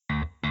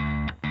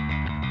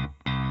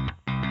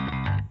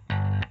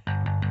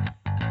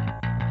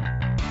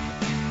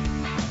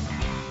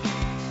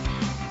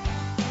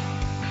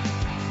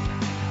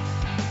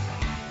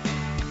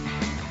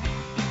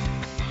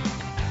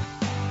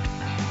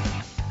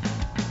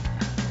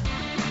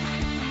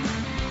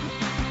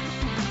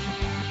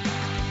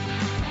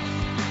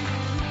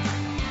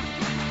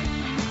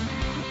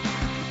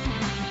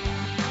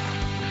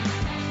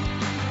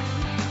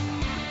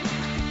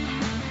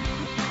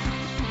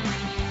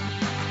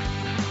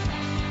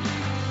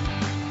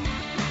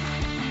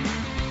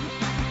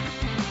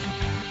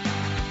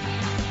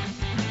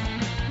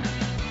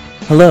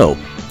Hello,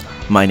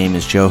 my name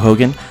is Joe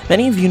Hogan.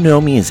 Many of you know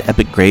me as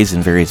Epic Grays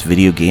in various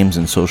video games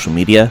and social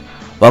media.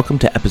 Welcome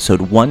to episode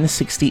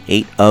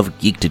 168 of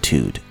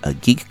Geektitude, a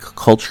geek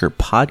culture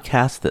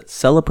podcast that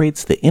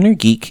celebrates the inner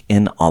geek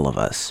in all of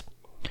us.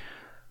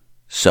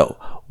 So,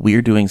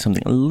 we're doing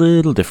something a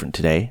little different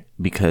today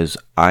because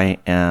I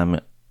am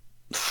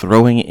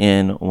throwing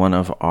in one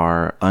of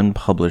our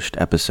unpublished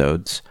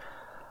episodes.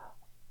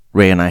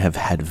 Ray and I have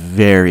had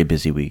very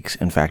busy weeks.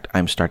 In fact,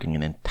 I'm starting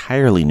an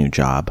entirely new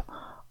job.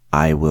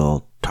 I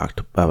will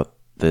talk about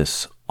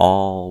this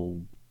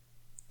all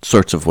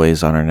sorts of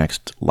ways on our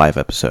next live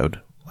episode.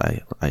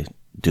 I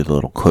do the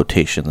little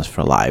quotations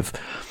for live.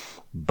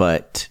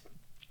 But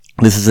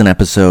this is an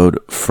episode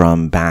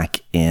from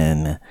back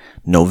in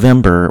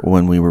November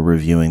when we were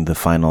reviewing the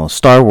final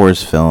Star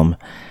Wars film,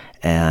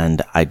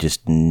 and I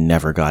just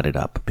never got it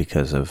up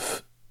because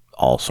of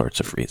all sorts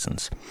of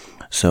reasons.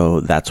 So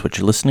that's what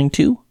you're listening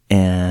to,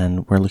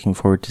 and we're looking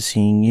forward to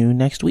seeing you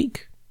next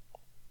week.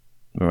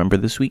 Remember,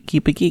 this week,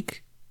 keep it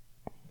geek.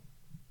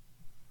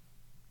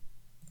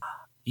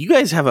 You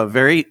guys have a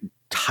very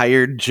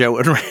tired Joe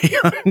and Ray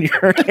on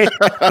your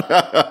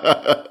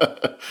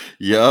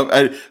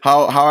Yep.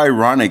 How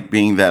ironic,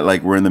 being that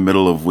like we're in the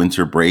middle of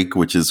winter break,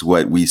 which is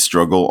what we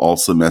struggle all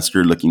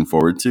semester looking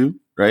forward to,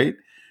 right?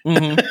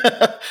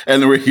 Mm-hmm.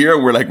 And we're here,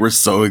 we're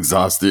so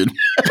exhausted.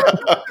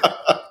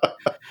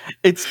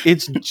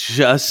 It's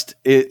just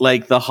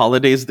like the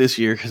holidays this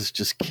year has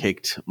just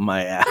kicked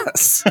my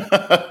ass.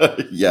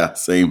 Yeah,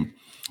 same.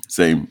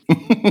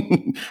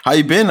 How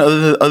you been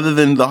other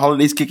than the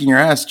holidays kicking your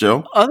ass,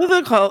 Joe? Other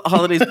than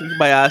holidays kicking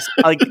my ass,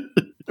 like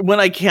when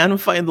I can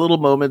find little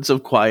moments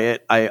of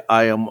quiet, I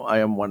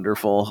am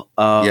wonderful.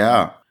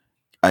 Yeah.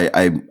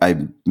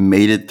 I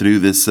made it through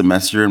this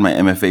semester in my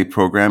MFA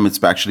program.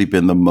 It's actually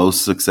been the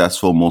most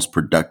successful, most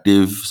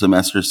productive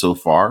semester so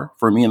far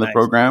for me in the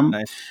program.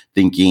 Nice.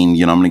 Thinking,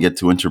 I'm going to get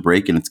to winter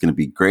break and it's going to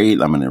be great.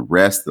 I'm going to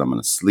rest, and I'm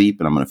going to sleep,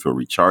 and I'm going to feel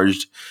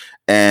recharged.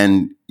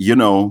 And,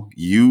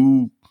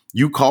 you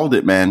called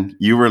it, man.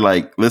 You were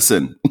like,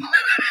 listen,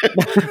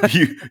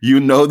 you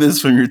know this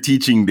from your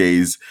teaching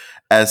days.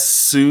 As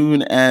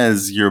soon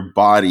as your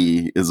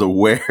body is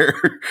aware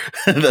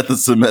that the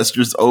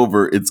semester's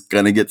over, it's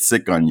going to get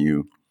sick on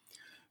you.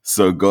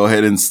 So go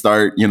ahead and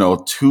start,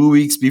 2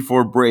 weeks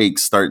before break,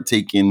 start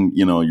taking,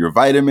 your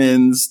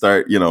vitamins,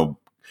 start,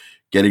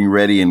 getting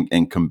ready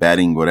and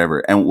combating whatever.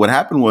 And what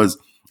happened was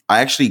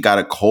I actually got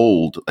a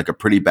cold, like a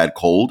pretty bad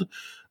cold,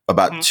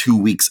 about 2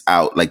 weeks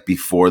out, like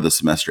before the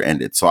semester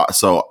ended.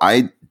 So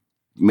I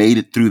made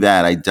it through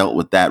that. I dealt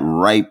with that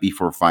right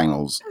before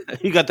finals.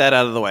 You got that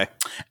out of the way.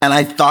 And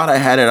I thought I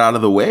had it out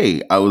of the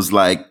way. I was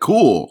like,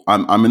 cool,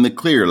 I'm in the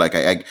clear. Like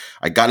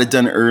I got it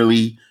done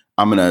early.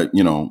 I'm going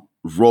to,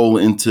 roll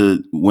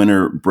into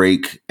winter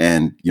break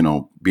and,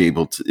 be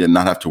able to and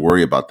not have to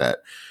worry about that.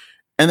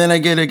 And then I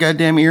get a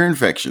goddamn ear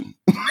infection,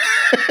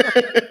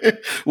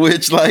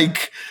 which,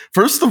 like,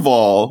 first of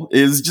all,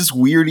 is just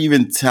weird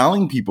even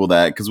telling people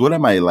that, because what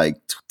am I, like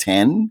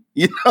 10?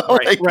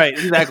 Right,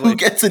 exactly. Who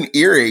gets an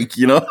earache?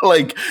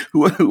 Like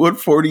what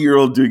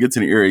 40-year-old dude gets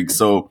an earache?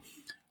 So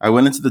I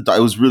went into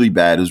it was really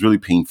bad. It was really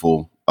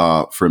painful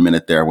for a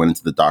minute there. I went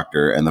into the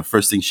doctor, and the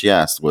first thing she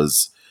asked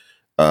was,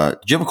 did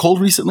you have a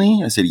cold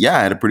recently? I said, yeah,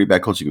 I had a pretty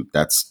bad cold. She goes,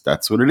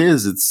 that's what it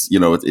is. It's,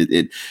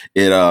 it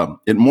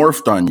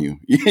morphed on you,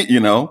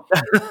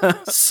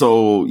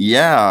 So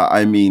yeah,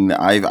 I mean,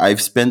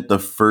 I've spent the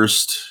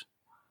first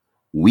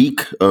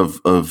week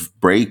of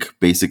break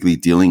basically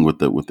dealing with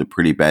the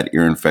pretty bad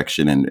ear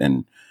infection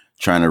and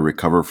trying to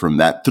recover from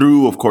that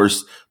through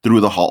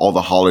all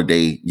the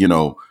holiday,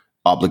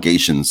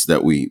 obligations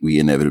that we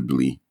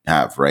inevitably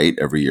have, right?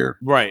 Every year.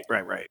 Right.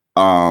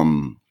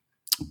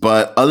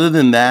 But other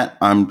than that,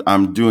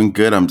 I'm doing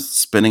good. I'm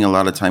spending a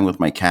lot of time with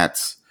my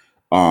cats.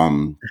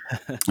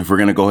 If we're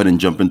gonna go ahead and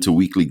jump into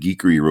weekly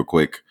geekery real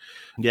quick.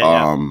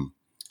 Yeah.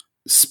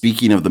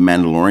 Speaking of the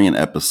Mandalorian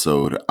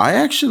episode,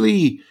 I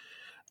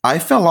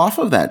fell off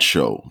of that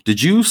show.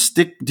 Did you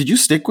stick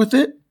with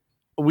it?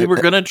 We were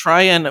gonna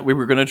try and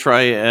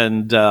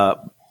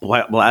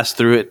blast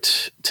through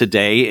it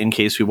today in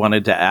case we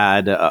wanted to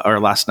add, or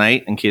last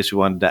night in case we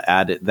wanted to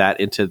add that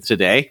into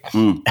today.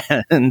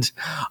 And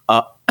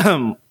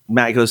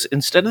Matt goes,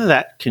 instead of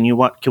that, can we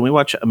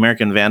watch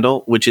American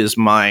Vandal, which is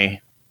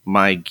my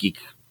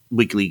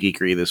weekly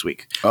geekery this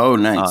week? Oh,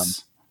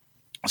 nice.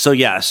 So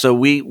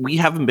we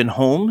haven't been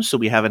home, so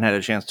we haven't had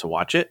a chance to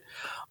watch it,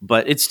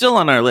 but it's still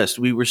on our list.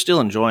 We were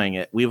still enjoying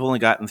it. We've only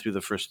gotten through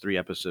the first 3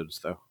 episodes,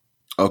 though.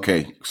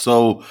 Okay,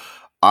 so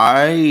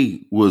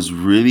I was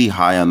really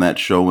high on that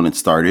show when it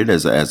started,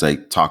 as I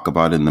talk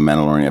about in the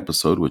Mandalorian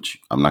episode, which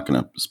I'm not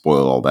going to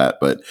spoil all that,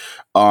 but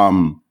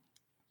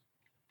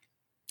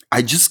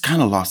I just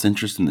kind of lost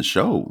interest in the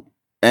show,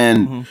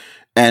 and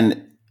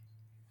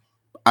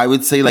I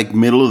would say like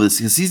middle of the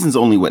season's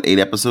only 8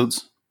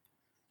 episodes.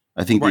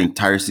 I think the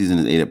entire season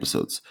is 8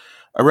 episodes.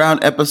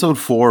 around episode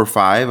 4 or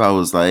 5, I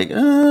was like,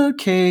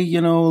 okay,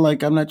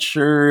 like I'm not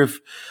sure if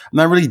I'm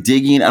not really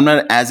digging. I'm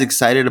not as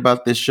excited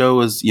about this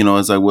show as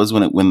I was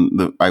when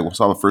I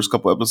saw the first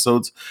couple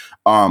episodes.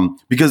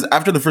 Because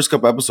after the first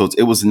couple episodes,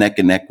 it was neck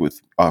and neck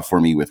with for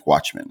me with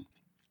Watchmen,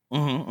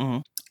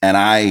 and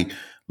I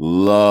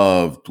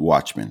loved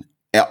Watchmen,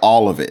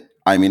 all of it.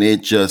 I mean,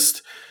 it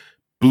just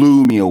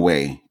blew me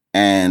away,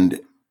 and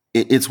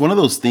it's one of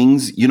those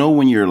things,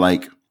 when you're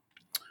like,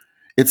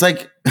 it's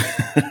like.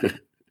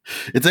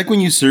 It's like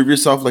when you serve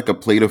yourself like a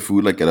plate of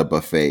food, like at a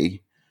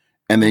buffet,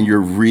 and then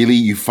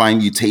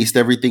you taste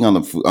everything on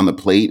the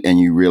plate, and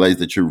you realize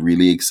that you're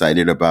really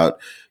excited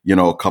about,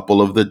 a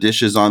couple of the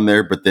dishes on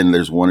there, but then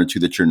there's one or two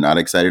that you're not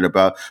excited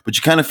about, but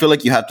you kind of feel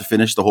like you have to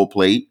finish the whole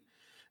plate.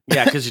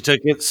 Yeah, because you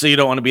took it, so you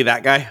don't want to be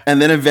that guy.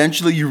 And then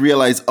eventually you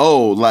realize,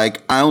 oh,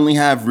 like I only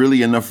have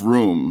really enough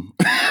room,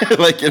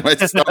 like in my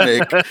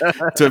stomach,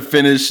 to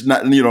finish,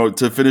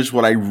 to finish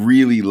what I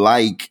really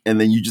like,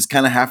 and then you just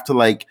kind of have to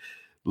like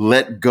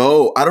let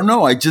go. I don't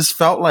know. I just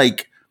felt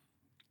like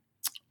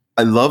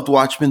I loved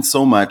Watchmen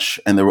so much,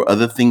 and there were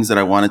other things that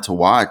I wanted to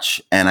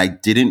watch, and I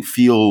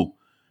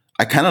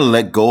kind of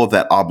let go of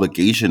that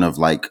obligation of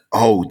like,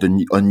 oh,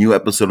 a new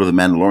episode of The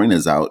Mandalorian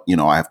is out.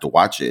 I have to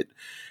watch it.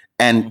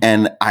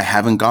 And I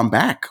haven't gone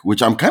back,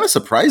 which I'm kind of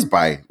surprised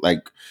by.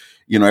 Like,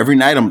 every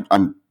night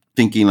I'm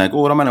thinking like,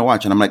 oh, what am I going to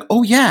watch? And I'm like,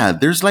 oh yeah,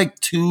 there's like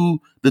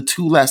the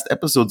two last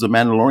episodes of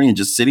Mandalorian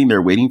just sitting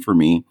there waiting for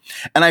me.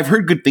 And I've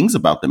heard good things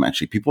about them,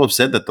 actually. People have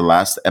said that the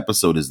last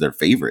episode is their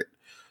favorite.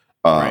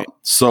 Right.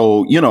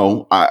 So,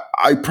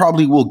 I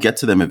probably will get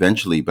to them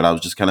eventually, but I was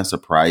just kind of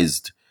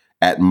surprised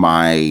at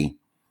my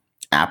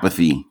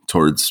apathy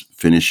towards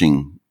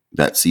finishing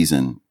that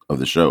season of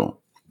the show.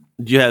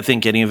 Do you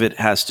think any of it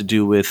has to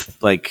do with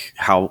like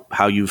how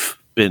you've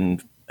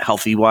been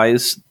healthy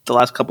wise the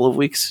last couple of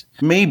weeks?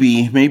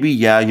 Maybe,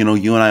 yeah.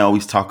 You and I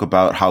always talk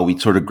about how we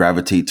sort of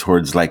gravitate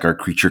towards like our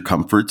creature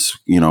comforts,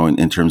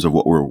 in terms of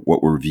what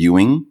we're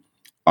viewing.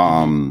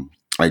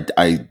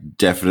 I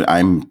definitely,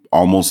 I'm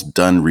almost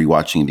done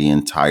rewatching the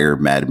entire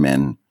Mad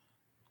Men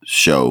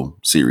show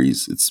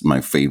series. It's my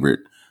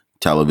favorite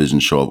television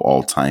show of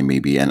all time,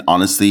 maybe. And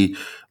honestly,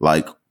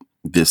 like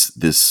this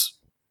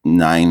 8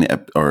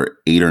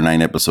 or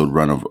 9 episode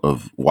run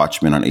of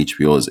Watchmen on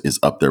HBO is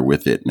up there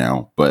with it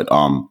now. But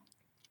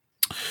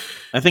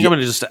I think I'm going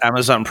to just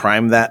Amazon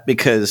Prime that,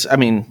 because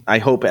I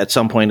hope at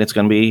some point it's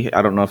going to be,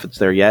 I don't know if it's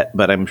there yet,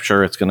 but I'm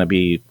sure it's going to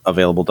be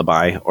available to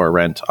buy or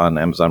rent on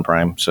Amazon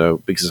Prime. So,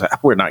 because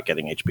we're not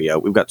getting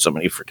HBO, we've got so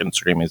many freaking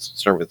streaming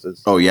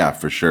services. Oh yeah,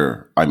 for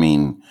sure.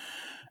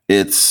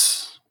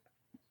 It's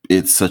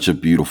such a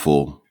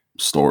beautiful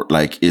story.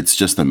 Like, it's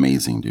just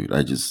amazing, dude.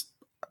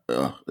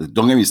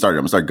 Don't get me started.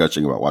 I'm gonna start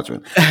gushing about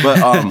Watchmen.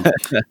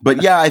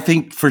 But yeah, I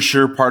think for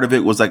sure part of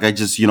it was like I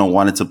just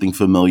wanted something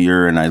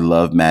familiar, and I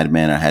love Mad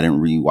Men. I hadn't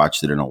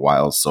rewatched it in a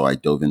while, so I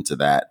dove into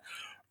that,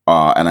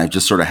 and I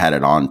just sort of had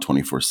it on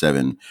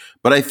 24/7.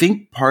 But I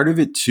think part of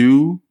it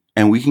too,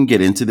 and we can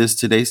get into this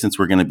today since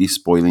we're going to be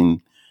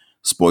spoilering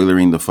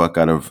the fuck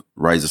out of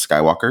Rise of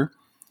Skywalker.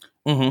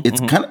 It's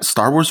kind of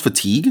Star Wars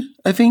fatigue,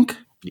 I think.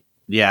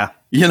 Yeah.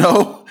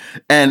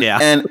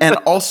 And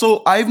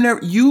also I've never,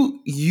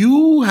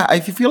 I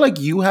feel like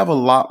you have a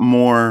lot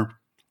more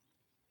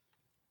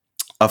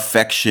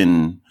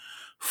affection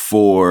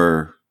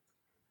for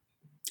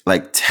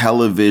like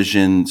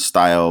television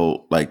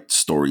style, like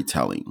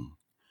storytelling.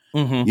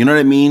 You know what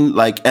I mean?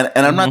 Like, and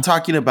I'm not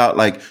talking about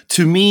like,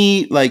 to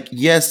me, like,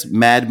 yes,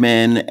 Mad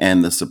Men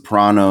and The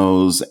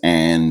Sopranos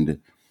and,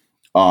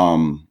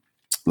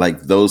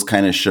 like those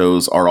kind of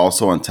shows are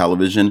also on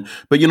television,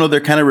 but they're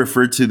kind of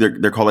referred to,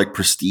 they're called like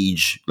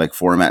prestige, like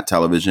format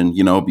television,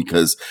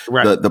 because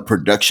the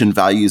production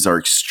values are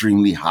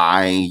extremely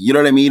high. You know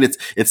what I mean?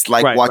 It's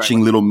like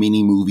watching little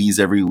mini movies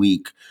every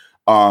week.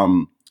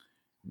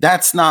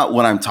 That's not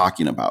what I'm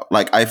talking about.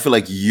 Like, I feel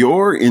like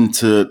you're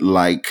into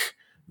like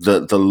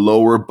the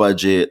lower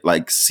budget,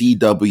 like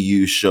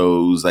CW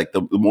shows, like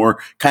the more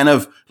kind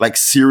of like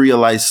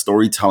serialized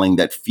storytelling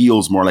that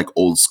feels more like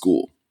old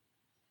school.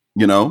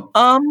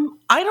 I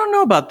don't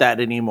know about that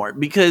anymore,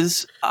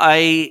 because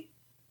I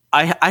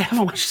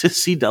haven't watched a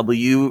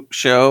CW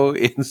show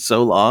in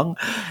so long,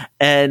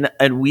 and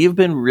we've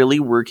been really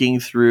working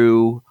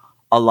through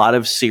a lot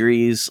of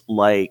series.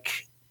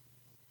 Like,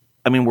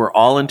 we're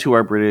all into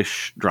our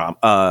British drama.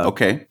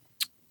 Okay.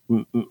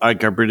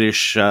 Like our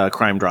British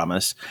crime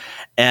dramas,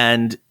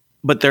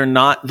 but they're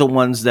not the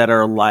ones that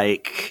are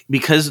like,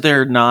 because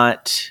they're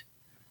not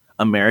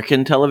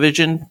American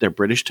television, they're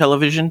British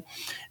television.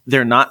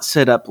 They're not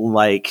set up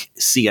like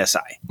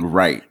CSI.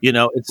 Right.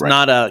 It's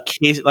not a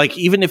case, like,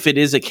 even if it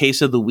is a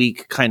case of the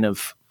week kind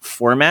of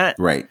format,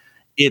 right.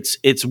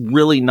 It's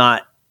really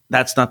not,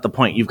 that's not the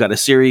point. You've got a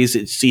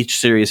series, each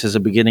series has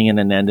a beginning and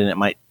an end, and it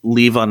might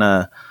leave on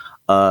a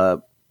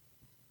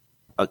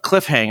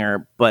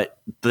cliffhanger, but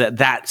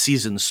that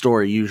season's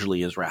story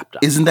usually is wrapped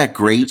up. Isn't that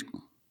great?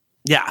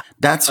 Yeah.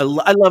 That's I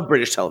love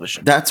British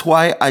television. That's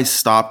why I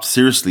stopped.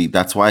 Seriously,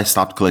 that's why I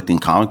stopped collecting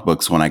comic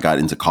books when I got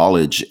into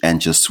college and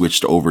just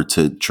switched over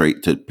to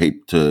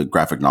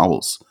graphic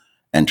novels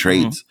and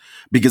trades,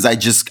 because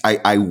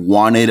I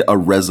wanted a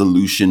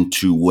resolution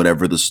to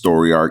whatever the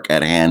story arc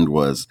at hand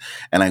was,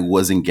 and I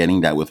wasn't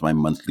getting that with my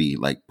monthly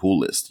like pool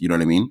list. You know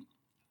what I mean?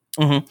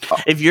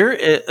 If you're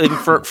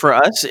for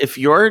us, if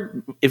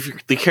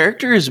the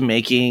character is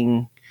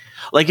making,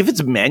 like, if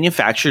it's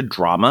manufactured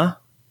drama,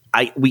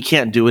 we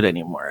can't do it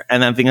anymore.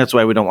 And I think that's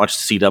why we don't watch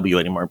CW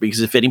anymore, because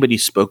if anybody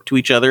spoke to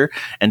each other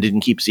and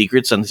didn't keep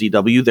secrets on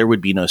CW, there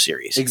would be no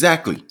series.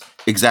 Exactly.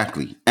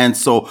 And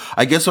so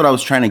I guess what I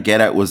was trying to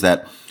get at was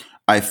that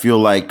I feel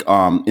like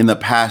in the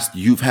past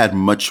you've had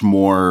much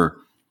more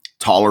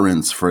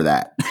tolerance for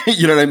that.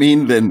 You know what I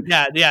mean?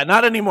 Not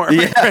anymore.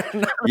 Yeah.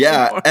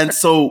 Anymore. And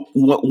so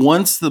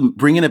once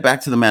bringing it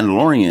back to the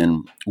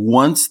Mandalorian,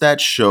 once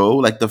that show,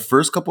 like the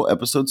first couple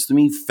episodes to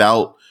me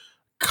felt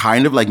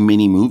kind of like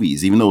mini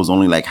movies, even though it was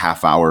only like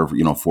half hour,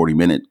 40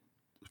 minute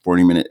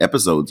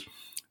episodes.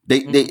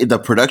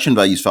 The production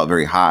values felt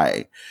very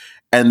high.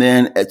 And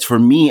then for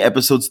me,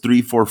 episodes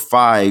 3, 4,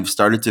 5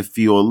 started to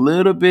feel a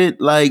little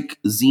bit like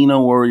Xena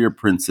Warrior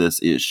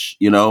Princess ish,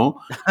 and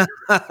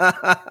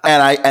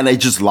it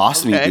just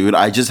lost me, dude.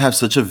 I just have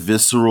such a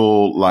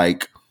visceral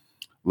like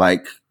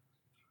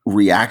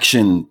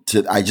reaction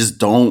to. It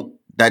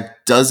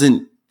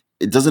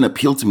doesn't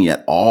appeal to me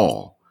at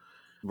all.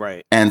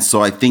 Right. And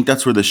so I think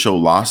that's where the show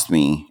lost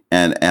me,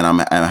 and I'm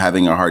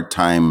having a hard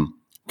time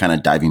kind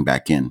of diving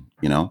back in,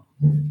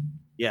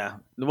 Yeah.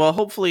 Well,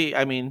 hopefully,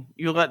 I mean,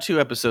 you've got 2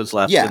 episodes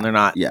left, Yeah. and they're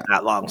not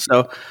that long.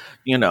 So,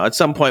 at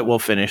some point we'll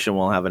finish and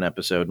we'll have an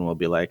episode and we'll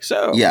be like,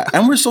 so. Yeah.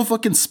 And we're so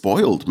fucking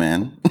spoiled,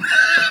 man.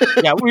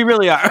 Yeah, we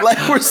really are. Like,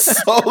 we're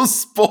so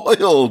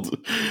spoiled.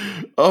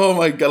 Oh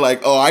my God.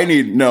 Like,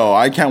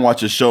 I can't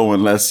watch a show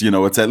unless,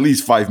 it's at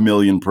least 5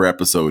 million per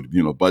episode,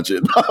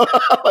 budget.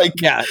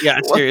 Like, yeah,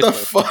 seriously.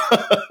 What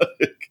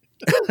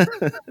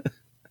the fuck?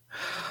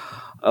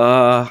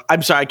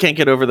 I'm sorry, I can't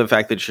get over the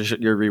fact that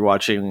you're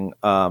rewatching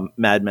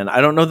Mad Men.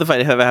 I don't know if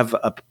I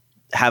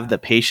have the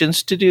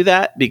patience to do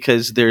that,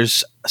 because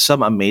there's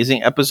some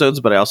amazing episodes,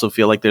 but I also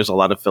feel like there's a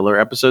lot of filler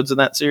episodes in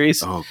that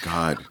series. Oh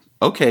God.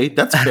 Okay,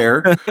 that's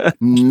fair.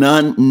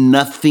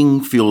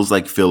 Nothing feels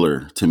like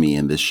filler to me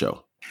in this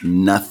show.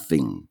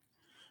 Nothing.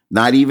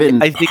 Not even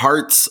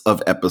parts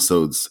of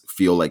episodes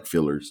feel like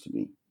fillers to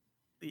me.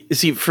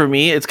 See, for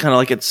me, it's kind of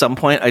like at some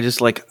point,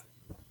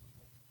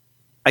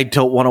 I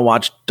don't want to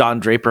watch Don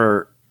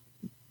Draper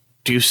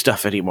do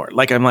stuff anymore.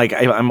 Like,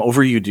 I'm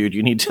over you, dude.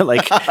 You need to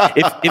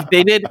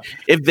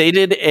if they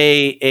did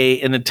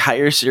an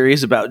entire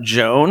series about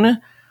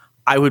Joan,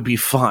 I would be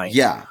fine.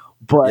 Yeah.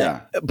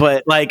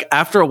 But like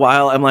after a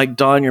while, I'm like,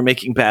 Don, you're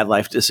making bad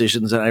life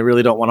decisions, and I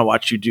really don't want to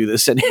watch you do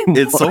this anymore.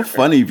 It's so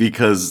funny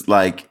because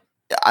like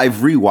I've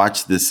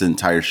rewatched this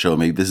entire show.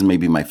 This is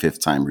maybe my 5th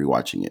time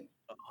rewatching it.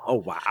 Oh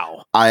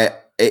wow!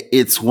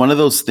 It's one of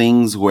those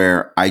things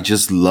where I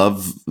just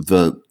love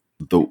the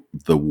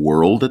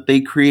world that they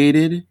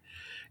created,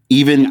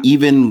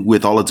 even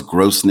with all its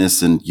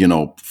grossness and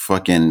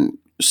fucking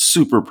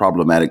super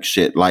problematic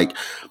shit. Like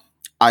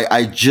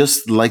I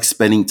just like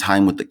spending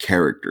time with the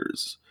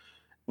characters.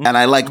 And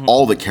I like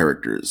all the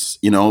characters,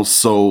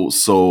 so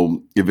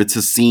if it's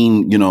a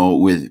scene,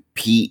 with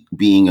Pete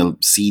being a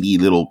seedy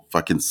little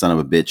fucking son of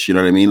a bitch, you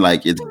know what I mean?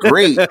 Like, it's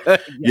great.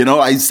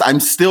 I'm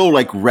still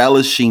like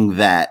relishing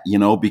that,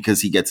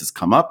 because he gets his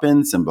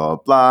comeuppance and blah,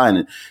 blah, blah.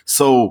 And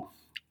so,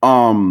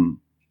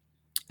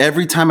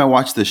 every time I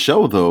watch the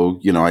show though,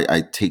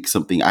 I take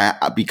something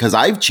because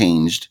I've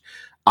changed.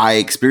 I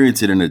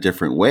experience it in a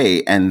different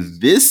way.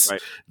 And this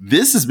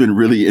has been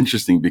really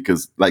interesting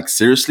because like,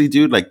 seriously,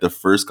 dude, like the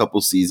first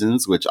couple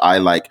seasons, which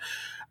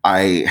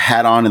I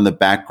had on in the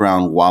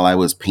background while I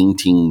was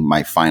painting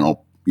my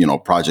final,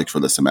 project for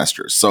the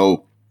semester.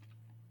 So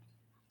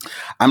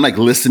I'm like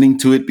listening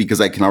to it because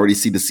I can already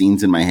see the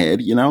scenes in my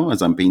head,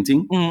 as I'm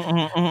painting.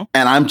 And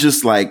I'm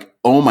just like,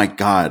 oh my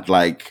God,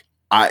 like,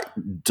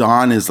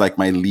 Don is like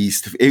my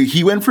least.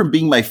 He went from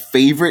being my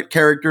favorite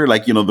character,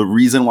 like, the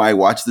reason why I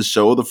watched the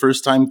show the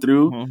first time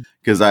through,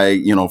 because I,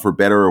 for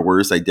better or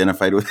worse,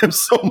 identified with him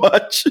so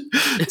much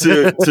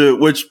to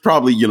which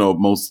probably,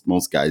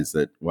 most guys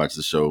that watch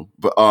the show,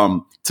 but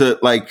to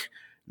like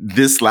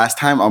this last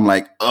time, I'm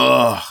like,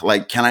 ugh,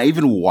 like, can I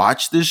even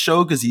watch this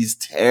show? Because he's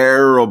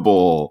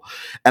terrible.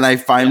 And I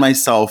find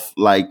myself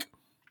like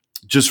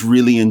just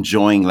really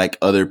enjoying like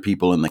other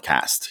people in the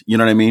cast. You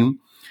know what I mean?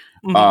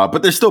 But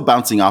they're still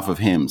bouncing off of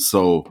him.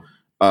 So,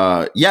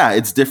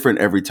 it's different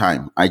every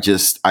time. I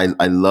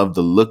love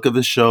the look of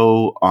the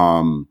show.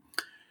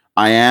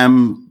 I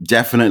am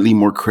definitely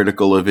more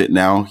critical of it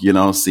now,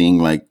 seeing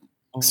like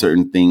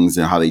certain things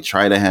and how they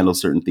try to handle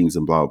certain things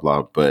and blah,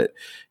 blah. But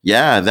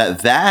yeah,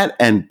 that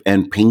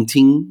and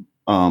painting,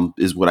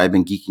 is what I've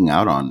been geeking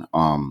out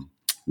on.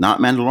 not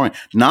Mandalorian,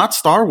 not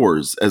Star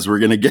Wars, as we're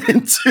gonna get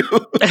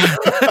into.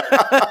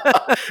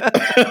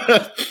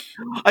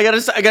 I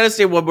gotta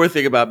say one more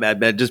thing about Mad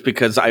Men, just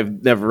because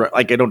I've never,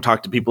 like, I don't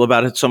talk to people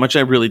about it so much.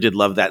 I really did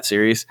love that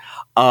series.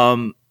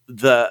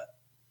 The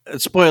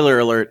spoiler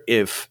alert,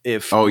 if you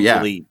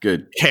really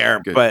care,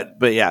 good.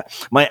 But yeah,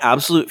 my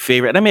absolute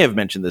favorite, and I may have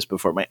mentioned this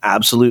before, my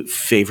absolute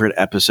favorite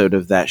episode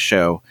of that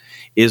show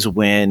is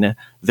when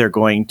they're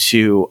going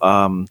to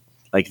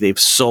like, they've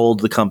sold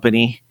the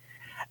company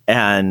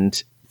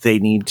and they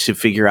need to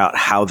figure out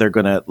how they're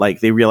gonna, like,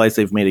 they realize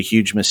they've made a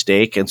huge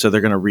mistake, and so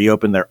they're gonna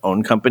reopen their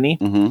own company.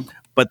 Mm-hmm.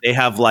 But they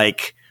have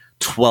like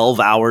 12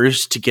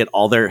 hours to get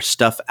all their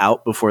stuff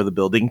out before the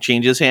building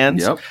changes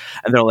hands. Yep.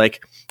 And they're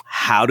like,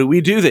 how do we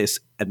do this?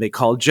 And they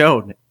call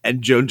Joan,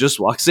 and Joan just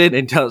walks in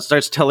and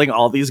starts telling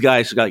all these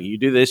guys, she's like, you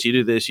do this, you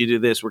do this, you do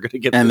this. We're going to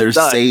get and this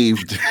they're done.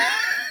 saved.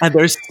 And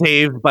they're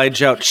saved by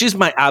Joan. She's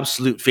my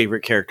absolute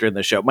favorite character in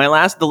the show.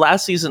 The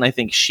last season, I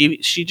think she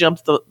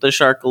jumped the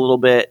shark a little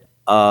bit.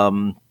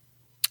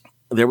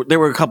 There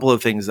were a couple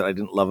of things that I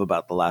didn't love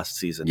about the last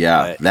season.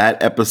 Yeah, but,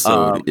 that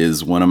episode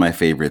is one of my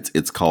favorites.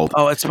 It's called...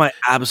 Oh, it's my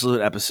absolute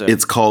episode.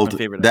 It's called...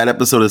 That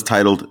episode is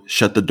titled,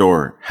 Shut the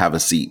Door, Have a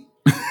Seat.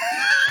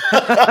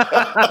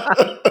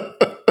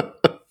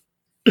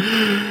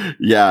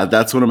 Yeah,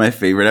 that's one of my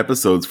favorite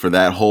episodes for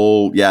that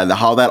whole... Yeah,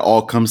 how that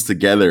all comes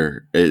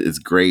together is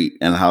great.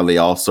 And how they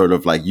all sort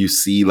of, like, you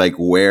see, like,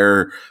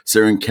 where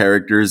certain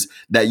characters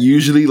that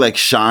usually, like,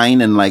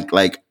 shine and, like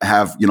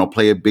have, you know,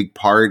 play a big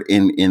part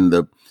in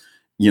the...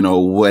 you know,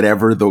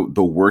 whatever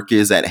the work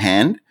is at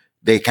hand,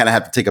 they kind of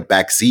have to take a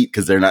back seat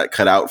because they're not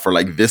cut out for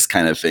like this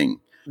kind of thing.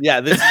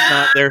 Yeah, this is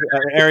not their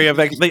area of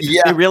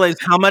expertise. They realize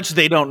how much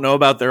they don't know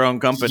about their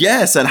own company.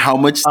 Yes, and how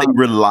much they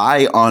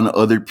rely on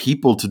other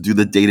people to do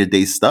the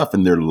day-to-day stuff,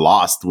 and they're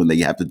lost when they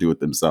have to do it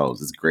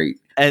themselves. It's great.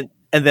 And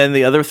then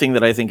the other thing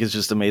that I think is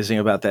just amazing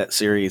about that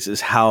series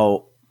is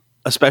how,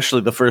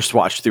 especially the first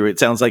watch through, it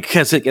sounds like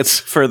as it gets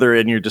further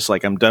in, you're just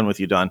like, I'm done with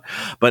you, Don.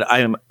 But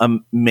I'm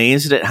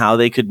amazed at how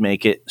they could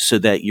make it so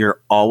that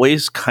you're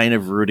always kind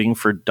of rooting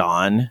for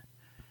Don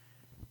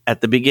at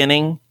the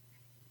beginning,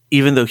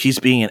 even though he's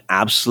being an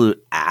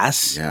absolute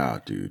ass. Yeah,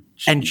 dude.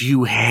 And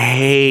you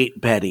hate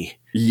Betty.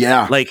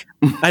 Yeah. Like,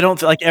 I don't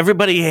like,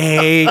 everybody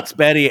hates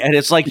Betty. And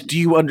it's like, do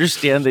you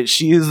understand that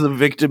she is the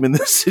victim in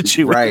this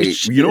situation?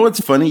 Right. You know what's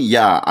funny?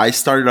 Yeah. I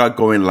started out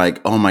going like,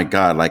 oh my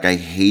God, like I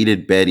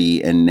hated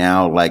Betty. And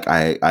now like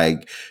I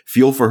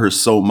feel for her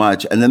so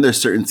much. And then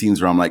there's certain scenes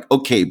where I'm like,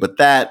 okay, but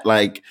that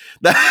like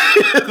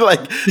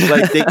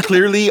they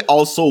clearly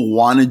also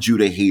wanted you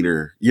to hate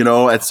her, you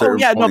know, at certain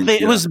points.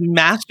 It was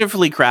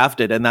masterfully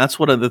crafted. And that's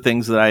one of the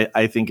things that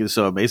I think is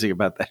so amazing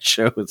about that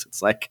show is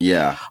it's like,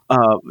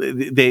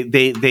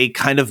 they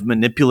kind of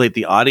manipulate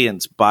the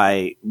audience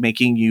by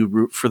making you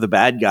root for the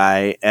bad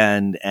guy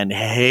and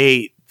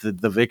hate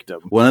the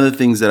victim. One of the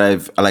things that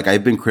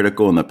I've been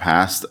critical in the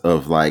past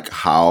of like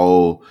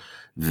how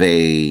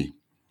they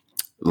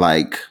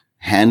like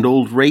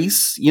handled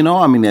race, you know,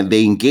 I mean,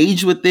 they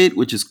engage with it,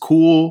 which is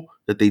cool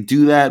that they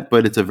do that,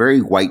 but it's a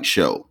very white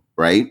show,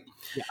 right?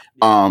 Yeah.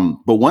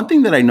 But one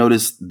thing that I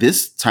noticed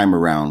this time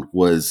around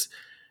was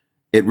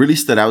it really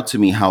stood out to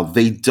me how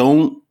they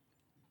don't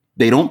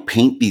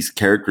paint these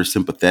characters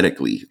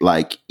sympathetically.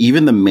 Like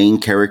even the main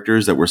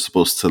characters that we're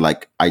supposed to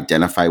like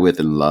identify with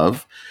and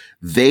love,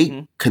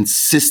 they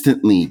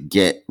consistently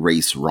get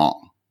race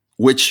wrong,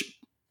 which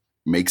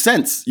makes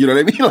sense. You know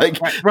what I mean? Like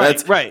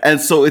right. And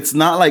so it's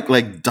not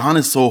like Don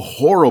is so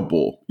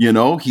horrible, you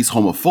know, he's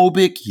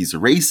homophobic, he's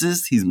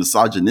racist, he's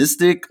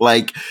misogynistic.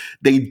 Like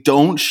they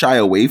don't shy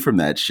away from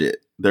that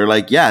shit. They're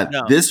like,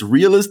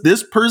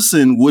 this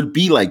person would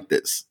be like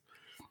this.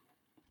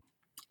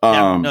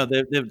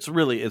 It's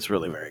really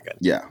very good.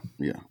 Yeah.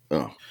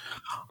 Oh,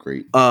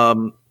 great.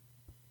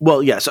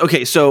 Well, yes.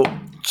 Okay. So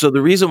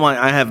the reason why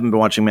I haven't been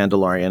watching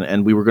Mandalorian,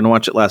 and we were going to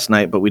watch it last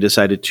night, but we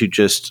decided to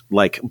just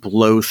like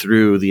blow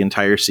through the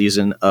entire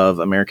season of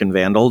American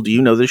Vandal. Do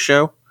you know this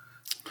show?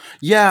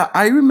 Yeah,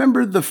 I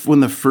remember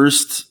when the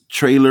first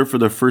trailer for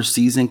the first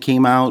season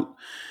came out,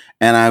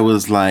 and I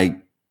was like,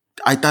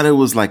 I thought it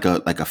was like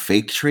a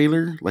fake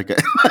trailer,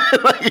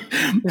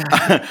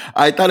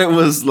 I thought it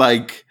was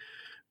like.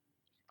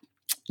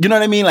 You know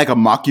what I mean? Like a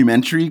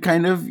mockumentary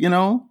kind of, you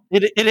know?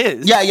 It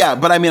is. Yeah.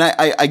 But I mean,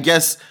 I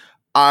guess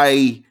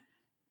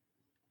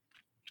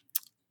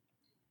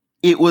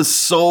it was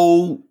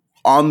so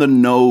on the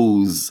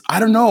nose. I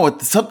don't know.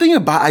 Something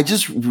about, I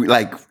just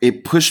like,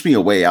 it pushed me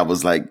away. I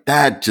was like,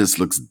 that just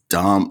looks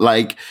dumb.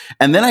 Like,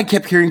 and then I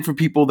kept hearing from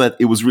people that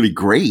it was really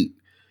great.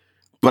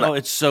 But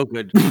it's so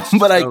good.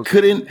 But I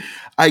couldn't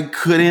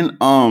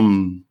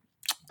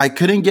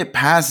get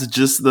past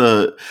just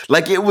the,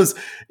 like, it was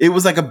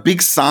like a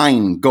big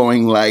sign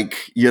going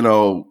like, you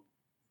know,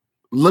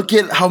 look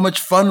at how much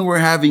fun we're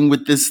having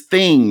with this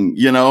thing,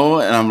 you know?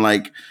 And I'm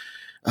like,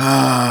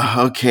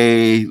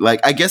 okay. Like,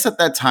 I guess at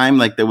that time,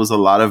 like there was a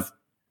lot of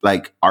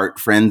like art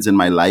friends in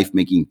my life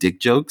making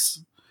dick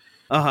jokes.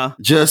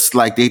 Just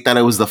like they thought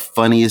it was the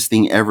funniest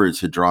thing ever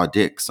to draw a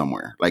dick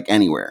somewhere, like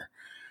anywhere.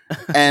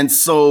 And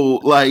so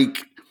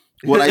like,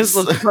 what This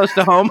was close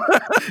to home.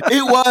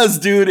 It was,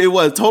 dude. It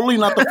was totally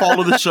not the fault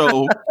of the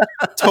show.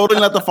 Totally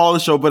not the fault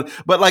of the show. But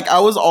like, I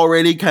was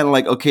already kind of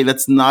like, okay,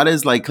 that's not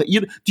as like,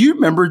 do you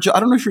remember, I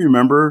don't know if you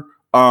remember,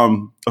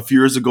 a few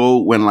years ago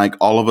when like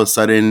all of a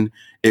sudden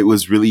it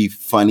was really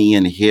funny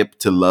and hip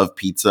to love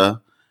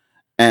pizza.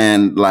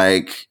 And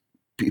like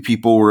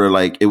people were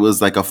like, it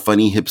was like a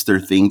funny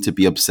hipster thing to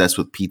be obsessed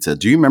with pizza.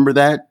 Do you remember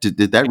that? Did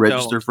that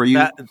register for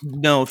you?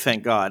 No,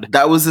 thank God.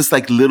 That was this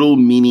like little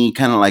mini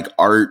kind of like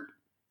art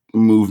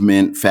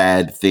movement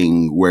fad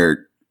thing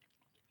where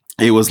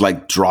it was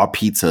like draw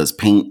pizzas,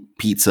 paint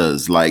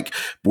pizzas, like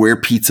wear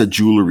pizza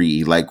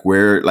jewelry, like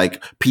wear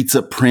like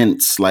pizza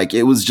prints. Like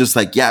it was just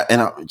like, yeah.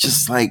 And I'm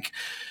just like,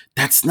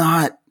 that's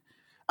not,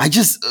 I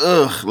was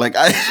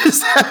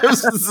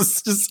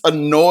just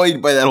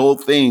annoyed by that whole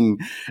thing.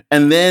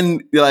 And then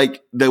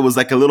like there was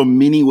like a little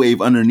mini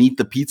wave underneath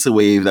the pizza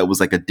wave that was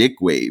like a dick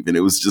wave. And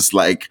it was just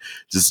like,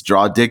 just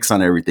draw dicks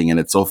on everything. And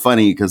it's so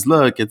funny because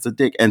look, it's a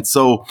dick. And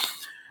so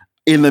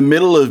in the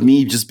middle of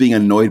me just being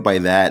annoyed by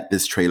that,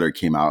 this trailer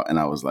came out and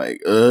I was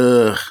like,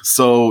 ugh.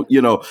 So,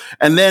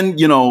 and then,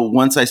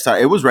 once I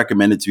started, it was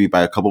recommended to me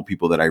by a couple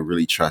people that I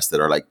really trust that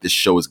are like, this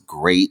show is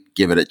great.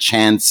 Give it a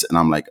chance. And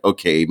I'm like,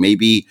 okay,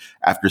 maybe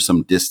after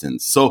some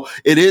distance. So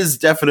it is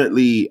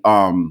definitely,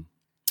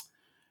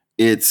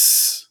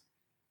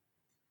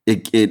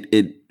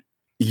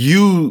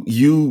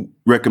 you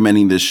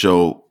recommending this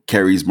show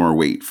carries more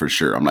weight for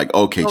sure. I'm like,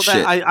 okay,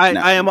 shit.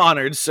 I am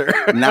honored, sir.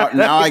 now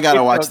I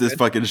gotta watch this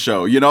fucking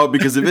show,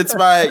 because if it's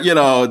my,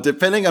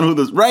 depending on who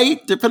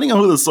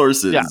the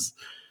source is.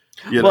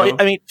 Yeah. Well,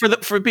 I mean,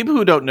 for people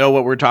who don't know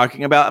what we're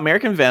talking about,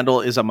 American Vandal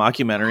is a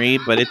mockumentary,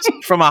 but it's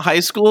from a high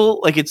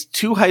school, like it's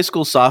two high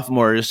school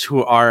sophomores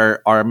who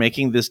are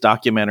making this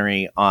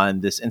documentary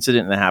on this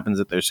incident that happens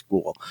at their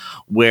school,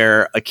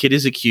 where a kid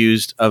is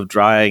accused of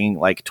drawing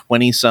like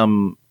 20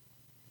 some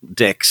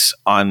dicks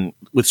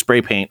with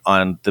spray paint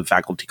on the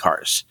faculty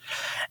cars,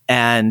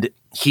 and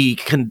he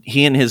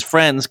and his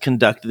friends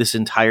conduct this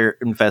entire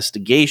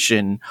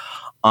investigation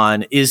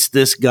on, is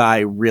this guy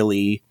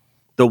really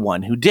the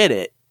one who did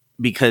it?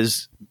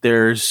 Because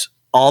there's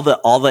all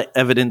the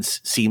evidence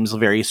seems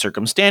very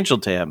circumstantial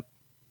to him,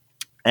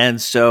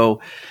 and so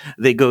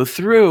they go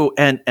through,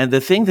 and the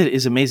thing that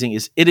is amazing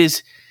is it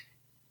is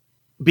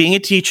being a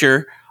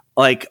teacher.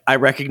 Like, I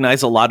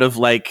recognize a lot of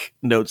like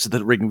notes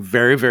that ring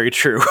very, very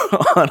true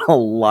on a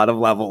lot of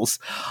levels.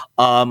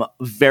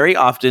 Very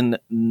often,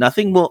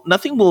 nothing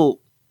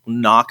will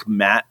knock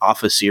Matt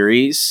off a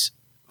series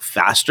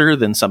faster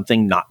than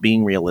something not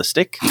being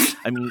realistic.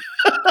 I mean,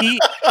 he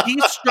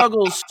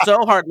struggles so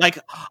hard. Like,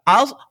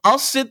 I'll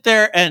sit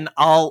there and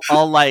I'll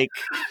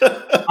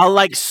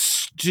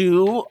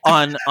stew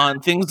on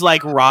things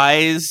like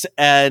Rise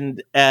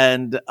and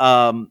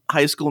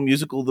High School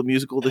Musical,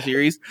 the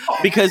series,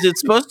 because it's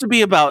supposed to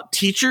be about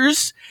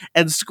teachers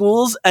and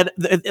schools, and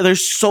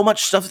there's so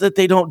much stuff that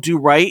they don't do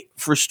right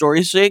for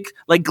story's sake.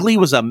 Like Glee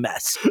was a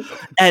mess,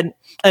 and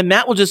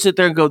Matt will just sit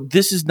there and go,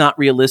 "This is not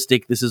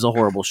realistic. This is a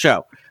horrible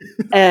show,"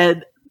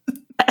 and.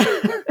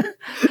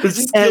 It's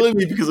just killing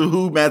me because of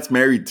who Matt's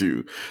married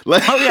to.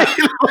 Like, oh yeah,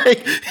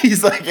 like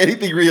he's like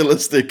anything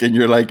realistic, and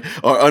you're like,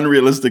 or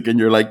unrealistic, and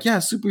you're like, yeah,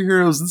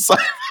 superheroes and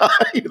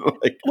sci-fi.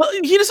 Like, well,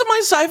 he doesn't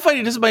mind sci-fi.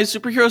 He doesn't mind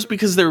superheroes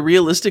because they're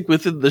realistic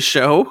within the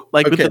show,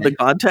 like within the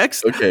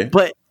context. Okay,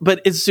 but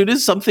as soon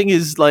as something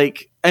is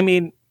like, I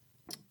mean,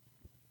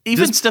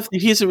 even stuff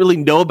that he doesn't really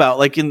know about,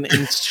 like in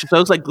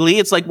shows like Glee,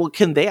 it's like, well,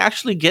 can they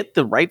actually get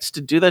the rights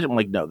to do that? I'm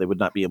like, no, they would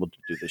not be able to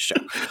do this show.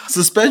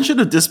 Suspension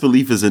of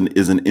disbelief is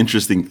an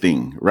interesting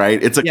thing,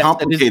 right? It's a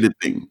complicated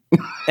thing.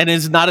 And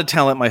it's not a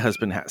talent my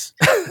husband has.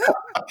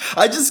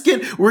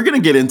 We're going to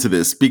get into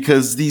this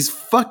because these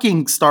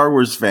fucking Star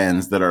Wars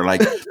fans that are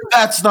like,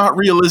 that's not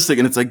realistic.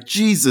 And it's like,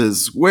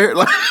 Jesus, where's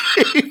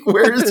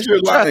your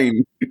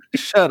line?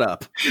 Shut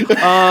up.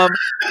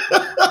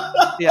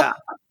 Yeah.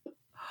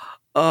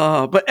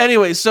 But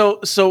anyway, so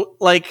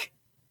like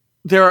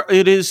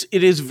it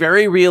is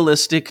very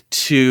realistic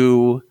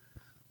to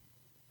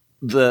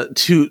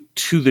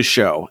the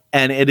show,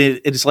 and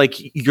it's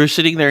like you're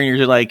sitting there and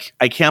you're like,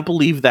 I can't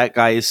believe that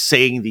guy is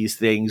saying these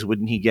things.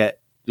 Wouldn't he get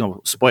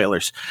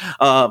spoilers?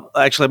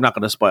 Actually, I'm not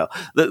going to spoil.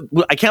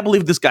 I can't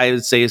believe this guy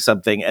would say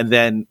something, and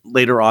then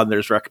later on,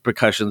 there's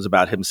repercussions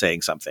about him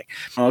saying something.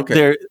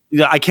 Okay,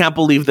 I can't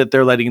believe that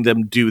they're letting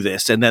them do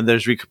this, and then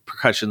there's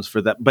repercussions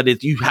for that.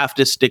 But you have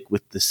to stick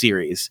with the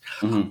series.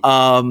 Mm-hmm.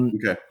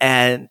 Okay,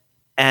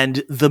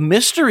 and the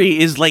mystery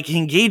is like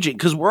engaging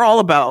because we're all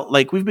about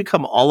we've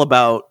become all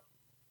about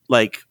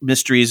like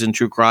mysteries and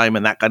true crime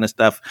and that kind of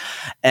stuff,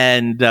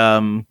 and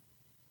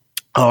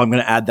I'm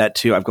going to add that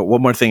too. I've got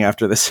one more thing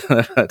after this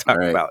to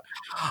talk about.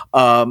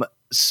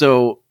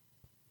 So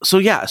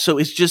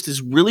it's just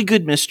this really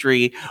good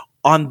mystery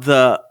on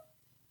the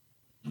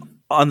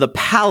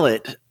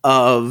palette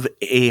of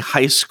a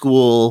high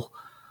school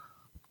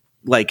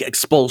like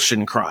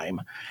expulsion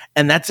crime,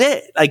 and that's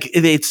it. Like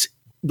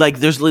like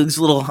there's these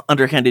little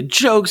underhanded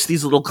jokes,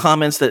 these little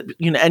comments that,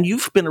 and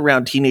you've been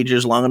around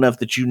teenagers long enough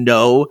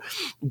that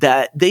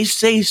that they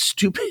say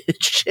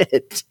stupid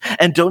shit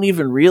and don't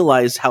even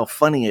realize how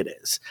funny it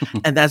is.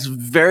 And that's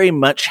very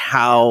much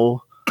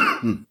how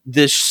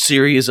this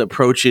series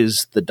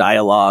approaches the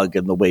dialogue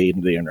and the way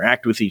they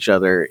interact with each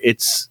other.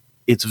 It's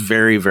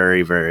very,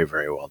 very, very,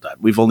 very well done.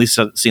 We've only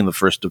seen the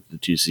first of the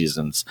 2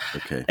 seasons.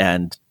 Okay.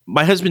 And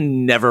my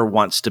husband never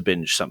wants to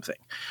binge something.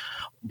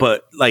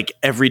 But like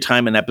every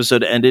time an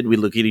episode ended, we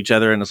look at each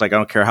other and it's like, I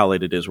don't care how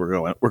late it is,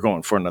 we're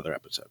going for another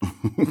episode.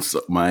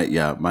 So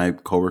my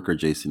coworker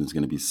Jason is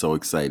going to be so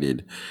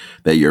excited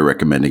that you're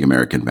recommending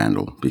American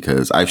Vandal,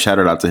 because I've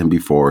shouted out to him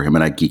before. Him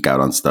and I geek out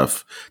on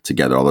stuff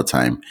together all the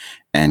time,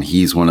 and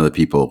he's one of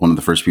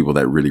the first people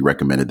that really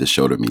recommended this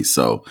show to me.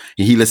 So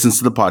he listens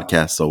to the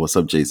podcast. So what's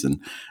up, Jason?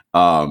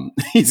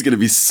 He's going to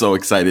be so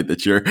excited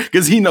that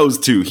because he knows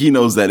too. He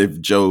knows that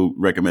if Joe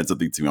recommends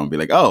something to me, I'm going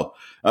to be like, oh.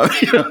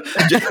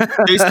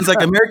 Jason's like,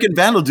 American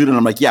Vandal, dude, and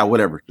I'm like, yeah,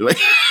 whatever. Like,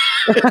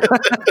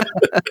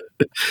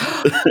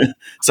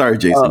 sorry,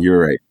 Jason, you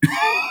were right.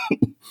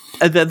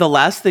 And then the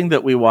last thing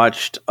that we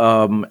watched,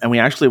 and we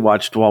actually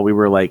watched while we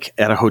were like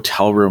at a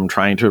hotel room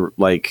trying to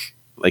like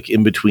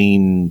in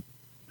between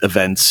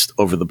events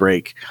over the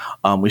break.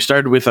 We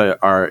started with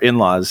our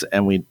in-laws,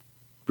 and we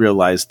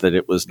realized that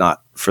it was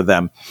not for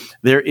them.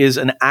 There is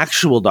an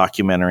actual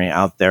documentary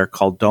out there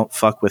called "Don't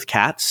Fuck with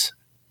Cats."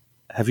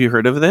 Have you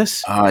heard of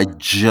this? I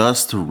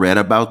just read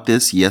about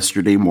this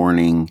yesterday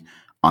morning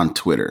on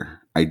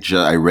Twitter.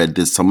 I read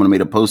this. Someone made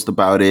a post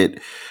about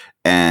it,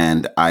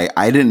 and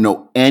I didn't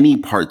know any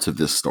parts of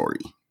this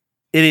story.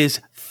 It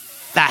is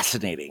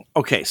fascinating.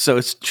 Okay, so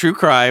it's true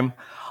crime,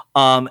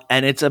 and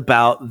it's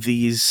about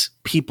these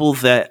people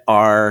that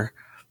are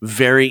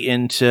very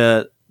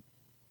into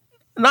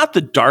not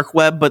the dark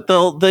web, but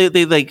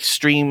they like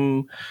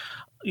stream.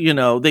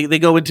 They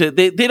go into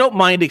they don't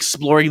mind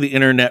exploring the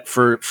internet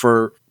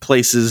for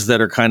places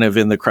that are kind of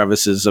in the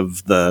crevices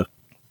of the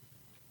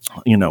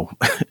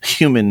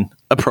human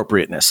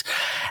appropriateness.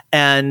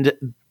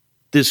 And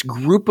this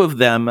group of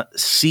them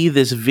see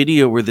this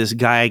video where this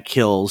guy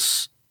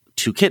kills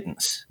 2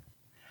 kittens.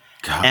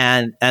 God.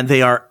 And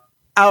they are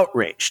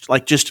outraged,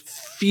 like just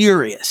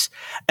furious.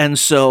 And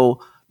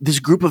so this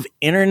group of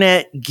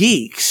internet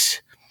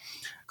geeks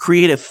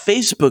create a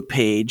Facebook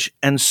page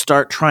and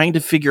start trying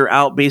to figure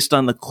out, based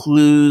on the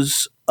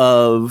clues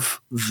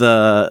of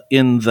the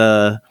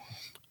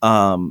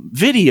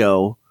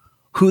video,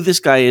 who this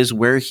guy is,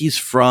 where he's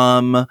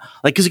from, like,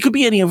 because it could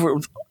be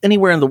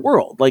anywhere in the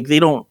world. Like they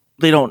don't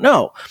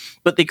know,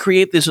 but they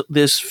create this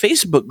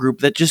Facebook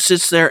group that just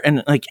sits there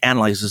and like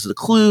analyzes the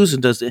clues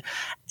and does it,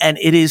 and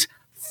it is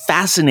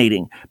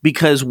fascinating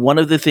because one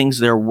of the things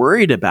they're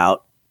worried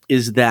about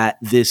is that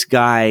this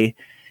guy,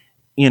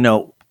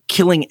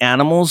 killing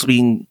animals,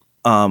 being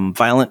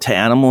violent to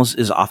animals,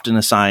 is often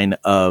a sign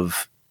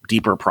of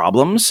deeper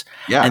problems.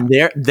 Yeah. And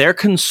they're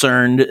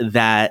concerned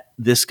that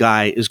this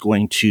guy is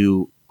going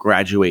to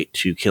graduate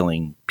to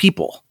killing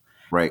people.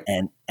 Right.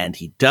 And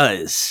he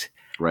does.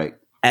 Right.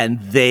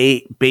 And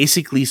they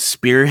basically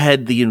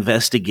spearhead the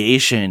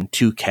investigation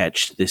to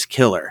catch this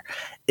killer.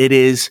 It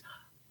is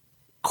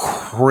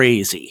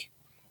crazy.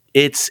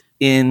 It's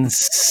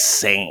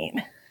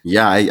insane.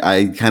 Yeah,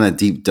 I kind of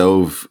deep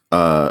dove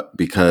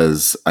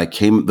because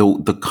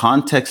the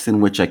context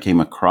in which I came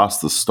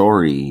across the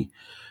story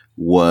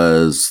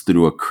was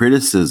through a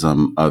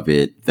criticism of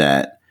it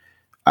that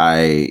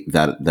I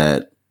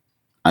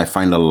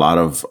find a lot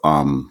of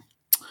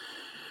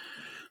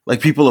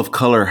like people of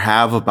color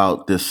have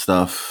about this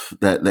stuff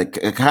that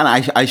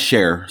kind of I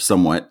share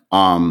somewhat.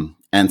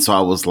 And so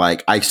I was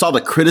like, I saw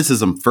the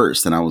criticism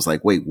first and I was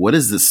like, wait, what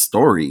is this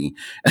story?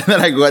 And then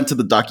I went to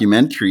the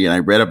documentary and I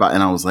read about it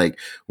and I was like,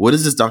 what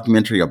is this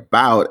documentary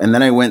about? And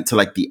then I went to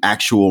like the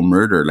actual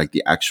murder, like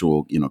the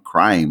actual,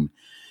 crime.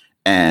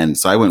 And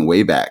so I went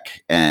way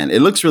back and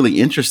it looks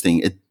really interesting.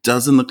 It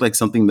doesn't look like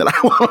something that I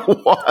want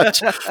to watch.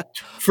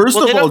 First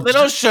of all, they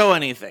don't show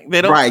anything.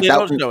 They don't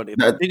show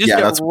anything. They just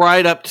get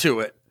right up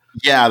to it.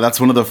 Yeah, that's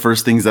one of the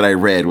first things that I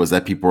read was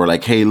that people were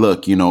like, hey,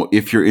 look,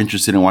 if you're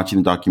interested in watching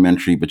the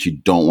documentary, but you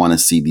don't want to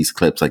see these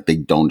clips, like they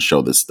don't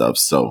show this stuff.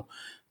 So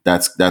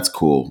that's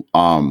cool.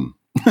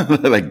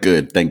 Like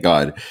good, thank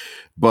God.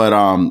 But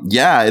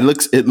yeah, it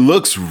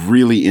looks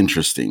really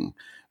interesting.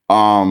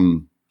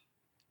 I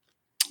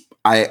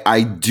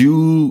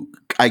do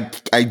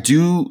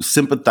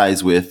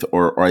sympathize with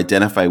or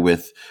identify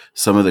with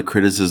some of the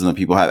criticism that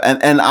people have.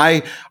 And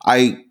I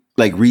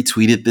like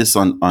retweeted this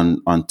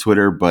on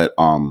Twitter, but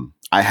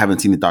I haven't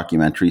seen the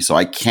documentary, so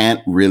I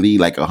can't really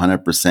like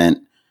 100%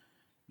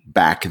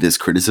 back this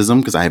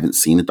criticism because I haven't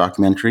seen the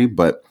documentary.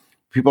 But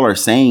people are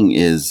saying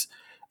is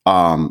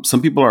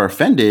some people are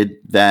offended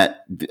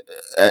that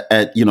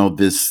at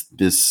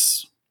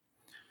this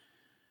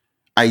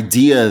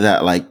idea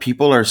that like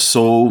people are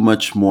so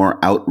much more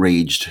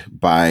outraged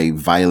by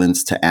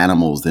violence to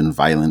animals than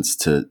violence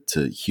to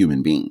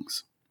human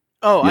beings.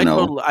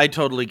 Oh, I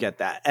totally get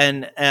that.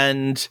 And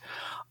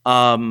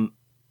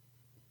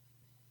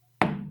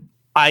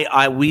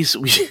we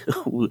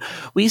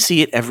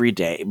see it every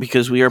day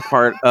because we are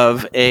part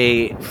of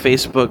a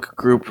Facebook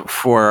group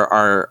for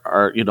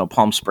our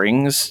Palm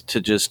Springs, to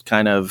just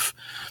kind of,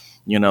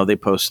 they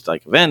post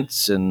like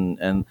events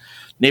and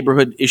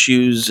neighborhood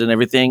issues and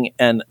everything,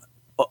 and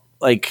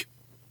like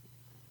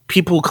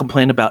people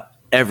complain about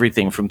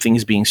everything from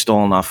things being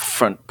stolen off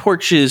front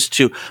porches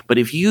to, but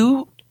if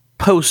you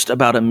post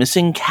about a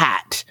missing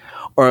cat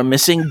or a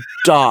missing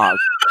dog,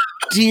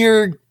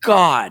 dear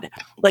God,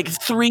 like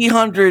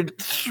 300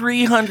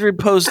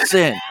 posts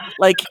in,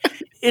 like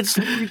it's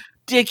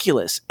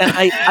ridiculous. And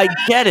I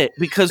get it,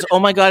 because oh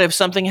my God, if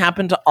something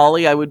happened to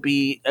Ollie, I would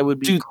be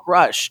Dude,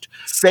 crushed.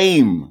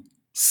 Same.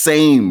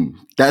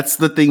 That's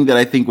the thing that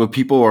I think when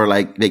people are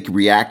like, they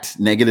react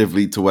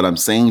negatively to what I'm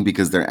saying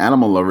because they're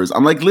animal lovers.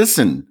 I'm like,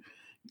 listen,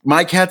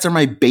 my cats are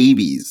my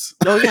babies.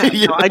 Oh yeah,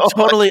 no,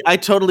 I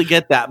totally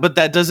get that, but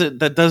that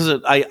doesn't.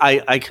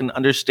 I can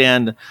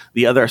understand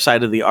the other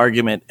side of the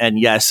argument, and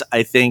yes,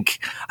 I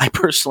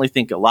personally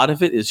think a lot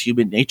of it is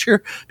human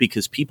nature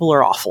because people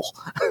are awful.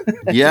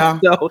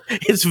 Yeah, so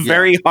it's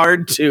very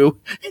hard to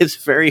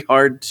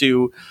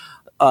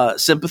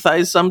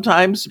sympathize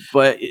sometimes,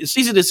 but it's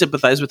easy to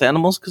sympathize with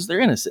animals because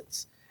they're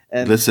innocents.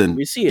 And listen,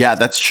 we see it. Yeah,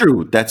 that's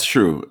true.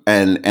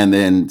 And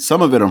then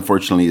some of it,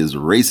 unfortunately, is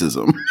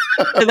racism.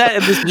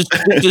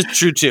 This is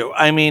true too.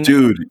 I mean,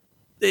 dude,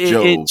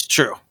 Joe, it's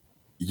true.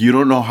 You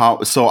don't know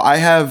how. So I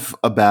have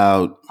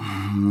about,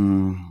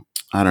 I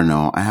don't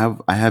know.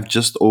 I have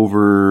just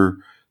over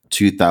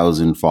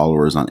 2,000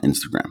 followers on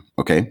Instagram.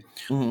 Okay,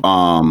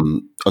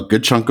 a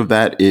good chunk of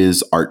that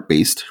is art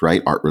based,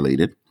 right? Art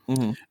related.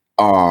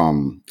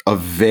 A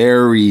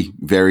very,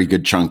 very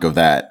good chunk of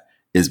that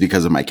is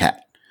because of my cat.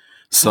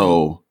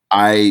 So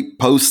I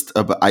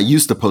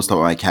used to post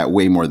about my cat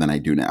way more than I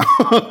do now,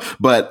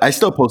 but I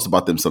still post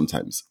about them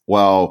sometimes.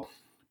 Well,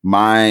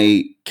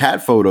 my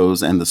cat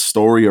photos and the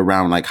story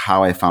around like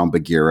how I found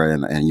Bagheera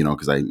and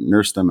because I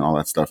nursed them and all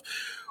that stuff,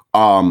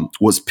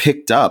 was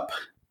picked up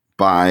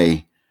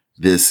by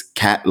this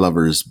cat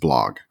lovers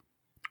blog.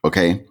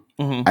 Okay.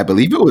 I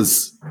believe it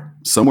was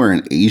somewhere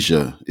in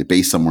Asia,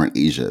 based somewhere in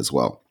Asia as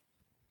well.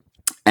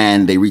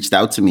 And they reached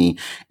out to me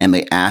and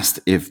they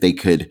asked if they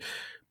could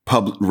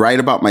write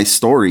about my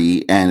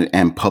story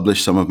and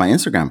publish some of my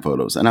Instagram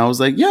photos. And I was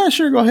like, yeah,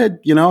 sure, go ahead.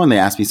 And they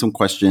asked me some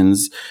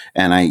questions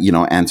and I,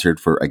 answered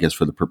for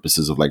the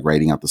purposes of like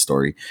writing out the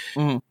story.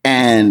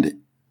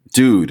 And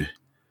dude,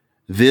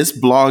 this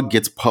blog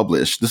gets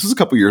published. This was a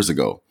couple years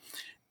ago.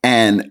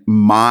 And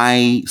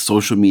my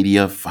social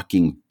media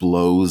fucking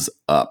blows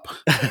up.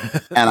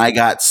 And I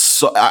got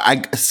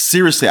I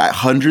seriously,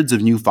 hundreds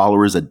of new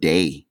followers a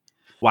day.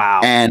 Wow.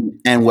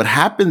 And what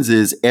happens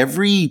is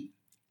every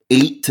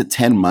 8 to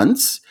 10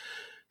 months,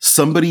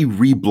 somebody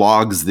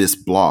reblogs this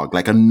blog,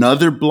 like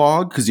another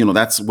blog, because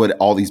that's what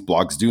all these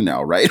blogs do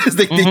now, right?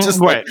 they just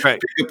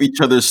pick up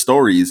each other's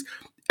stories,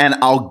 and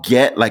I'll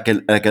get like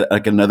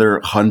another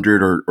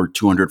 100 or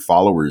 200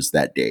 followers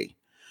that day,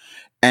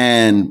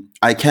 and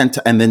I can't.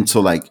 And then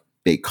so like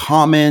they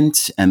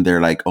comment and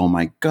they're like, "Oh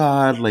my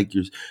God, like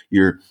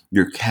your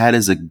cat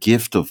is a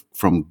gift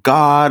from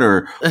God,"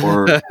 or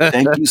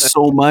 "Thank you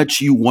so much,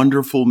 you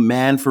wonderful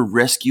man, for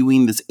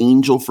rescuing this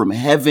angel from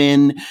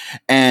heaven,"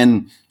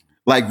 and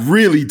like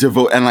really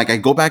devote. And like I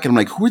go back and I'm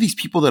like, who are these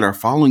people that are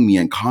following me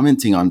and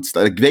commenting on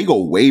stuff? Like, they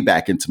go way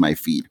back into my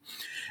feed.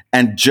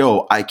 And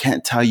Joe, I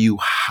can't tell you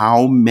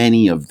how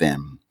many of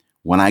them,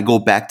 when I go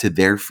back to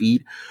their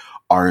feed,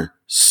 are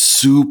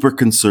super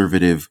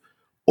conservative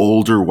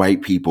older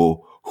white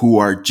people who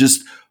are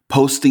just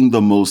posting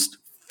the most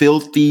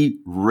filthy,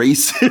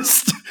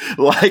 racist,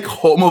 like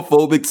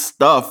homophobic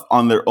stuff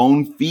on their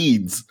own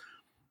feeds.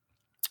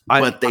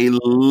 But they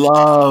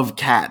love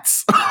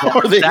cats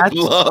or they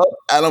love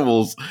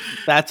animals.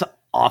 That's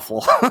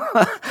awful.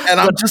 And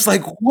I'm just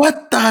like,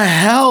 what the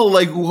hell?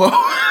 Like, whoa,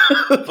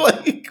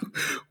 like,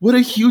 what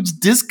a huge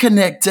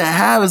disconnect to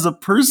have as a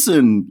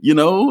person,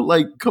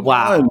 like, come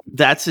on.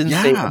 That's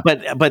insane. Yeah.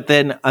 But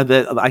then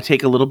I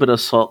take a little bit of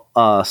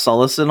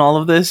solace in all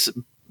of this,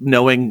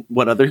 knowing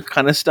what other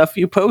kind of stuff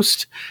you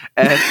post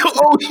and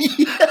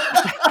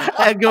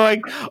and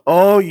going,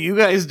 oh, you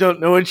guys don't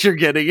know what you're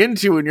getting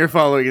into when you're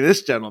following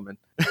this gentleman.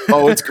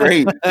 Oh, it's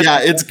great. Yeah,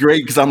 it's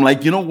great because I'm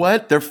like, you know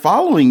what? They're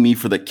following me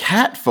for the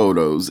cat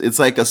photos. It's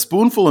like a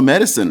spoonful of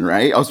medicine,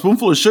 right? A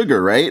spoonful of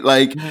sugar, right?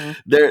 Like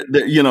they're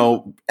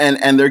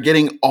and they're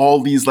getting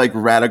all these like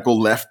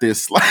radical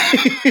leftist, like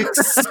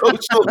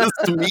socialist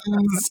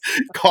memes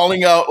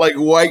calling out like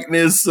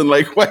whiteness and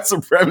like white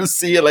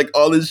supremacy and like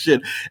all this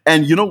shit.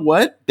 And you know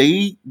what?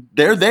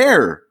 They're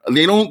there.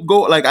 They don't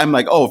go like, I'm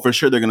like, oh, for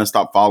sure they're going to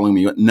stop following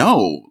me.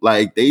 No,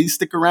 like they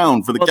stick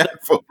around for the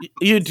cat photo.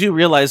 You do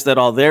realize that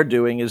all they're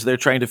doing is they're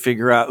trying to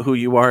figure out who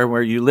you are and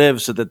where you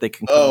live so that they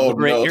can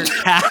liberate your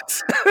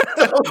cat.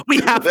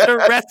 We have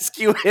to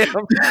rescue him.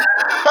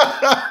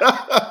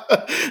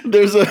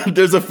 There's a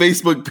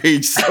Facebook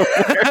page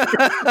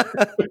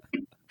somewhere.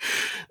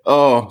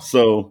 Oh,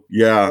 so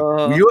yeah.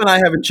 You and I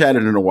haven't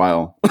chatted in a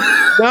while.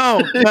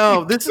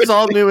 No, this is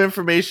all new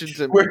information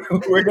to me.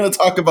 We're going to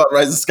talk about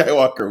Rise of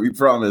Skywalker, we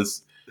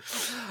promise.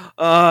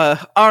 All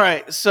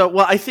right. So,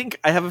 well, I think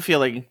I have a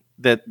feeling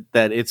that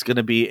it's going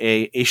to be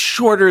a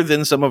shorter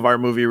than some of our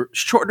movie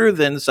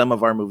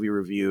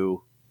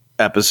review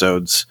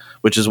episodes,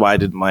 which is why I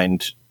didn't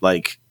mind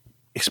like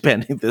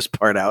expanding this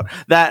part out.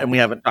 That, and we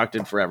haven't talked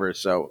in forever,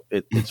 so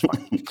it's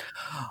fine.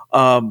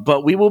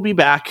 But we will be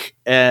back,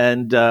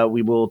 and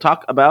we will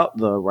talk about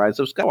the Rise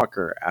of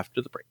Skywalker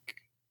after the break.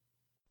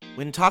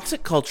 When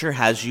toxic culture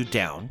has you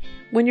down,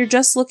 when you're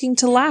just looking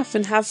to laugh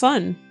and have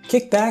fun,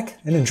 kick back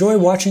and enjoy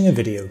watching a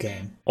video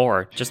game,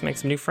 or just make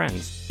some new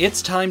friends,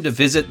 it's time to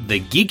visit the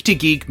Geek to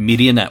Geek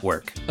Media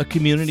Network, a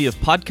community of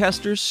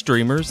podcasters,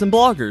 streamers, and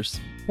bloggers.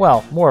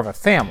 Well, more of a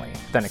family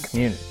than a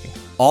community.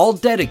 All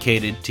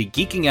dedicated to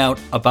geeking out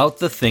about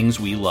the things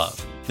we love.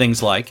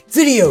 Things like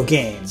video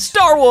games,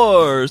 Star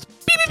Wars,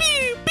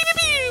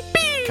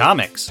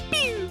 comics,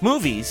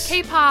 movies,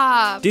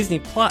 K-pop, Disney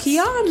Plus,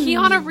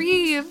 Keanu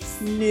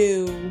Reeves,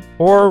 new,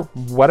 or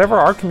whatever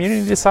our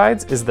community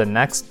decides is the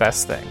next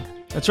best thing.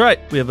 That's right.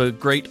 We have a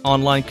great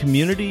online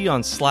community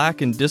on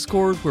Slack and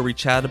Discord where we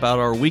chat about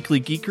our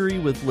weekly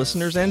geekery with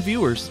listeners and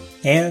viewers.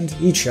 And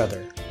each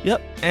other.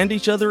 Yep, and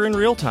each other in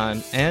real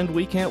time, and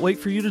we can't wait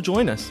for you to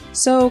join us.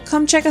 So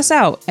come check us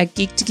out at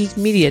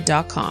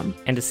geek2geekmedia.com.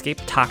 And escape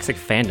toxic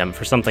fandom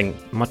for something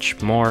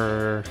much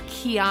more...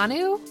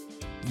 Keanu?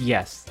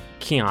 Yes,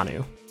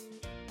 Keanu.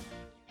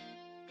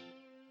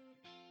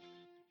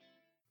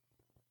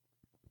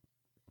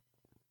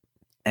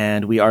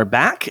 And we are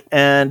back,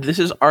 and this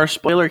is our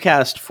spoiler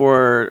cast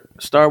for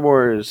Star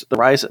Wars, The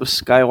Rise of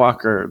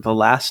Skywalker, the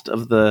last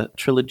of the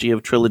trilogy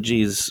of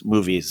trilogies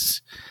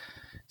movies.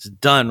 It's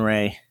done,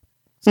 Ray.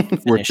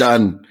 We're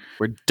done.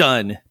 We're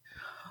done.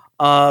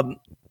 I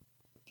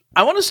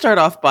want to start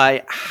off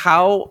by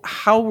how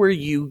were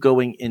you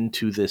going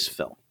into this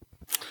film?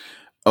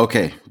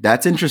 Okay,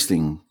 that's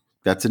interesting.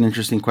 That's an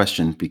interesting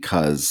question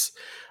because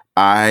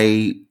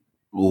I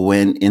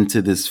went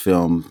into this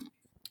film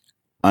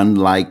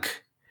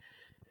unlike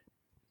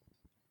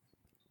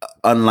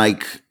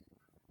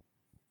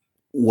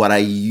what I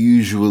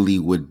usually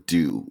would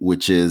do,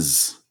 which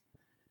is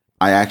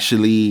I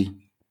actually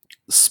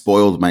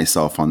spoiled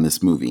myself on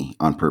this movie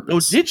on purpose. Oh,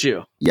 did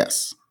you?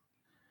 Yes.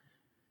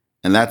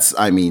 And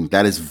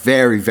that is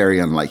very, very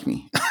unlike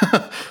me.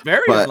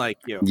 Very unlike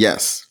you.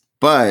 Yes.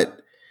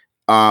 But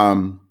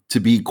to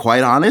be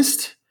quite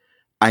honest,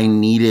 I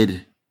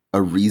needed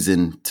a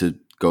reason to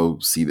go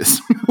see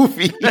this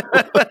movie,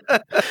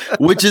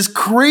 which is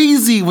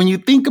crazy when you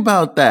think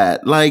about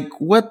that. Like,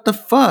 what the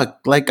fuck?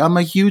 Like, I'm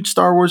a huge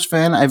Star Wars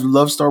fan. I've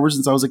loved Star Wars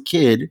since I was a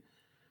kid.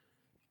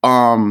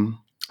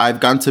 I've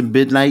gone to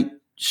midnight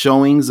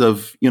showings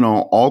of,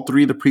 all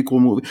three of the prequel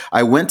movies.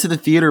 I went to the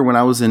theater when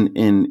I was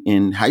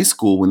in high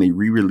school when they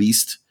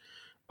re-released,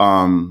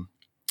 in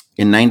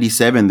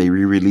 97, they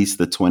re-released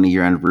the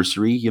 20-year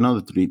anniversary,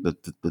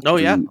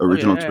 the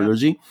original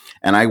trilogy.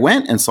 And I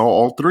went and saw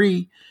all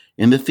three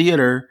in the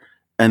theater.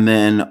 And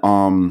then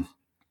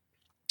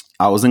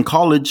I was in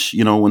college,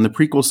 when the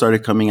prequel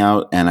started coming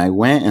out, and I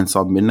went and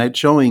saw midnight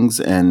showings.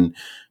 And,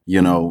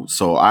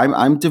 so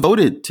I'm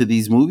devoted to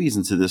these movies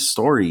and to this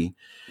story.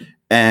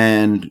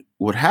 And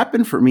what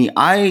happened for me,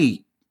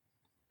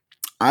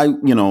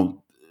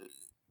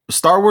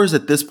 Star Wars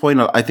at this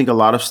point, I think a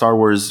lot of Star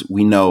Wars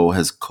we know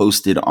has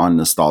coasted on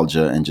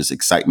nostalgia and just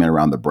excitement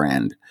around the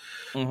brand.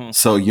 Mm-hmm.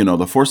 So,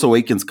 The Force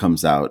Awakens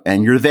comes out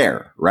and you're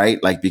there, right?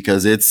 Like,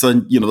 because it's,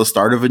 the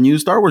start of a new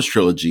Star Wars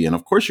trilogy. And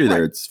of course you're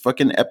there. It's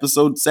fucking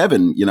episode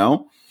 7,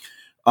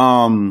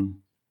 And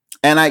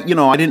I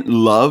didn't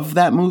love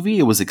that movie.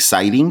 It was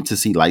exciting to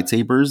see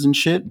lightsabers and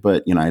shit,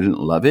 but, I didn't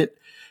love it.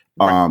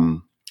 Right.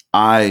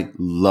 I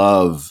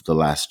love The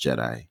Last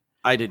Jedi.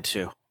 I did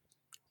too.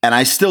 And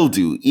I still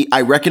do.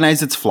 I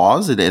recognize its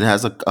flaws. It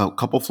has a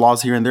couple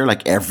flaws here and there,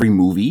 like every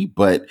movie,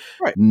 but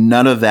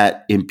none of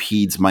that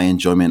impedes my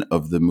enjoyment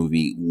of the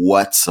movie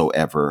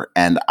whatsoever.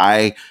 And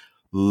I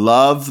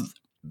love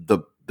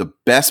the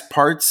best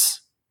parts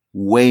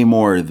way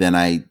more than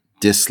I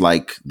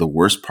dislike the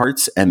worst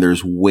parts. And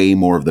there's way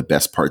more of the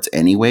best parts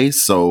anyway.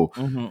 So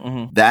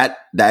that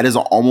is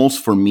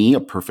almost for me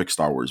a perfect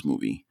Star Wars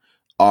movie.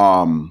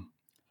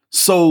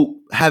 So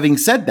having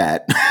said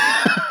that,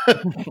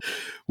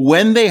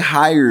 when they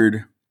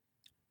rehired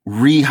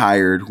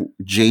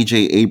J.J.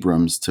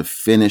 Abrams to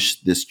finish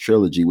this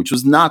trilogy, which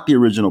was not the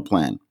original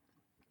plan.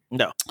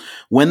 No.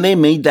 When they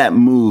made that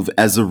move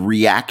as a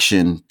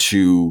reaction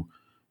to,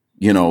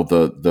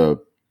 the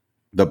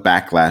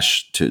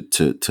backlash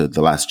to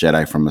The Last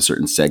Jedi from a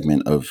certain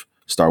segment of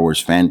Star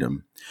Wars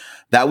fandom,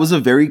 that was a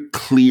very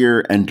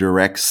clear and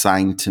direct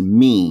sign to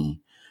me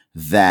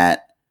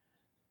that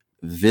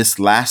this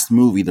last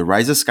movie, The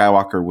Rise of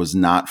Skywalker, was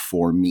not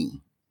for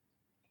me.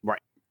 Right.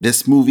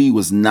 This movie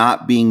was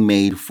not being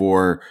made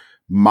for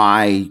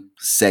my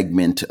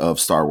segment of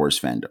Star Wars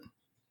fandom.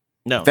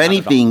 No. If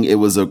anything, it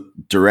was a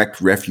direct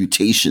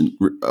refutation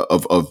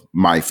of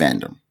my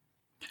fandom.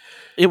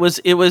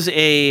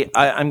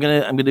 I'm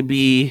gonna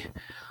be.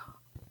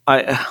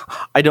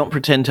 I don't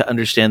pretend to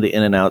understand the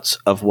in and outs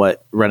of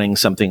what running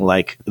something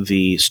like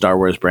the Star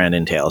Wars brand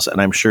entails,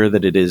 and I'm sure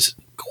that it is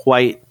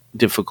quite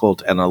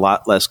difficult and a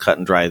lot less cut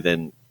and dry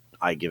than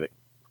I give it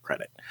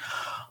credit.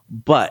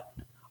 But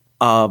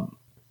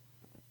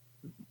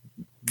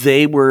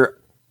they were,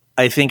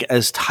 I think,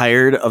 as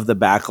tired of the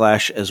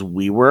backlash as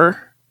we were,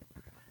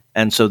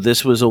 and so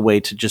this was a way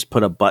to just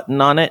put a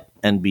button on it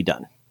and be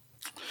done.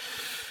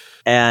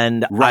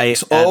 And right.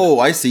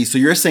 I see. So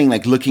you're saying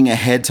like looking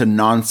ahead to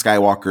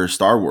non-Skywalker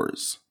Star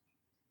Wars,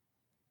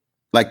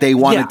 like they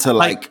wanted to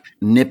like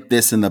nip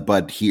this in the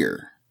bud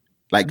here,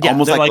 like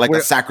almost like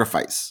a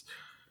sacrifice.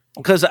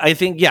 Because I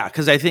think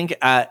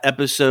at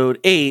episode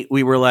 8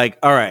 we were like,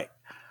 all right,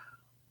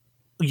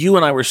 you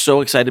and I were so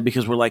excited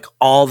because we're like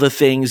all the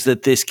things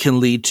that this can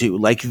lead to,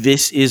 like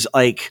this is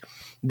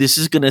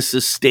going to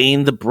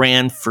sustain the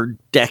brand for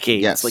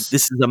decades. Yes. Like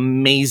this is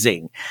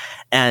amazing,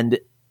 and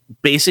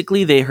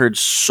basically they heard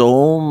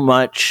so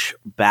much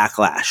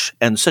backlash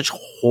and such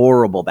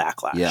horrible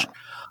backlash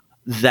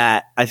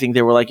that I think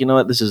they were like, you know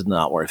what, this is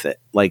not worth it.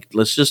 Like,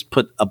 let's just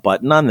put a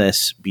button on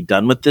this, be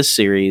done with this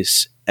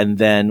series, and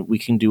then we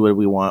can do what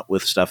we want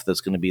with stuff that's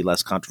going to be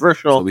less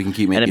controversial. So we can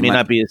keep making and it may money.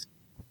 not be as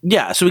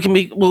so we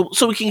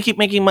can keep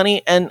making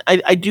money. And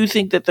I do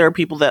think that there are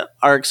people that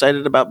are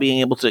excited about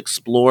being able to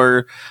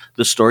explore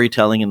the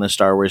storytelling in the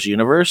Star Wars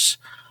universe,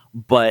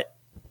 but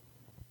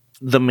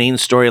the main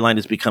storyline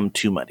has become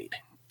too muddied,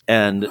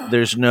 and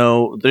there's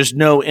no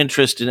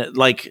interest in it.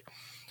 Like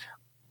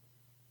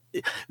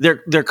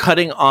they're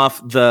cutting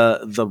off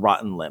the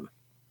rotten limb.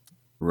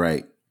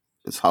 Right.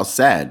 It's how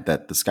sad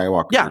that the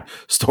Skywalker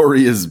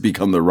story has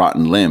become the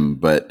rotten limb.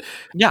 But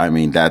I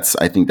mean, I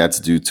think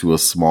that's due to a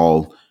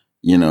small,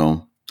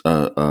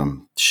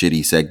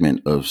 shitty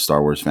segment of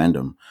Star Wars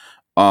fandom.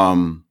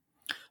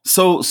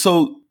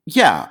 So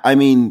yeah, I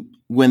mean,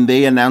 when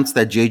they announced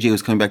that JJ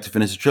was coming back to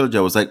finish the trilogy,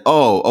 I was like,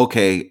 oh,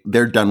 okay,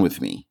 they're done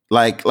with me.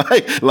 They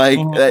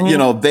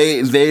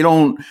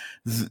don't.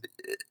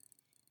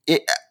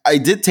 I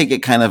did take it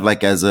kind of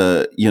like as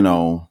a,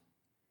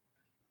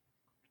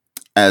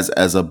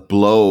 as a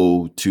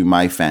blow to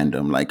my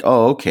fandom. Like,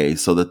 oh, okay,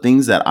 so the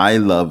things that I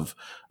love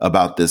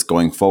about this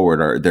going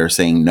forward they're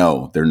saying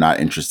no, they're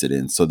not interested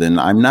in. So then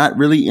I'm not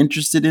really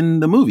interested in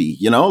the movie,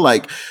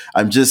 like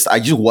I just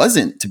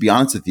wasn't, to be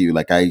honest with you.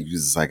 Like I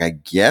was like, I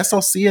guess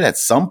I'll see it at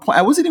some point.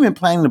 I wasn't even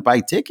planning to buy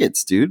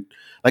tickets, dude.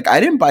 Like I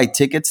didn't buy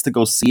tickets to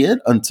go see it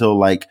until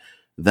like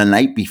the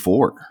night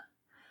before.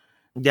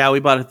 Yeah,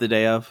 we bought it the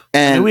day of.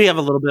 And we have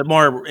a little bit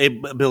more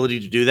ability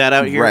to do that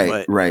out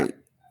here. Right.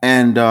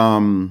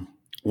 And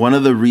one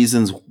of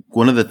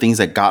the things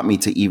that got me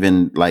to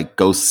even like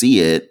go see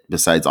it,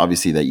 besides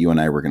obviously that you and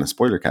I were going to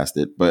spoiler cast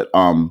it, but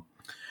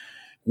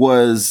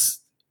was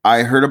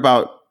I heard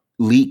about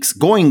leaks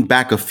going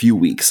back a few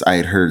weeks. I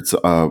had heard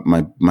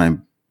my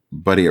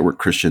buddy at work,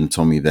 Christian,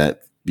 told me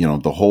that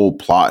the whole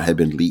plot had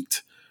been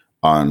leaked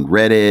on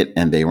Reddit,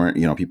 and they weren't,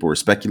 people were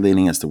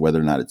speculating as to whether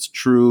or not it's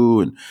true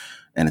and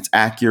it's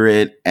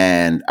accurate.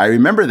 And I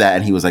remember that,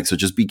 and he was like, so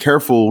just be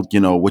careful,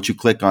 what you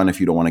click on if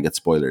you don't want to get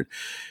spoiled.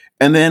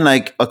 And then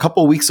like a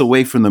couple weeks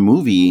away from the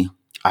movie,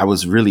 I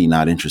was really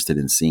not interested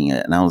in seeing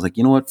it. And I was like,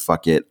 you know what?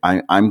 Fuck it.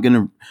 I'm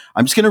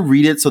just going to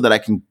read it so that I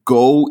can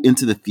go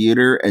into the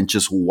theater and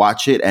just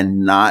watch it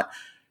and not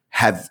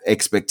have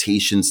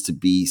expectations to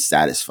be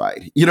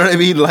satisfied. You know what I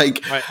mean?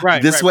 Like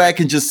this way I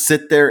can just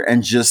sit there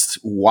and just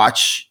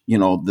watch,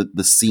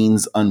 the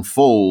scenes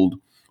unfold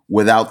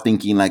without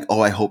thinking like,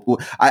 oh,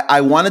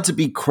 I wanted to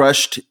be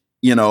crushed,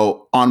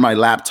 on my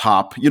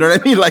laptop, you know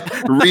what I mean? Like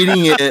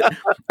reading it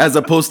as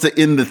opposed to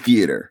in the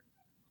theater.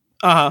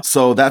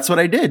 So that's what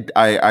I did.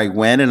 I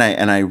went and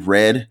I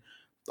read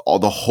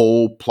the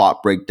whole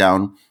plot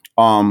breakdown.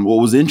 What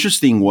was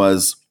interesting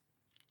was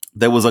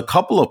there was a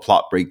couple of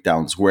plot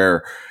breakdowns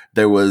where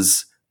there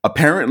was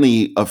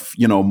apparently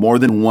more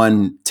than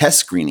one test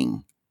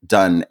screening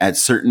done at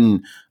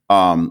certain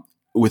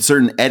with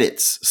certain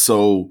edits.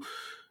 So,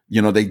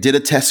 they did a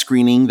test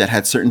screening that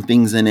had certain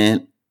things in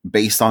it.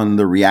 Based on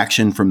the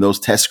reaction from those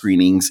test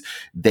screenings,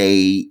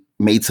 they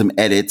made some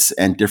edits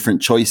and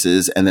different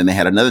choices, and then they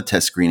had another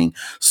test screening.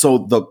 So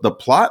the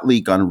plot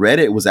leak on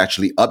Reddit was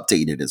actually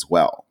updated as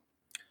well.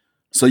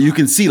 So you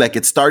can see like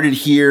it started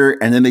here,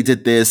 and then they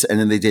did this,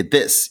 and then they did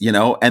this,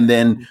 and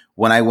then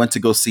when I went to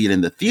go see it in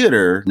the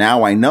theater,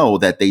 now I know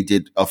that they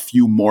did a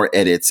few more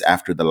edits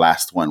after the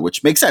last one,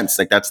 which makes sense.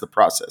 Like that's the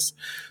process.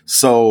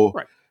 So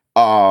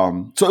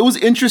so it was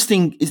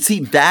interesting. See,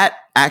 that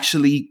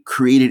actually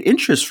created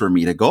interest for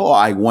me to go, oh,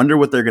 I wonder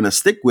what they're going to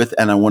stick with,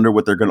 and I wonder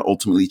what they're going to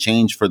ultimately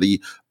change for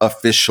the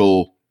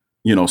official,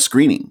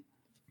 screening.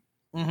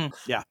 Mm-hmm.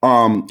 Yeah.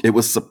 It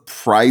was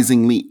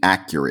surprisingly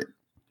accurate.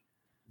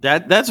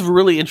 That's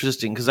really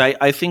interesting because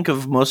I think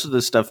of most of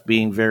this stuff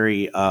being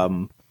very,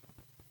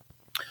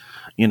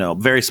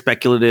 very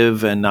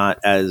speculative and not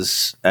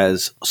as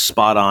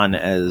spot on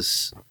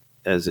as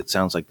it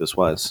sounds like this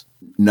was.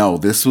 No,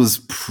 this was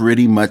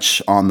pretty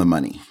much on the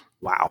money.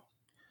 Wow.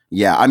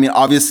 Yeah, I mean,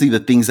 obviously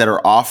the things that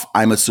are off,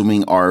 I'm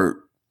assuming are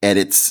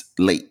edits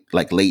late,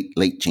 like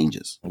late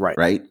changes. Right.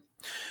 Right.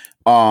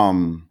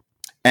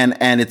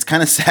 And it's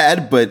kind of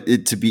sad, but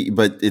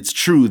it's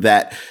true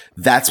that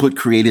that's what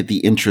created the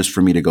interest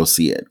for me to go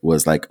see it,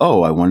 was like,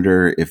 oh, I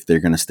wonder if they're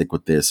going to stick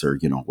with this or,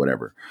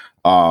 whatever.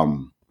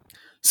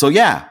 So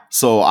yeah,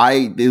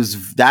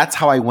 that's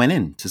how I went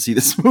in to see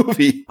this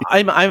movie.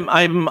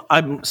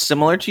 I'm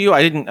similar to you.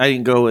 I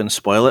didn't go and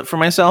spoil it for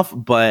myself,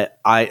 but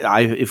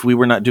I if we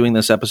were not doing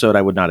this episode,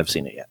 I would not have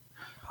seen it yet.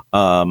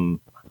 I'm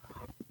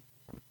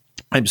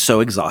so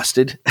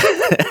exhausted.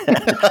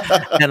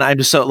 And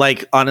I'm so,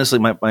 like, honestly,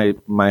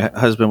 my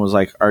husband was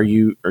like, are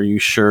you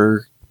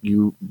sure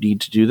you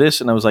need to do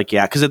this? And I was like,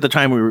 yeah, because at the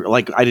time we were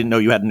like, I didn't know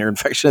you had an ear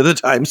infection at the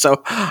time,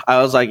 so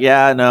I was like,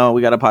 yeah, no,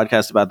 we got a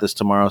podcast about this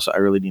tomorrow, so I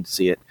really need to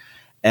see it.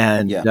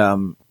 And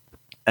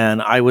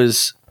and I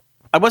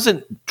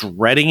wasn't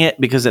dreading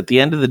it, because at the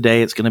end of the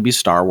day, it's going to be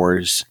Star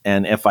Wars,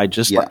 and if I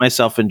just let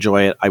myself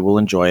enjoy it, I will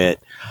enjoy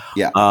it.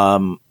 Yeah.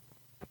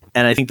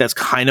 And I think that's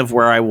kind of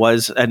where I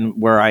was and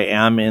where I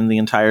am in the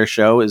entire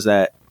show, or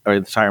the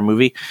entire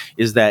movie,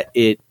 is that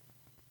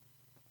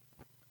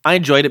I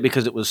enjoyed it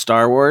because it was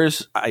Star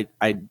Wars.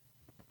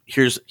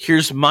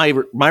 Here's my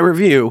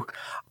review.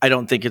 I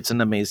don't think it's an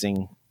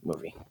amazing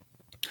movie.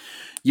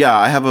 Yeah,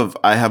 I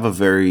have a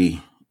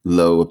very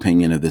low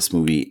opinion of this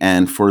movie.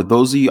 And for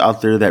those of you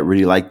out there that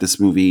really like this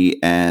movie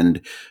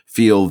and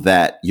feel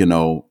that,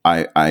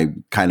 I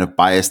kind of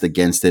biased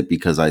against it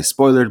because I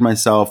spoiled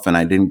myself and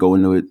I didn't go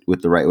into it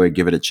with the right way,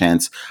 give it a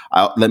chance.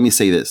 Let me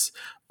say this.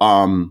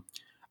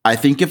 I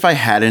think if I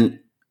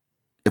had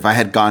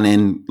gone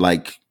in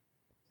like,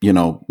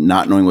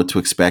 not knowing what to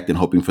expect and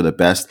hoping for the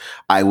best,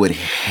 I would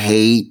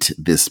hate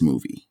this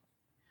movie.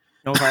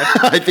 Okay.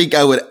 I think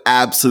I would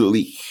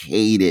absolutely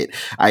hate it.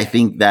 I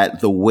think that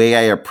the way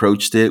I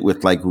approached it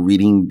with like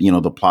reading,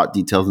 the plot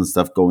details and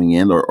stuff going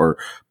in or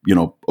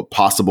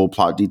possible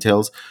plot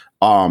details,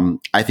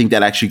 I think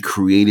that actually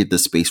created the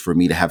space for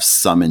me to have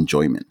some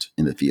enjoyment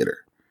in the theater.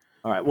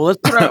 All right. Well,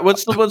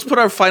 let's put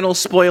our final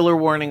spoiler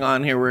warning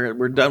on here.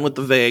 We're done with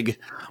the vague.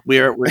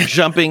 We're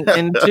jumping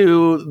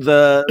into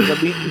the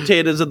meat and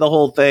potatoes of the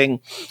whole thing.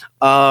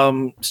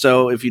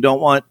 So if you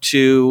don't want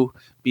to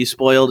be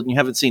spoiled and you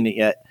haven't seen it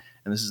yet,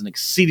 and this is an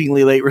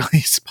exceedingly late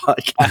release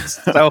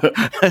podcast, so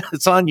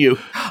it's on you.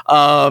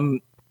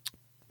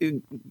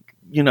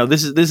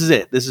 This is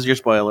it. This is your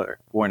spoiler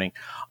warning.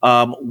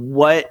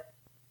 What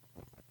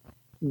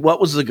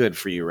was the good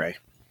for you, Ray?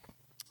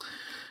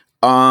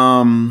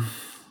 I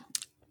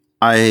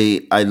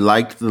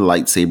liked the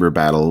lightsaber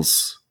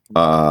battles,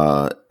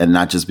 and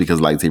not just because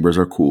lightsabers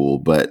are cool,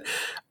 but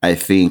I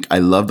think I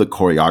love the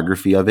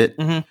choreography of it.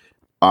 Mm-hmm.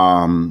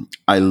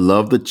 I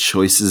love the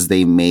choices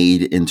they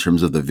made in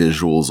terms of the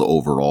visuals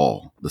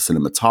overall, the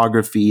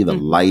cinematography, the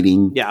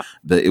lighting. Yeah,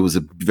 it was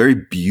a very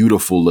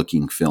beautiful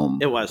looking film.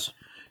 It was,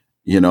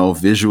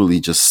 visually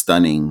just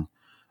stunning.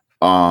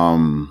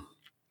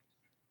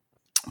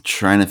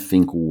 Trying to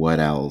think what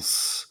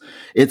else.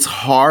 It's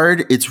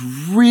hard. It's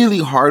really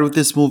hard with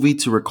this movie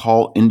to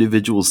recall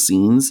individual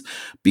scenes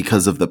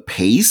because of the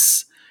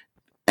pace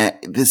and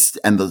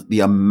the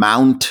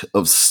amount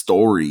of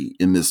story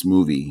in this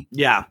movie.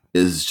 Yeah,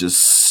 is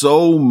just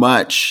so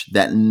much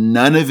that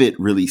none of it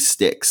really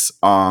sticks.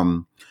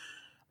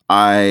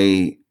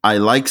 I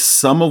like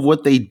some of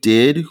what they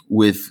did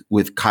with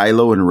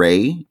Kylo and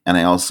Rey, and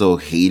I also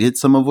hated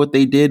some of what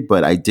they did,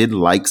 but I did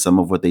like some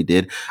of what they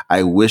did.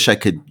 I wish I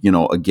could,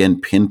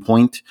 again,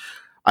 pinpoint.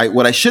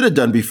 What I should have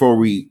done before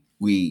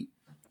we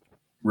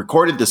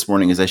recorded this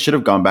morning is I should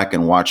have gone back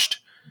and watched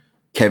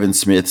Kevin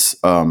Smith's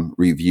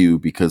review,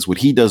 because what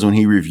he does when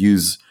he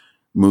reviews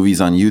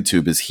movies on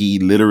YouTube is he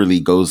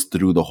literally goes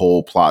through the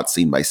whole plot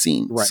scene by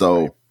scene. Right,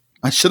 so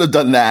I should have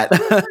done that.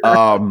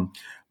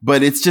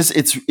 But it's just,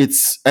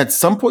 it's at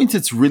some points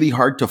it's really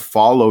hard to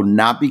follow,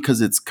 not because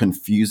it's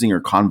confusing or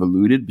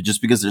convoluted, but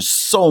just because there's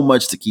so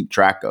much to keep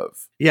track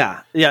of.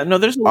 Yeah. Yeah. No,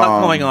 there's a lot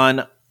going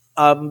on.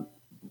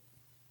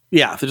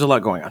 Yeah, there's a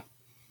lot going on.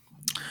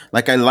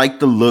 Like, I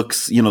like the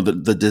looks,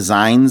 the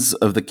designs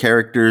of the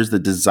characters, the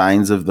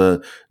designs of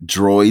the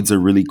droids are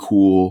really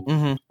cool.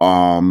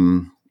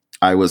 Mm-hmm.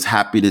 I was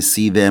happy to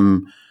see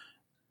them.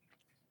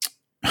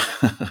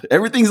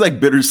 Everything's like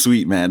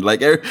bittersweet, man.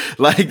 Like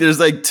there's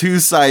like two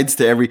sides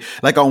to every,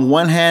 like, on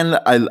one hand,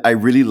 I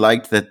really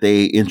liked that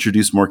they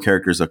introduced more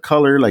characters of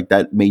color. Like,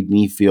 that made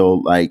me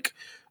feel like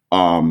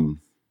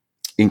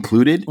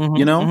included,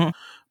 Mm-hmm.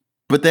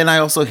 But then I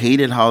also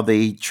hated how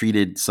they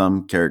treated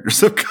some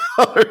characters of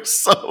color.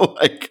 So,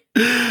 like,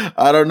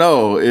 I don't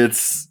know.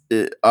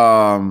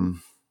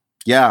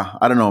 Yeah,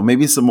 I don't know.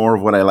 Maybe some more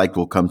of what I liked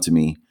will come to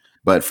me.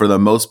 But for the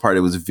most part, it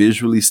was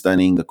visually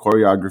stunning. The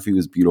choreography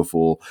was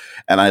beautiful,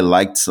 and I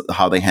liked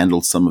how they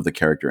handled some of the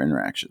character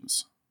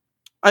interactions.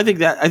 I think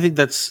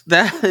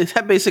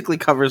that basically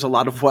covers a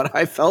lot of what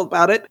I felt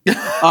about it.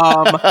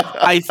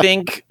 I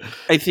think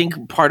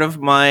part of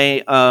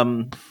my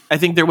I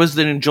think there was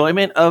an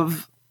enjoyment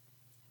of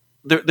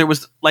there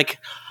was, like,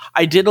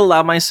 I did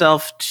allow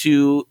myself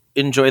to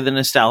enjoy the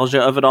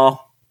nostalgia of it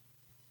all.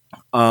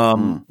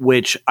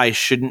 which I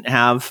shouldn't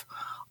have.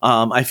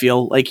 I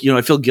feel like,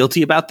 I feel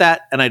guilty about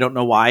that, and I don't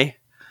know why.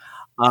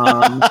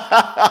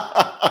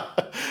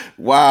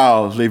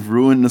 Wow, they've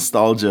ruined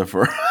nostalgia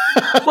for.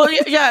 Well,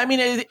 yeah. I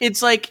mean,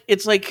 it's like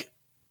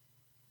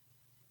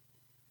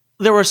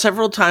there were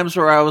several times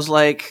where I was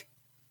like,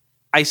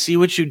 I see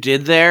what you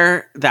did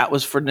there. That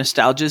was for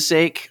nostalgia's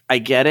sake. I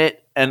get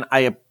it, and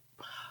I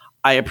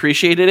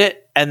appreciated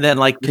it. And then,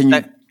 like,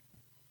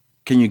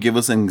 can you give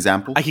us an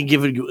example? I can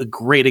give you a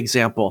great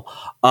example.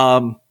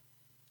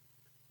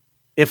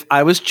 If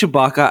I was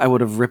Chewbacca, I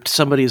would have ripped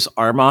somebody's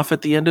arm off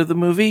at the end of the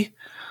movie,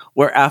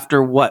 where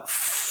after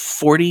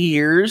 40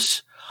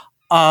 years,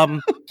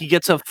 he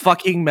gets a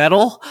fucking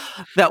medal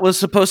that was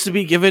supposed to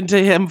be given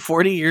to him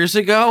 40 years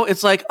ago.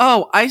 It's like,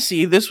 oh, I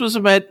see. This was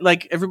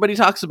like everybody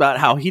talks about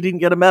how he didn't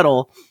get a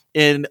medal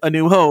in A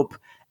New Hope.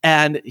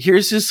 And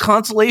here's his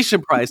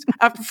consolation prize.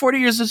 After 40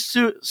 years of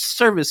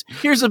service,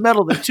 here's a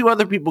medal that 2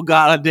 other people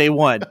got on day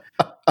 1.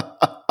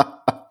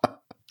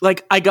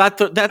 Like, I got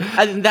that.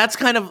 And that's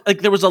kind of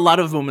like, there was a lot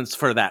of moments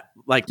for that.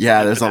 Like,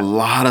 yeah, there's a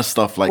lot of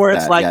stuff like where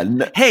that. It's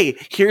like, hey,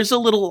 here's a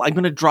little. I'm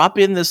going to drop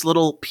in this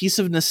little piece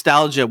of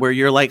nostalgia where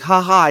you're like,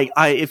 haha.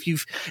 If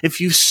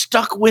you've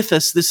stuck with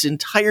us this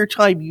entire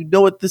time, you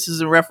know what this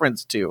is a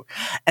reference to.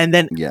 And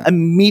then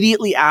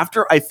immediately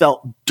after, I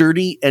felt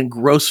dirty and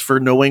gross for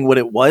knowing what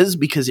it was,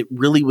 because it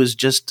really was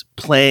just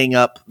playing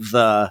up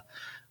the.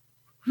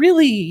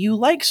 Really, you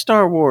like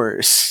Star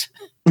Wars?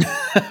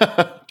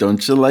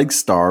 Don't you like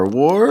Star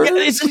Wars?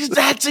 Yeah,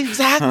 that's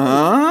exactly.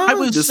 I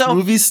was this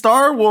movie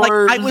Star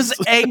Wars. Like, I was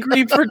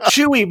angry for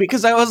Chewie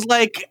because I was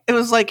like, it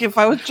was like if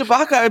I was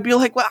Chewbacca, I'd be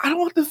like, well, I don't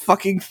want the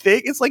fucking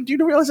thing. It's like, do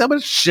you realize how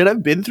much shit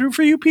I've been through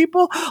for you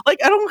people? Like,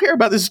 I don't care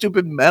about this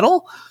stupid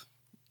medal.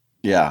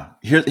 Yeah.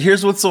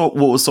 Here's what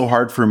was so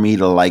hard for me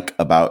to like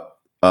about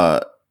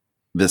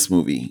this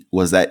movie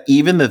was that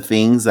even the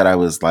things that I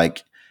was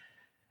like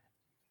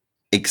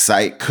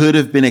could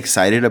have been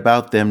excited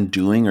about them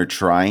doing or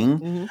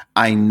trying.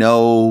 I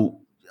know,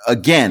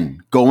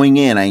 again, going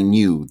in, I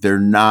knew they're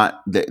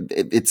not.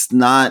 It's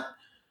not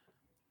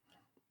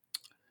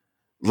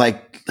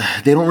like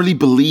they don't really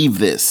believe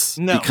this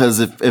because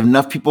if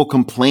enough people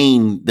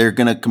complain, they're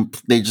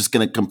just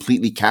gonna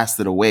completely cast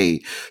it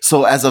away.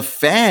 So as a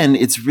fan,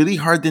 it's really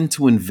hard then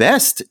to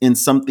invest in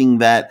something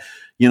that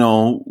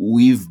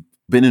we've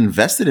been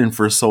invested in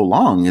for so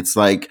long. It's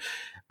like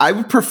I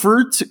would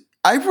prefer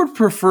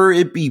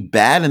it be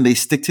bad and they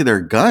stick to their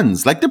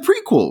guns, like the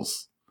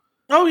prequels.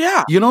 Oh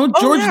yeah.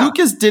 George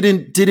Lucas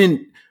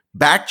didn't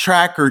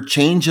backtrack or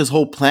change his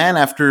whole plan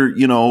after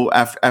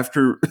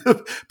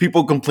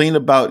people complained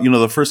about,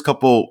 the first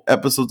couple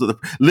episodes of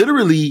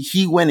literally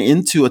he went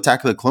into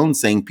Attack of the Clones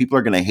saying people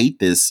are going to hate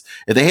this.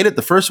 If they hated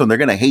the first one, they're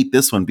going to hate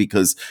this one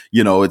because,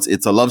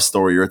 it's a love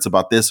story or it's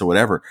about this or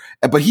whatever.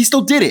 But he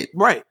still did it.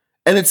 Right.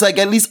 And it's like,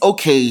 at least,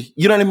 okay,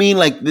 you know what I mean?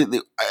 Like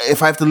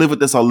if I have to live with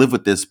this, I'll live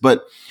with this.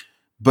 But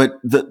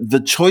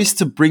the choice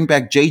to bring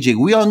back JJ,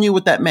 we all knew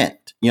what that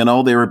meant.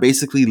 They were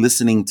basically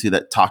listening to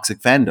that toxic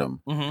fandom.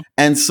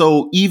 And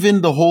so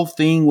even the whole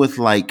thing with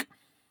like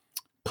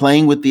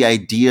playing with the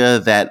idea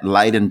that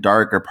light and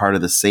dark are part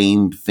of the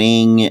same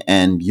thing.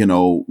 And,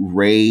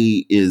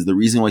 Rey is the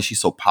reason why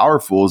she's so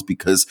powerful is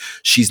because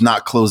she's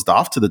not closed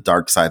off to the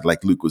dark side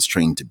like Luke was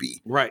trained to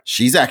be. Right.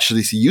 She's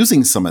actually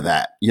using some of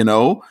that,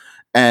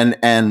 and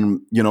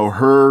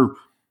her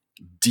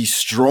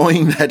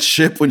destroying that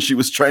ship when she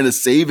was trying to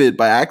save it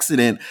by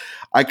accident.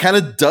 I kind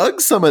of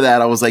dug some of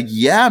that. I was like,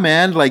 yeah,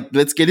 man, like,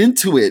 let's get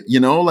into it.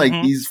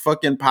 These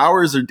fucking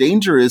powers are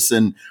dangerous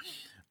and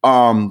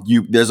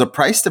there's a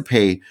price to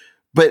pay.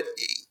 But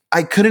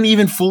I couldn't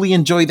even fully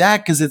enjoy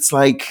that because it's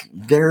like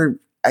they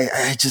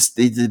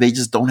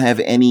just don't have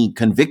any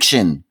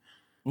conviction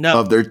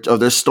of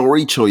their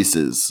story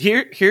choices.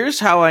 Here's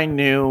how I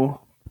knew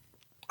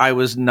I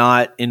was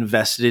not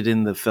invested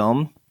in the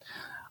film.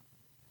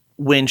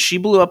 When she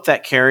blew up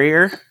that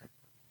carrier,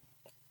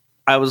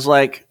 I was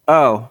like,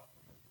 oh,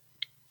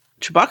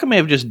 Chewbacca may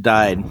have just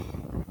died,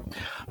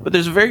 but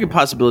there's a very good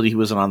possibility he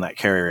wasn't on that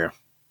carrier.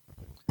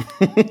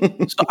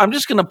 So I'm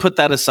just going to put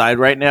that aside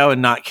right now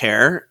and not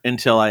care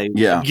until I'm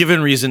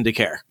given reason to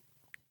care.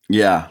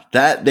 Yeah,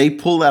 that they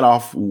pull that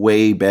off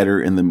way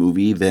better in the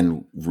movie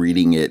than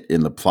reading it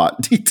in the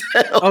plot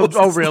details.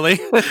 Oh really?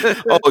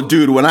 Oh,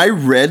 dude, when I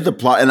read the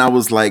plot and I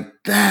was like,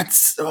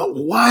 that's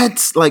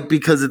what? Like,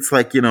 because it's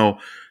like,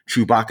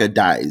 Chewbacca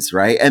dies,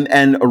 right?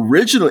 And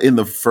originally in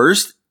the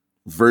first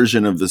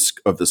version of the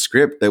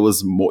script, there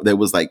was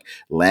like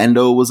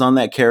Lando was on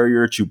that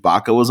carrier,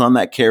 Chewbacca was on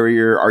that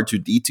carrier,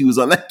 R2-D2 was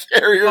on that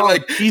carrier,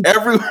 like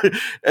everyone,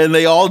 and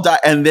they all die.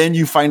 And then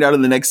you find out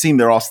in the next scene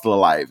they're all still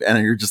alive,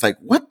 and you're just like,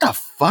 what the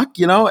fuck,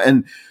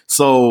 And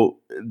so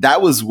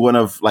that was one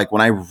of like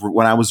when I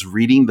was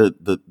reading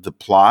the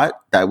plot,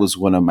 that was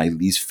one of my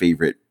least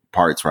favorite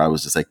parts where I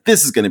was just like,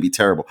 this is going to be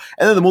terrible.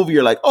 And then the movie,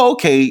 you're like, oh,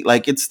 okay,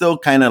 like it's still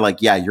kind of like,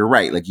 yeah, you're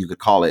right, like you could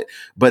call it,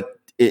 but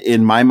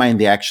in my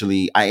mind,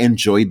 I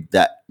enjoyed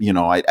that.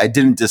 I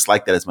didn't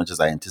dislike that as much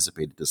as I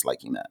anticipated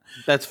disliking that.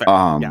 That's fair.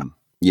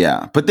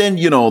 Yeah. But then,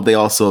 they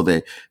also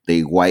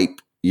they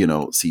wipe,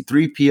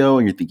 C-3PO,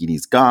 and you're thinking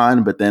he's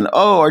gone, but then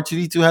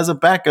R2-D2 has a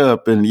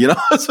backup, and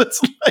so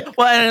it's like,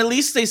 well, and at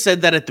least they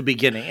said that at the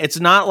beginning. It's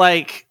not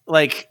like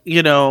they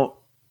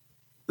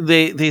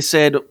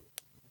said,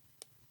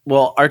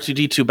 well,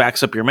 R2-D2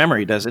 backs up your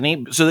memory, doesn't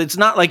he? So it's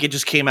not like it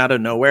just came out of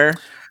nowhere.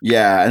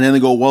 Yeah, and then they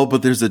go, well,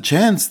 but there's a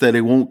chance that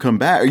it won't come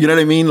back. You know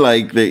what I mean?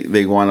 Like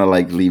they want to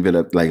leave it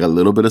up, like a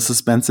little bit of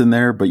suspense in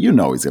there, but he's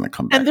going to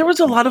come back. And there was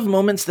a lot of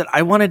moments that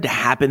I wanted to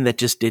happen that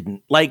just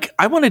didn't. Like,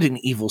 I wanted an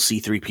evil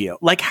C-3PO.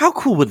 Like, how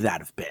cool would that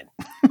have been?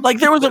 Like,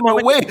 there was a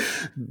moment. Wait,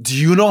 do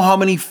you know how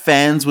many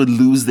fans would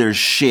lose their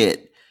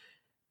shit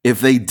if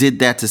they did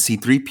that to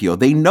C-3PO?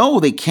 They know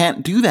they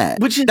can't do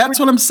that. That's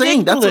what I'm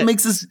saying. That's what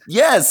makes this.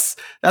 Yes,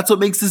 that's what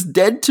makes this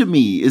dead to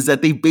me, is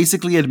that they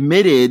basically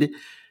admitted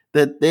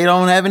that they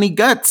don't have any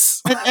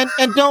guts.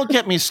 And don't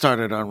get me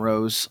started on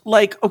Rose.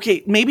 Like,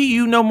 okay, maybe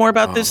you know more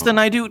about this than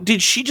I do.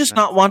 Did she just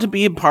not want to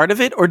be a part of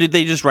it, or did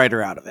they just write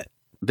her out of it?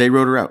 They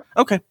wrote her out.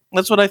 Okay,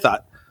 that's what I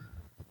thought.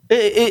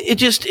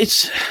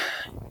 It's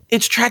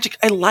tragic.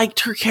 I liked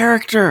her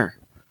character.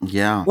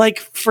 Yeah. Like,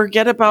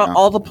 forget about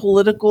all the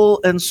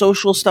political and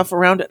social stuff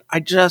around it. I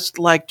just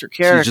liked her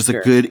character. She's just a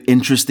good,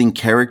 interesting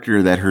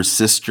character that her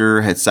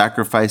sister had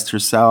sacrificed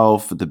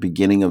herself at the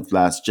beginning of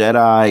Last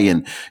Jedi.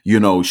 And,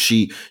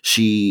 she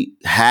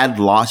had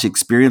loss, she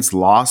experienced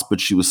loss, but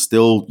she was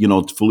still,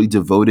 fully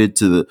devoted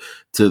to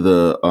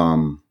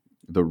the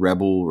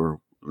rebel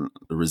or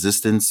the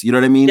resistance. You know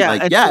what I mean?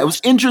 Yeah, it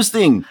was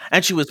interesting.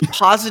 And she was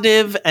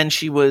positive, and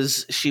she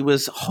was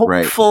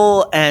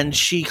hopeful, and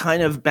she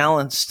kind of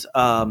balanced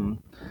Flynn.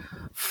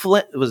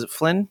 Was it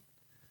Flynn?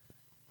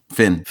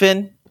 Finn.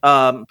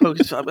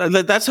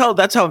 That's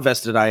how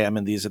invested I am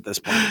in these at this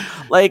point.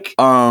 Like,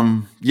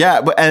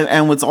 but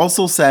and what's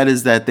also sad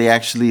is that they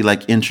actually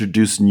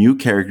introduced new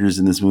characters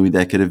in this movie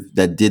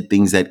that did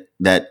things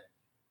that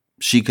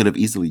she could have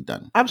easily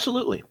done.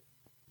 Absolutely.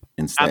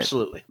 Instead.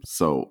 Absolutely.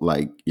 So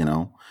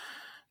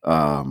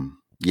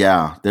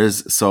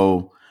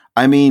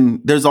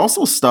there's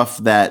also stuff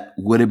that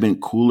would have been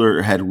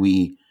cooler had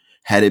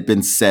it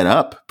been set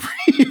up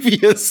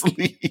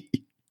previously.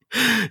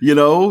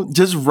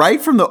 Just right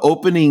from the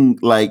opening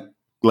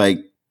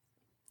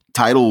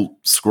title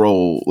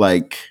scroll,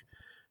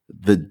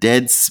 the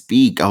dead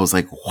speak. I was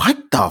like,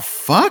 what the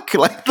fuck?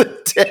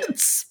 The dead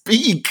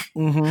speak.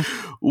 Mm-hmm.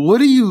 What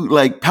are you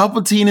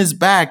Palpatine is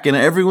back and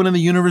everyone in the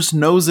universe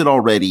knows it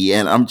already.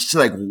 And I'm just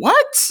like,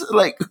 what?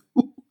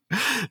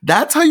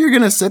 That's how you're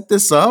going to set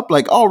this up?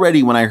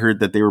 Already when I heard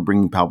that they were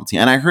bringing Palpatine,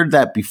 and I heard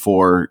that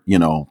before,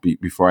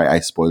 before I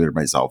spoiled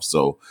myself.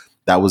 So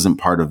that wasn't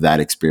part of that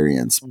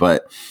experience,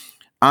 but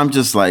I'm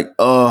just like,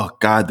 oh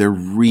God, they're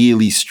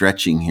really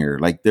stretching here.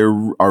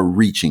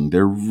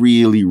 They're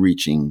really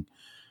reaching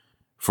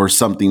for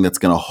something that's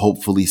going to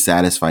hopefully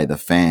satisfy the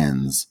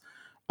fans.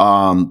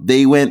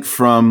 They went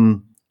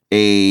from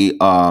they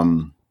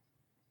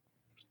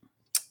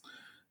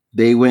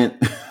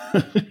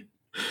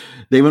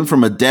went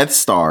from a Death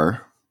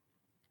Star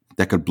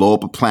that could blow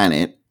up a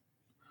planet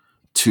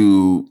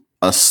to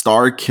a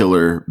Star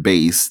Killer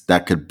base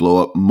that could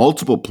blow up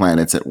multiple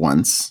planets at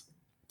once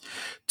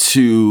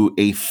to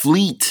a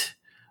fleet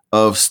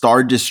of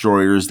Star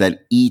Destroyers that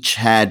each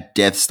had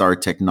Death Star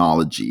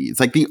technology. It's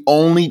the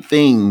only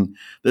thing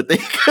that they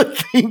could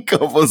think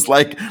of was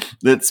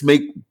let's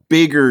make a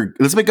bigger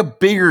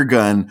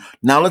gun.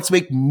 Now let's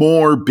make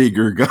more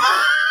bigger gun.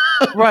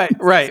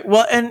 Right.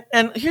 Well, and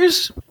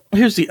here's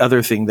the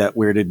other thing that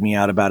weirded me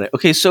out about it.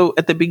 Okay, so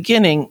at the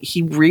beginning,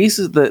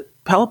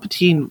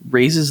 Palpatine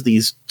raises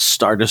these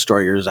Star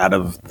Destroyers out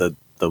of the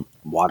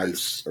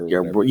waters.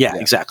 Yeah,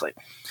 exactly.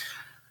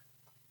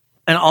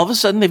 And all of a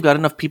sudden, they've got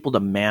enough people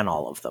to man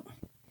all of them.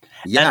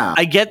 Yeah, and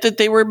I get that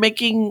they were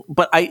making,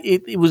 but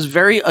it was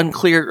very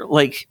unclear.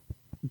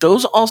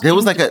 Those all there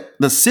was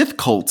the Sith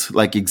cult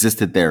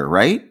existed there,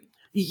 right?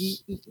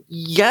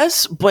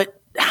 Yes,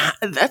 but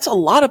that's a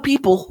lot of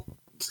people.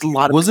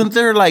 Wasn't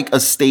there like a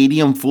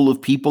stadium full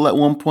of people at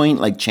one point,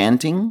 like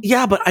chanting?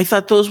 Yeah, but I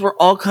thought those were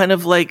all kind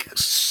of like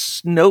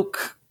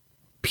Snoke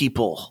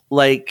people.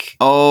 Like,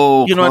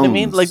 oh, you know what I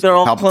mean? Like they're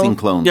all Palpatine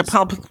clones. Yeah,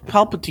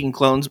 Palpatine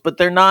clones, but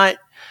they're not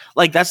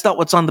like that's not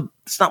what's on the.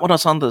 It's not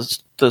what's on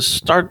the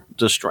Star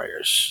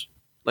Destroyers.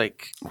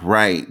 Like,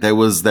 right, there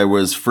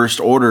was First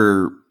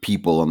Order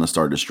people on the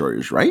Star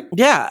Destroyers, right?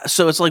 Yeah,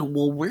 so it's like,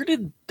 well, where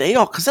did they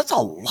all? Because that's a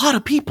lot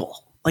of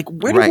people. Like,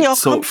 where did they all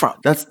come from?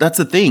 That's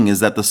the thing,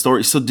 is that the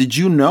story. So did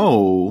you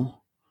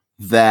know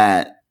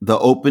that the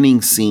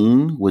opening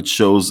scene, which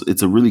shows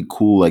it's a really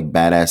cool, like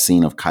badass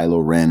scene of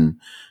Kylo Ren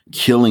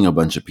killing a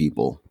bunch of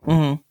people.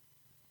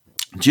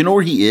 Mm-hmm. Do you know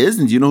where he is,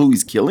 and do you know who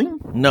he's killing?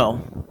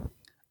 No.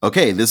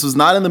 Okay, this was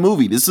not in the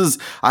movie.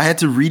 I had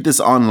to read this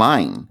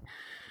online.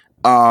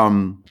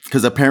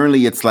 Because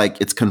apparently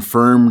it's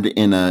confirmed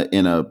in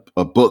a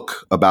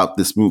book about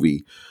this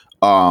movie,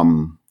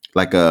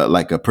 like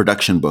a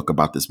production book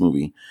about this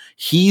movie.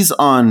 He's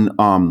on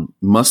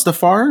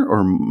Mustafar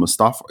or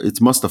Mustafa. It's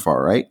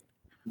Mustafar, right?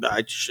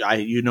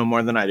 You know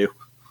more than I do.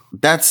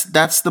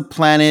 That's the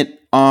planet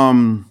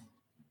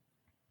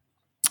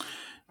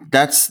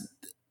That's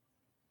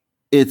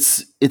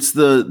it's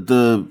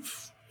the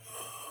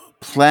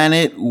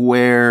planet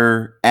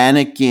where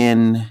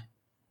Anakin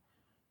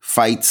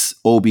fights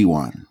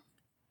Obi-Wan.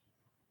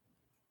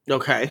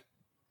 Okay.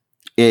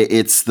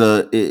 It's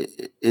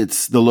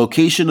the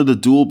location of the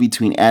duel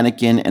between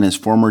Anakin and his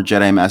former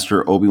Jedi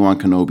Master Obi-Wan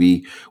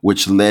Kenobi,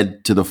 which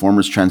led to the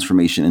former's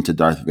transformation into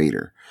Darth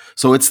Vader.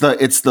 So it's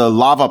the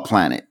lava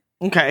planet.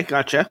 Okay,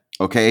 gotcha.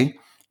 Okay,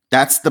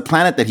 that's the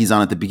planet that he's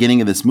on at the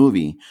beginning of this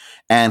movie,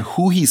 and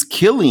who he's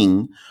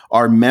killing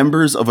are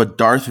members of a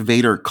Darth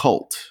Vader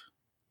cult.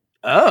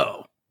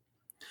 Oh.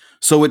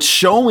 So it's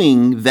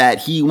showing that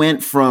he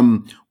went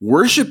from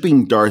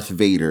worshiping Darth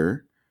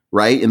Vader,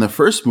 right, in the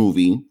first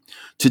movie,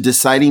 to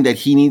deciding that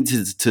he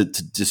needed to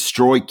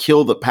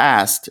kill the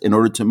past in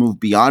order to move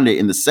beyond it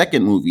in the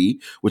second movie,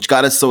 which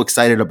got us so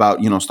excited about,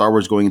 Star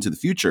Wars going into the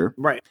future.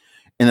 Right.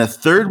 In the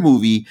third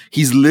movie,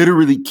 he's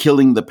literally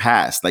killing the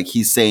past. Like,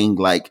 he's saying,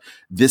 like,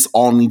 this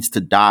all needs to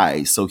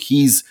die. So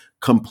he's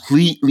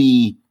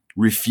completely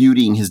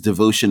refuting his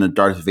devotion to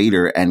Darth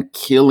Vader and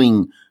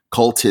killing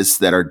cultists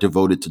that are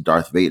devoted to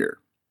Darth Vader.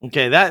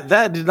 Okay,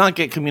 that did not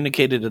get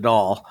communicated at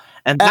all.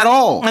 And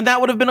all. And that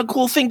would have been a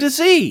cool thing to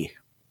see.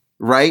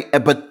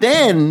 But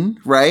then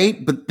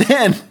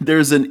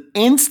there's an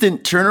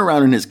instant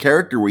turnaround in his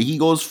character where he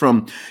goes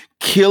from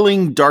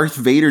killing Darth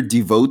Vader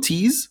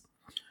devotees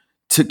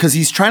because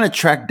he's trying to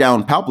track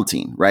down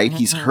Palpatine, right? Mm-hmm.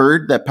 He's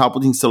heard that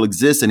Palpatine still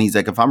exists, and he's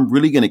like, if I'm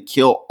really going to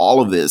kill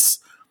all of this,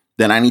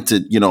 then I need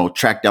to,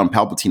 track down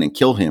Palpatine and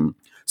kill him.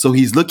 So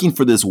he's looking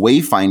for this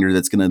wayfinder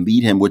that's going to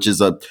lead him, which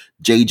is a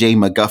JJ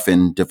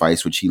MacGuffin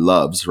device, which he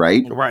loves,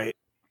 right? Right.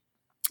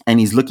 And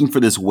he's looking for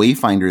this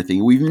wayfinder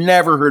thing. We've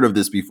never heard of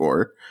this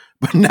before,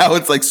 but now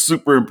it's like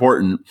super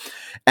important.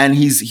 And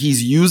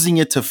he's using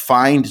it to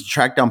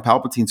track down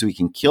Palpatine so he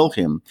can kill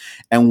him.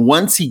 And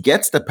once he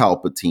gets to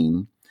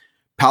Palpatine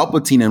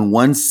in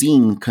one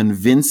scene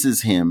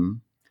convinces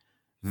him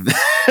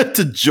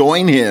to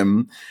join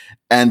him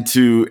and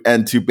to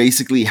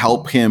basically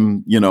help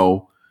him,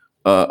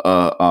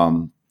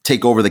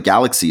 take over the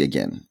galaxy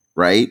again,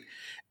 right?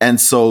 And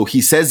so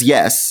he says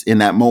yes in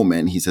that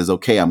moment. He says,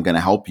 okay, I'm going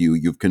to help you.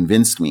 You've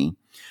convinced me.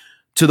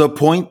 To the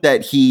point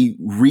that he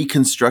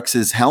reconstructs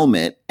his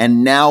helmet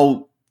and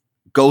now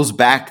goes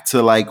back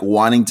to like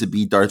wanting to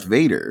be Darth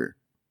Vader.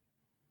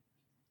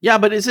 Yeah,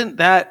 but isn't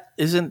that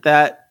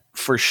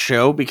for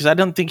show? Because I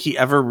don't think he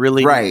ever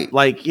really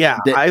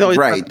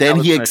Then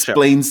he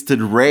explains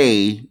to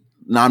Rey,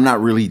 no, I'm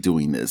not really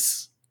doing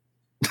this.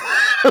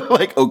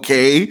 Like,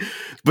 okay.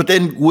 But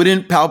then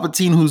wouldn't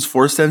Palpatine, who's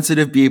force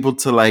sensitive, be able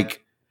to like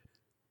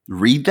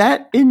read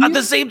that in you?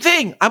 The same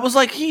thing. I was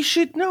like, he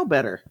should know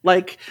better.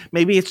 Like,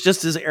 maybe it's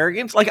just his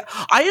arrogance. Like,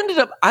 I ended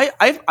up,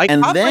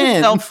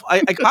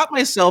 I caught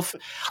myself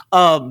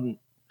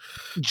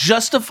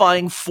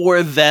justifying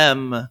for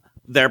them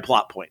their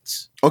plot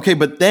points. Okay,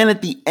 but then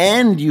at the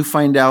end, you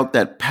find out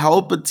that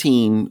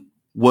Palpatine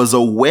was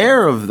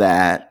aware of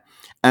that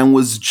and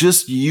was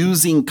just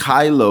using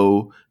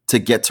Kylo to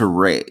get to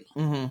Rey.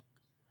 Mm-hmm.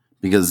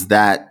 Because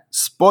that,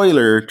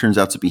 spoiler, turns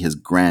out to be his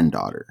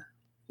granddaughter.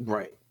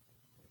 Right.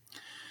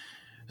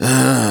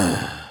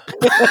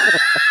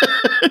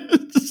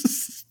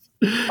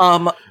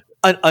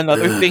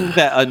 Another thing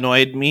that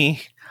annoyed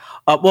me.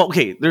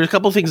 There's a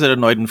couple things that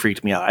annoyed and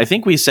freaked me out. I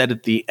think we said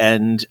at the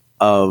end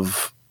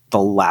of the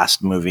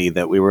last movie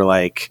that we were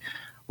like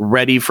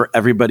ready for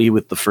everybody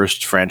with the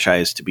first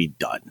franchise to be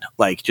done,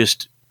 like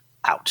just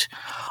out.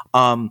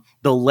 The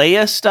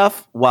Leia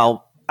stuff,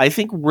 while I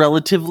think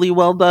relatively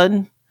well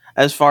done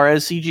as far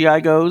as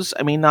CGI goes,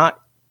 I mean, not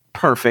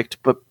perfect,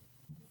 but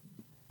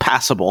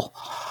passable.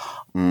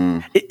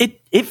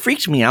 It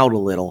freaked me out a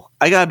little.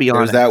 I gotta be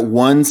honest. There's that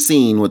one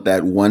scene with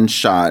that one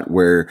shot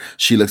where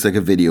she looks like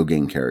a video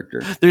game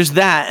character. There's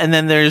that, and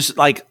then there's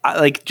like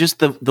just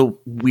the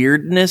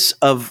weirdness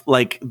of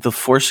like the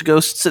Force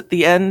ghosts at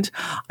the end.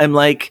 I'm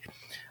like,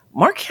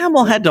 Mark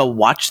Hamill had to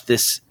watch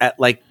this at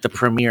like the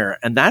premiere,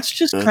 and that's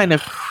just kind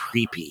of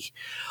creepy.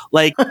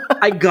 Like,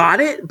 I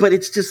got it, but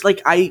it's just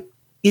like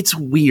it's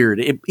weird.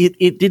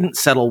 It didn't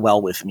settle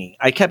well with me.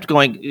 I kept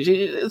going,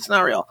 it's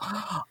not real.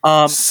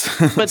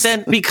 But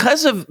then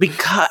because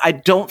I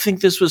don't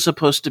think this was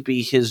supposed to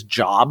be his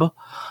job.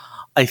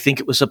 I think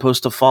it was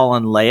supposed to fall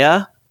on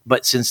Leia,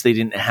 but since they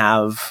didn't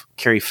have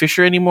Carrie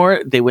Fisher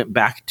anymore, they went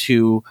back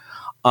to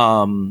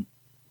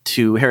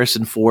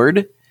Harrison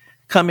Ford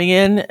coming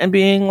in and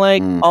being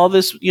like all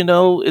this,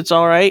 it's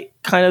all right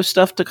kind of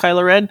stuff to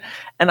Kylo Ren.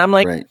 And I'm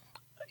like, right.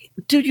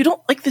 Dude, you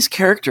don't like this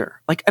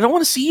character. Like, I don't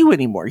want to see you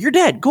anymore. You're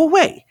dead. Go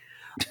away.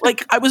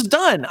 Like, I was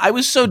done. I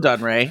was so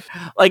done, Ray.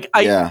 Like,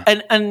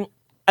 and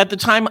at the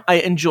time, I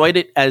enjoyed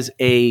it as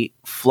a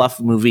fluff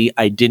movie.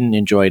 I didn't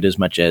enjoy it as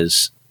much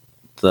as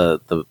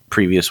the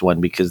previous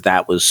one because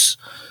that was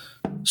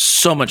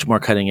so much more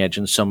cutting edge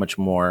and so much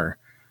more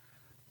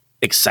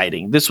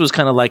exciting. This was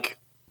kind of like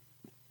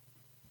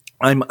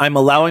I'm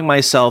allowing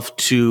myself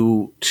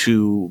to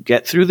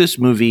get through this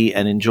movie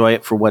and enjoy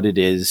it for what it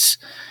is.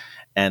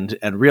 And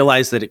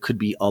realize that it could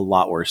be a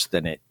lot worse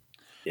than it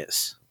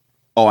is.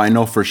 Oh, I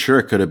know for sure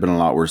it could have been a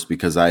lot worse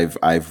because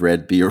I've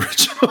read the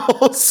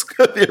originals,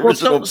 the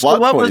original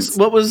plot points.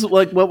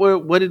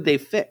 What did they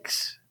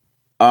fix?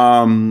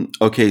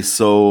 Okay,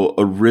 so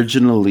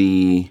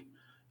originally,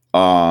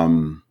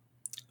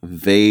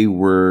 they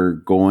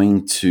were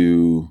going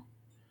to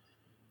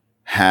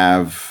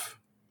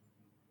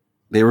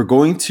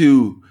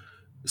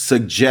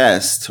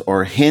suggest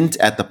or hint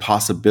at the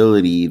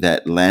possibility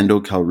that Lando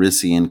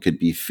Calrissian could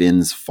be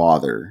Finn's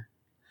father.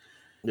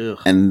 Ugh.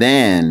 And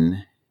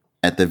then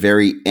at the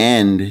very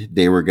end,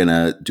 they were going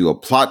to do a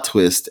plot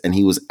twist, and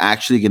he was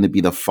actually going to be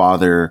the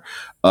father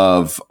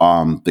of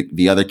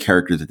the other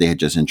character that they had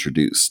just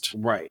introduced.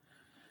 Right.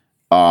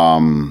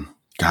 God,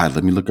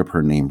 let me look up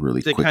her name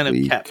really quickly. Kind of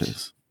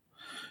kept.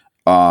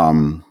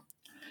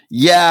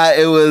 Yeah,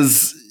 it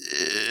was,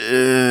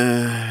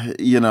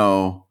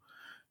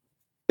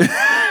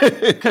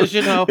 because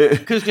it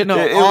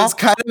was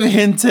kind of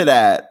hinted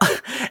at,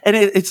 and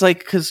it's like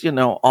because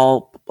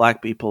all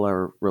black people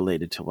are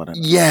related to one another.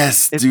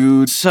 Yes,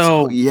 dude.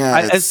 So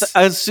yes,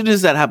 as soon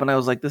as that happened, I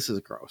was like, this is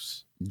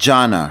gross.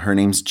 Jana, her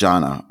name's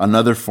Jana,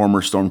 another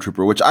former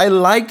stormtrooper, which I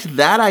liked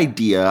that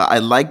idea. I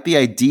liked the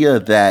idea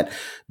that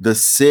the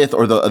Sith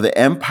or the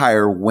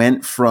Empire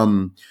went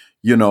from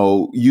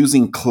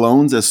using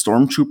clones as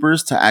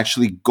stormtroopers to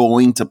actually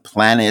going to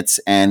planets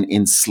and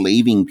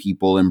enslaving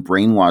people and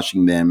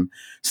brainwashing them,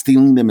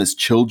 stealing them as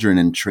children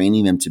and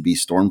training them to be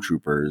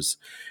stormtroopers.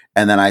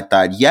 And then I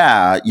thought,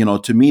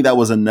 to me, that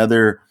was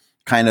another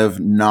kind of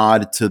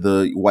nod to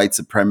the white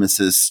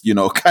supremacist,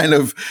 kind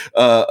of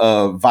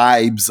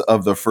vibes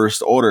of the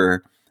First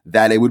Order,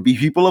 that it would be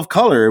people of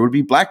color, it would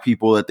be black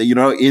people that they,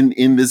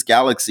 in this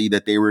galaxy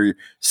that they were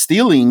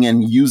stealing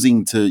and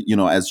using to,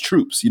 as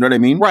troops. You know what I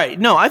mean? Right.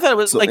 No, I thought it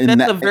was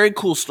that's a very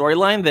cool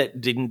storyline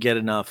that didn't get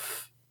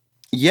enough.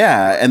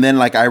 Yeah. And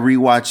then I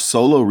rewatched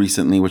Solo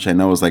recently, which I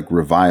know is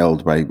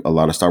reviled by a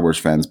lot of Star Wars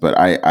fans, but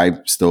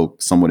I still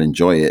somewhat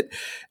enjoy it.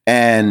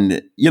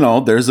 And,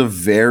 there's a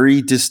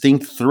very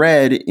distinct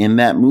thread in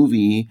that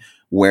movie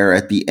where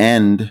at the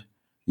end,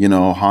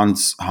 Han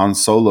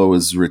Solo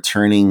is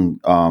returning,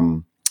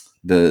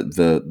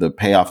 the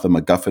payoff, the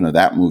MacGuffin of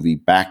that movie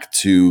back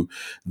to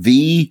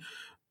the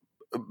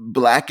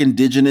black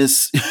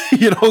indigenous,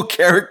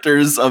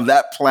 characters of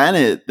that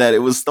planet that it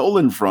was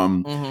stolen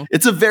from. Mm-hmm.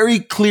 It's a very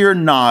clear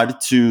nod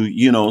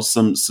to,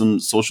 some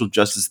social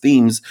justice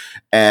themes,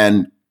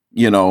 and,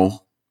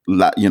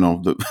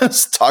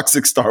 the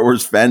toxic Star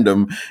Wars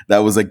fandom that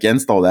was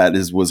against all that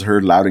was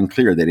heard loud and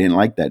clear. They didn't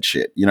like that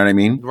shit. You know what I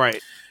mean?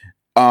 Right.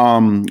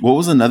 What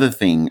was another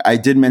thing? I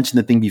did mention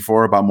the thing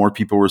before about more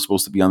people were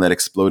supposed to be on that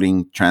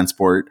exploding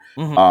transport.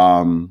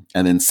 Mm-hmm.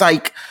 And then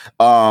psych.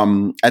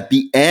 At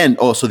the end,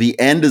 so the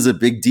end is a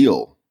big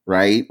deal,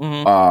 right?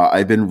 Mm-hmm.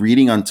 I've been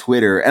reading on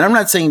Twitter, and I'm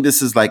not saying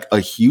this is a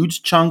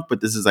huge chunk,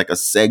 but this is a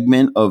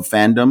segment of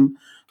fandom,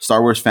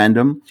 Star Wars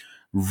fandom,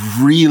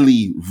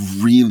 really,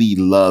 really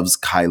loves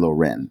Kylo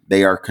Ren.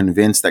 They are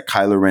convinced that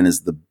Kylo Ren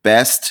is the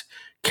best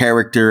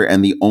character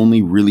and the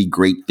only really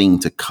great thing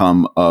to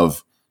come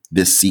of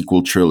this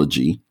sequel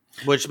trilogy.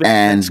 Which makes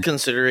sense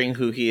considering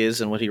who he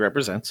is and what he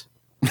represents.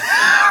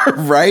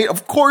 Right?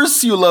 Of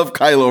course you love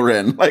Kylo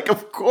Ren.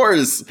 Of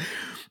course.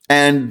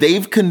 And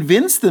they've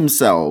convinced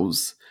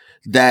themselves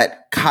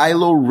that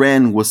Kylo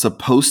Ren was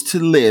supposed to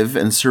live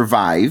and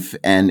survive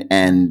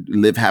and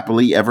live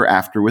happily ever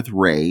after with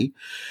Rey,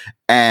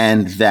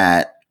 and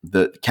that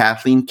the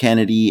Kathleen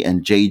Kennedy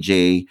and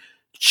JJ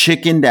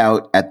chickened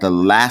out at the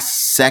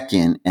last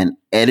second and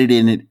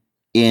edited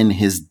in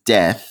his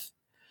death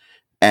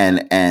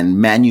and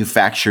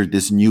manufactured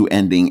this new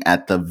ending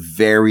at the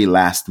very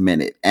last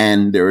minute.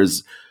 And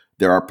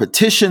there are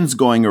petitions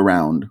going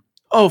around.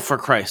 Oh, for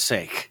Christ's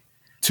sake.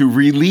 To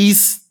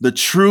release the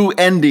true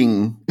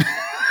ending.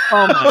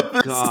 Oh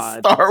my God.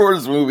 Star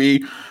Wars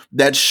movie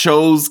that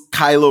shows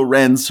Kylo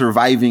Ren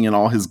surviving in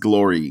all his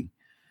glory.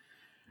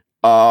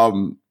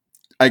 I'm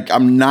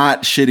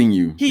not shitting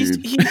you. He's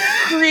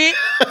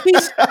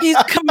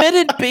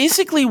committed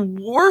basically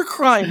war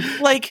crimes.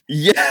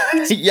 He's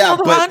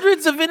killed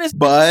hundreds of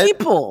innocent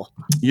people.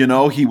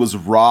 He was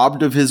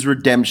robbed of his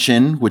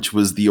redemption, which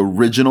was the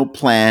original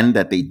plan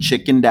that they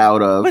chickened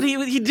out of. But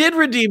he did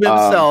redeem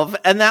himself,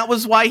 and that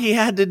was why he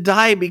had to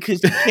die,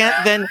 because you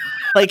can't then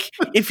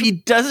if he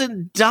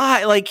doesn't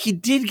die, he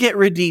did get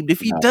redeemed. If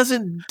he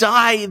doesn't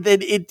die, then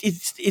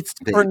it's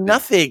for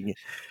nothing.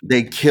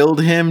 They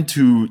killed him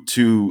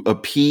to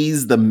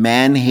appease the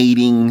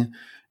man-hating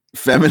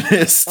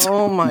feminist,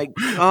 oh my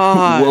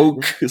God,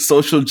 woke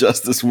social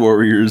justice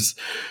warriors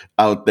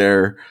out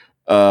there.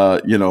 Blah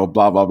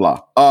blah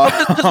blah.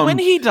 When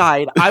he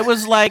died, I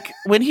was like,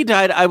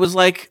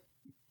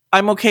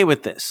 I'm okay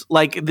with this.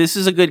 This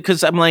is a good, because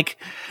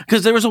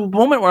there was a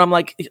moment where I'm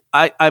like,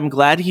 I'm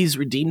glad he's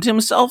redeemed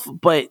himself,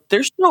 but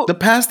the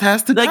past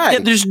has to die.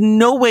 There's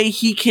no way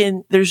he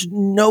can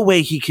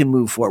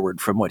move forward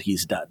from what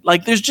he's done.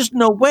 There's just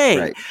no way.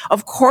 Right.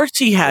 Of course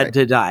he had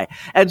to die.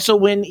 And so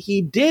when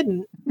he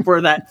didn't, for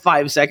that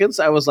 5 seconds,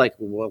 I was like,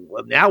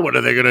 well, now what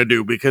are they going to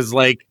do? Because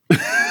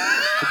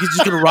He's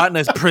just going to rot in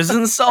his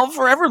prison cell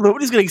forever.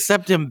 Nobody's going to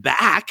accept him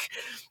back.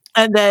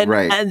 And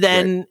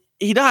then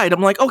he died.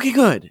 I'm like, okay,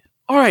 good.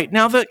 All right,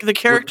 now the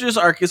character's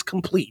arc is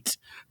complete.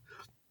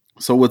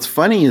 So what's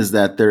funny is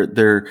that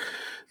they're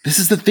this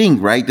is the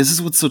thing, right? This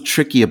is what's so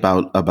tricky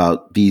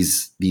about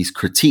these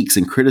critiques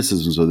and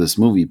criticisms of this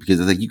movie, because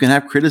it's like you can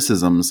have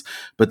criticisms,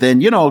 but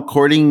then,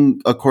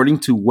 according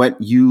to what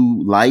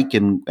you like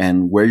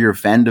and where your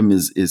fandom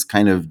is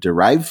kind of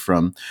derived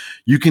from,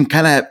 you can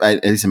kind of,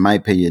 at least in my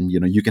opinion,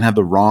 you can have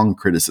the wrong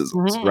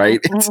criticisms,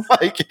 right? It's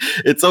like,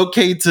 it's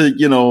okay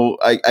to,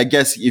 I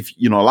guess if,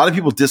 a lot of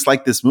people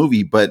dislike this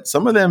movie, but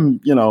some of them,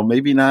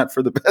 maybe not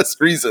for the best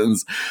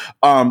reasons,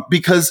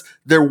 because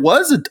there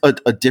was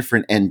a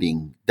different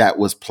ending that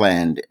was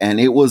planned, and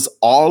it was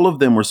all of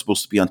them were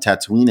supposed to be on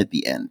Tatooine at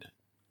the end.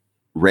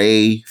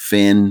 Rey,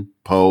 Finn,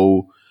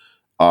 Poe,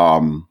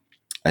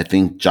 I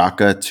think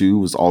Jaka too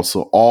was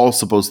also all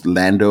supposed to,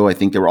 Lando, I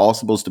think they were all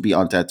supposed to be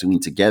on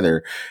Tatooine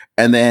together.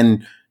 And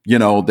then,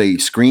 they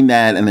screened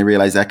that and they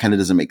realized that kind of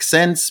doesn't make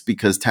sense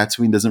because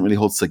Tatooine doesn't really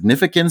hold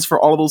significance for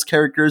all of those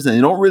characters, and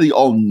they don't really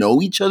all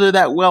know each other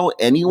that well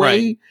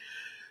anyway. Right.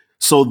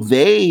 So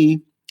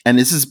and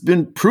this has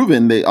been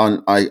proven,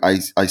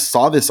 I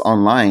saw this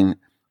online,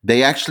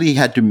 they actually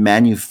had to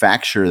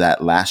manufacture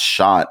that last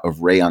shot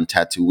of Rey on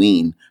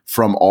Tatooine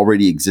from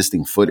already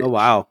existing footage. Oh,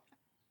 wow.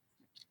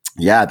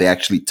 Yeah, they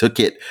actually took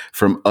it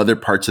from other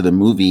parts of the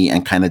movie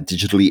and kind of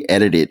digitally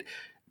edited it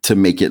to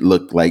make it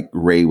look like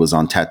Rey was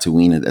on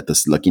Tatooine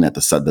looking at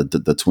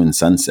the twin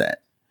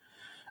sunset.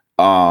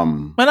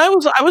 And I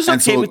was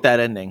okay with that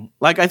ending.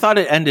 Like, I thought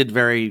it ended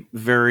very,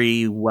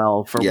 very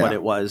well for what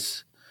it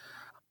was.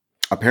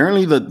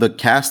 Apparently the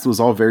cast was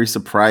all very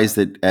surprised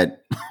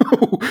at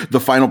the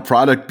final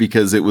product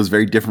because it was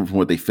very different from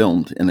what they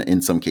filmed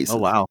in some cases. Oh,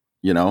 wow.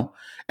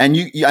 And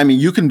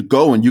you can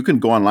go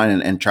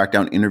online and track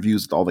down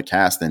interviews with all the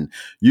cast, and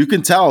you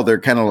can tell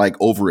they're kind of like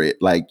over it.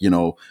 Like,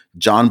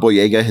 John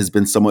Boyega has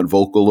been somewhat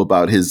vocal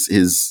about his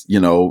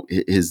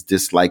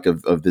dislike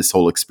of this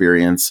whole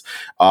experience.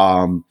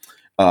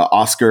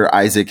 Oscar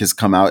Isaac has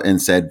come out and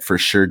said for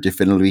sure,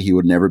 definitively, he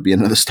would never be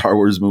another Star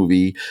Wars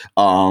movie.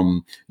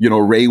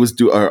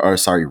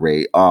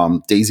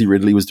 Daisy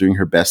Ridley was doing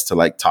her best to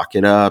like talk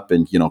it up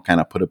and, kind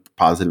of put a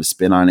positive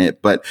spin on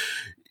it. But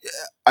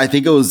I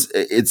think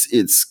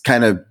it's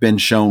kind of been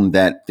shown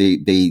that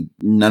they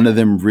none of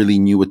them really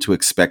knew what to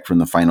expect from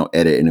the final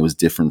edit, and it was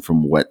different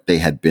from what they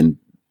had been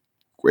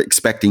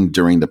expecting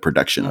during the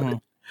production of it.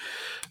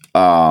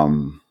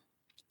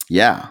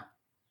 Yeah.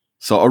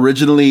 So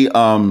originally,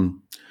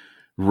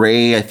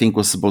 Rey, I think,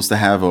 was supposed to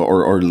have,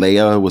 or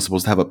Leia was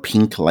supposed to have a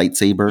pink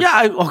lightsaber.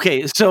 Yeah.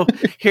 Okay. So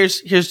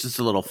here's just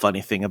a little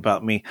funny thing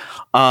about me.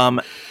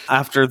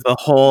 After the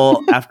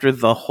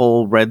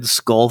whole Red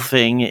Skull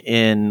thing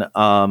in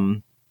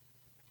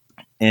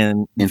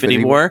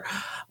Infinity War,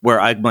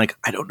 where I'm like,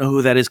 I don't know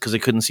who that is because I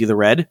couldn't see the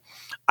red.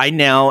 I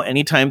now,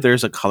 anytime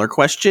there's a color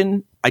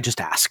question, I just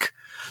ask.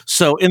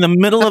 So in the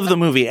middle of the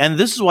movie, and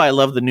this is why I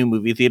love the new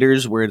movie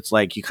theaters where it's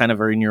like you kind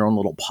of are in your own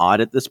little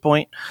pod at this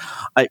point.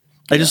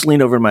 I just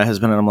leaned over to my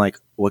husband and I'm like,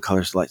 what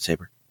color is the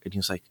lightsaber? And he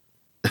was like,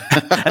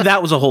 and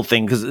that was a whole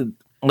thing because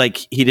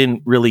like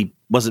he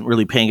wasn't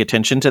really paying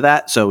attention to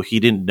that. So he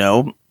didn't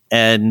know.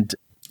 And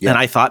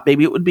I thought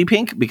maybe it would be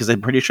pink because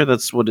I'm pretty sure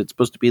that's what it's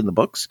supposed to be in the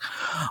books.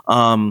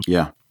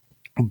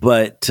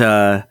 But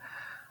I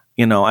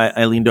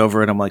leaned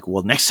over and I'm like,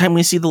 well, next time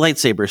we see the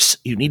lightsabers,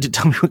 you need to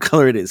tell me what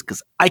color it is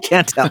because I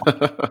can't tell.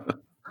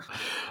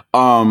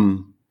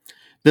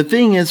 The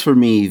thing is for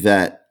me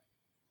that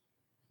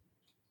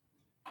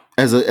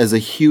as a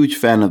huge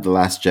fan of The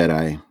Last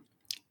Jedi,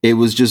 it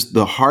was just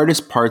the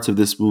hardest parts of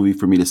this movie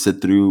for me to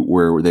sit through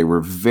where they were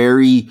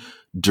very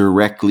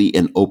directly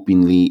and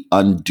openly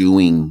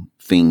undoing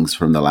things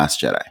from The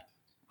Last Jedi.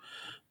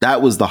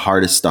 That was the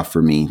hardest stuff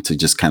for me to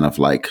just kind of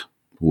like,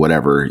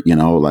 whatever,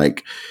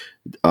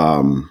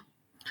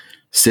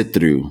 sit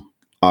through.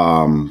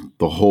 The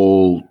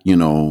whole,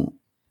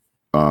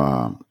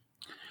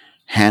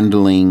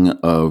 handling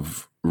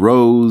of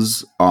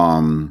Rose.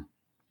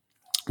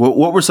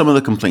 What were some of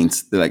the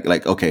complaints?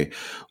 Like, okay,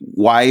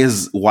 why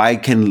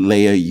can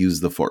Leia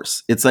use the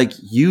Force? It's like,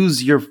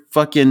 use your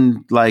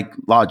fucking like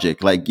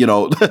logic. Like,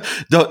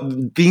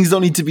 things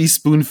don't need to be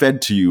spoon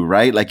fed to you,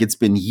 right? Like, it's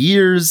been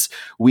years.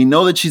 We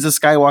know that she's a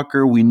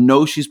Skywalker. We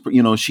know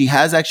she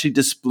has actually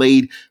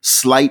displayed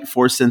slight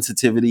Force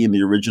sensitivity in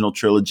the original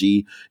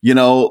trilogy.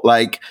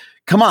 Like,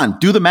 come on,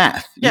 do the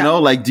math.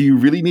 Do you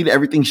really need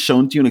everything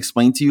shown to you and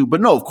explained to you? But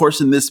no, of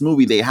course, in this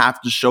movie, they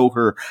have to show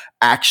her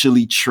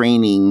actually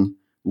training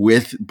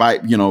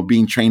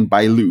being trained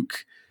by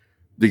Luke,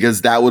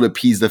 because that would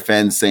appease the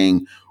fans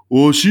saying,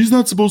 well, she's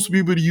not supposed to be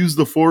able to use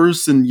the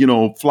Force and,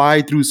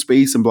 fly through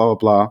space and blah, blah,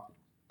 blah,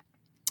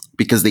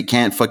 because they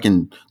can't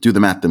fucking do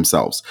the math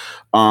themselves.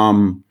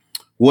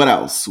 What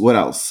else?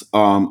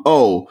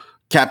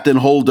 Captain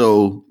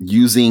Holdo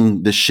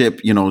using the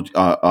ship,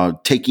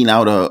 taking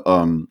out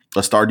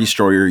a Star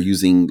Destroyer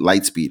using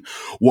light speed.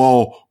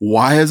 Well,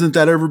 why hasn't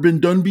that ever been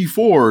done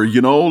before?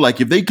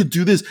 Like if they could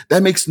do this,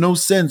 that makes no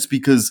sense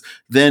because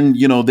then,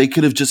 they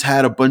could have just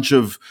had a bunch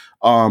of,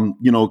 kind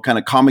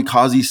of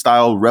kamikaze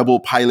style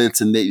rebel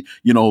pilots and they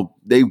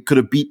could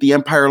have beat the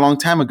Empire a long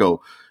time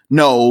ago.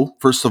 No,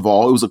 first of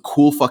all, it was a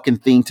cool fucking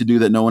thing to do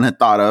that no one had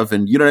thought of.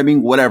 And you know what I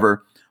mean?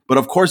 Whatever. But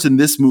of course, in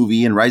this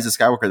movie, in Rise of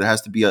Skywalker, there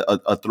has to be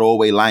a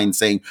throwaway line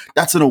saying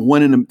that's a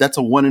one in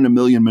a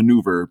million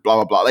maneuver, blah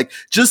blah blah. Like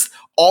just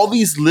all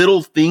these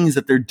little things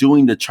that they're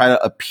doing to try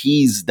to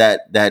appease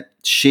that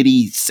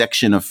shitty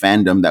section of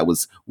fandom that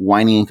was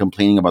whining and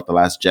complaining about The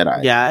Last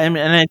Jedi. Yeah, and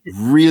I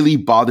really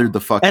bothered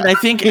the fuck. And out. I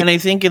think in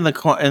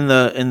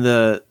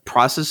the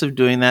process of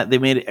doing that, they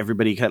made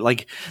everybody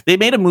like they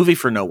made a movie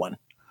for no one.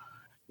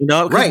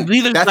 Right?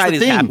 Neither side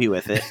is happy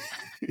with it.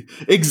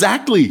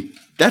 Exactly.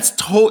 That's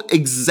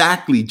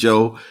exactly,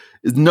 Joe.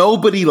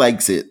 Nobody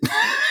likes it.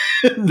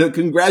 No,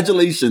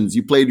 congratulations,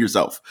 you played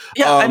yourself.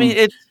 Yeah, I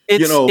mean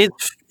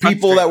it's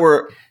people that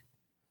were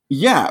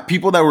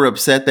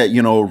upset that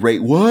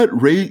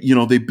Ray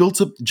they built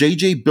up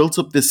JJ built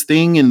up this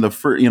thing in the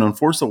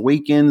Force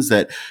Awakens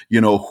that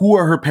who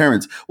are her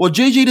parents? Well,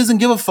 JJ doesn't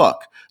give a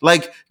fuck.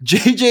 Like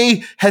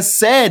JJ has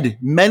said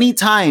many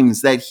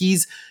times that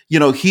he's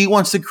he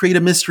wants to create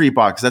a mystery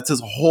box. That's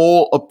his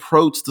whole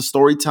approach to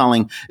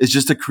storytelling is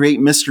just to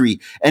create mystery.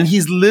 And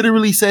he's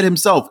literally said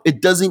himself,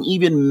 it doesn't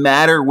even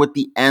matter what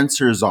the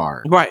answers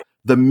are. Right.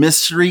 The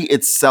mystery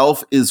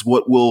itself is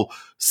what will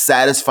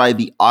satisfy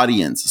the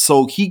audience.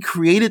 So he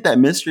created that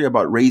mystery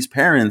about Rey's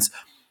parents,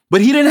 but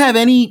he didn't have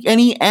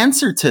any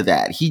answer to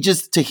that.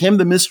 To him,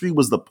 the mystery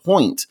was the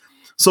point.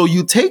 So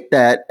you take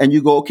that and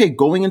you go, okay,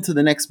 going into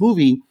the next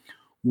movie,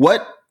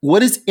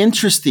 what is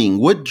interesting?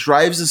 What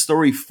drives the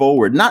story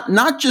forward?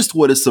 Not just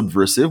what is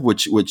subversive,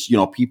 which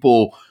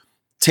people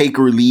take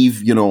or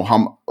leave.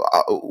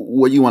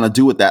 What you want to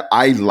do with that.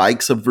 I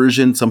like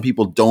subversion. Some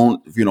people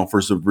don't.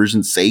 For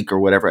subversion's sake or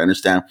whatever. I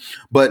understand.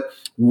 But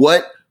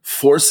what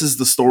forces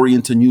the story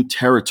into new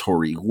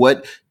territory?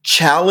 What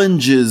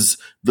challenges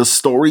the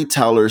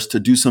storytellers to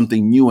do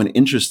something new and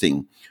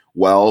interesting?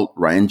 Well,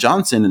 Rian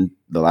Johnson in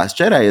The Last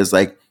Jedi is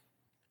like,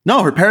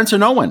 no, her parents are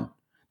no one.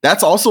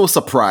 That's also a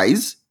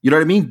surprise. You know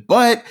what I mean?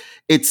 But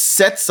it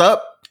sets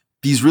up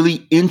these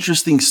really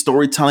interesting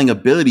storytelling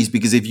abilities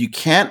because if you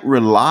can't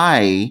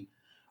rely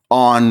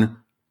on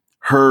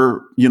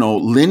her,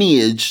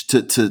 lineage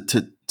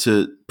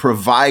to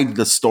provide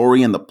the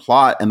story and the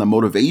plot and the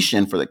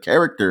motivation for the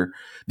character,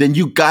 then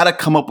you got to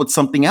come up with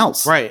something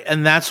else. Right.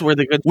 And that's where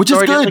the good which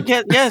is good.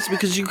 Yes,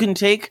 because you can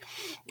take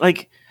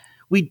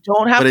we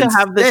don't have to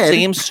have the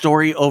same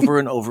story over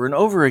and over and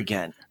over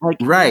again.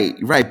 Right.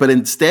 But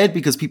instead,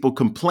 because people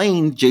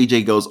complain,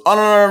 JJ goes,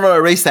 oh, no,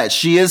 erase that.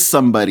 She is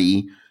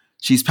somebody.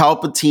 She's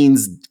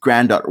Palpatine's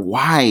granddaughter.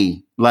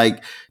 Why?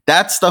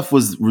 That stuff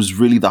was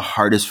really the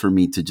hardest for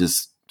me to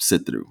just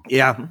sit through.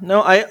 Yeah.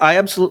 No, I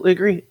absolutely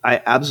agree.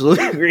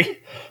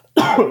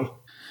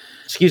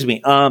 Excuse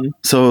me.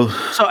 So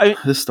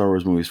this Star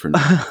Wars movie's for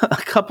now. a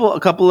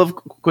couple of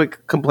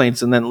quick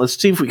complaints, and then let's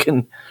see if we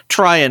can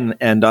try and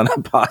end on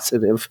a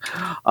positive.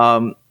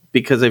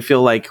 Because I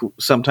feel like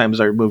sometimes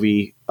our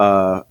movie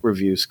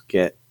reviews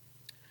get.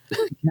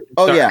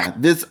 Oh dark. Yeah,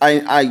 this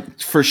I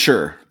for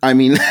sure. I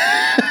mean,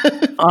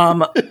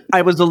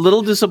 I was a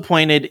little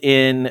disappointed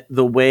in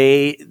the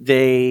way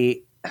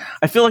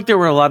I feel like there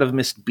were a lot of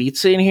missed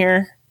beats in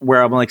here,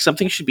 where I'm like,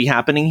 something should be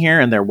happening here,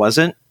 and there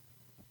wasn't.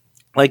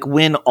 Like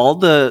when all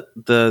the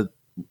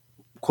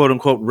quote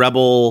unquote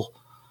rebel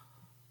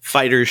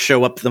fighters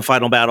show up to the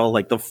final battle,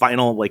 like the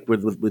final, like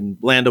when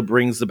Lando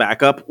brings the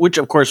backup, which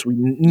of course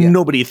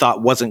nobody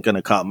thought wasn't going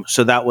to come.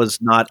 So that was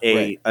not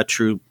a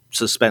true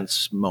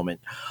suspense moment.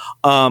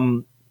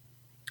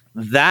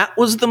 That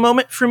was the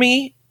moment for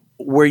me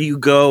where you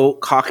go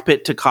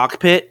cockpit to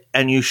cockpit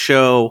and you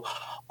show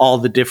all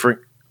the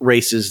different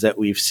races that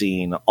we've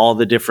seen, all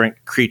the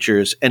different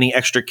creatures, any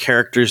extra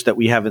characters that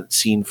we haven't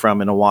seen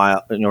from in a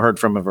while, heard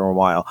from in a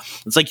while.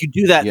 It's like you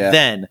do that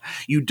then.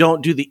 You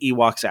don't do the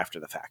Ewoks after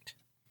the fact.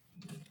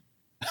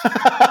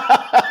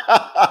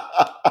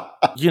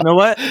 You know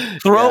what?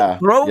 Throw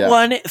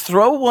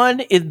one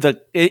in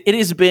the. It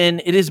has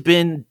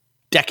been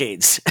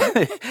decades.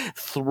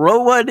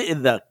 Throw one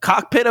in the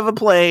cockpit of a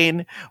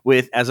plane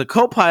as a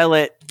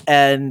co-pilot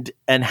and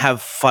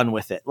have fun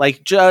with it.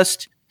 Like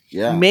just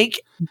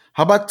make.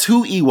 How about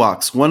two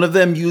Ewoks? One of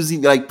them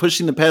using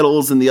pushing the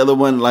pedals, and the other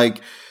one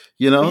like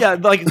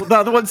the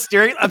other one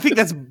steering. I think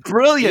that's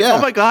brilliant. Yeah.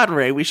 Oh my God,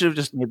 Ray, we should have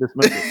just made this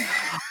movie.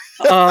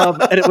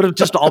 And it would have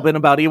just all been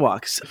about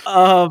Ewoks.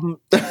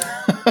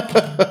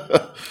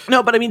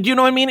 No, but I mean, do you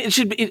know what I mean? It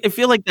should be. I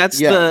feel like that's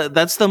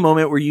the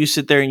moment where you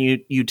sit there and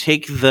you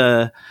take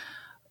the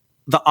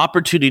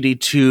opportunity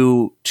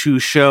to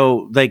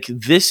show like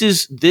this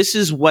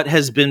is what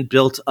has been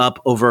built up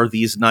over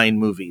these 9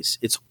 movies.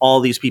 It's all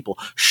these people.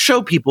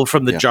 Show people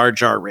from the Jar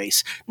Jar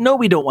race. No,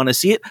 we don't want to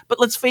see it, but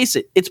let's face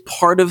it, it's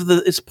part of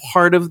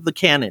the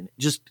canon.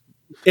 Just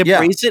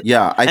embrace it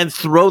and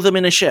throw them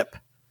in a ship.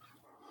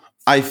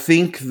 I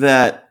think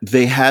that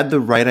they had the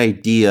right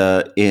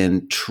idea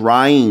in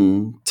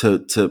trying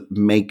to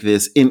make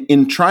this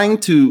in trying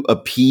to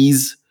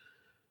appease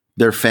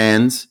their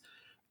fans.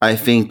 I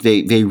think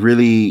they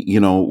really,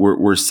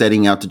 were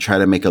setting out to try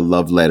to make a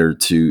love letter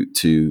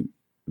to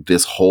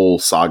this whole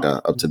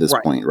saga up to this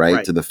point,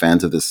 right? To the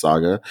fans of this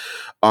saga.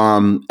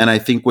 And I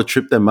think what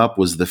tripped them up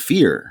was the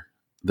fear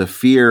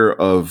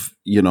of,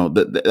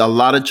 a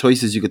lot of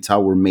choices you could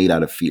tell were made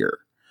out of fear.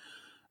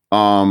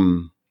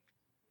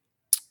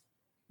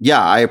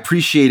 Yeah, I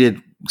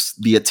appreciated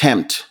the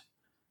attempt.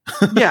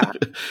 Yeah.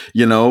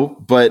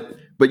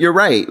 But you're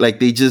right. Like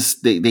they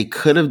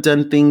could have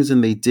done things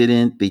and they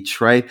didn't. They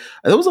tried.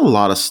 There was a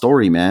lot of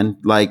story, man.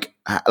 Like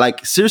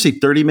seriously,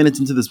 30 minutes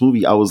into this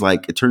movie, I was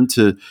like, it turned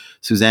to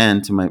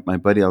Suzanne, to my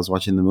buddy I was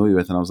watching the movie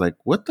with, and I was like,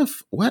 what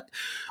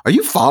are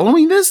you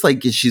following this?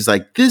 Like, she's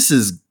like, this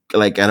is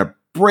like at a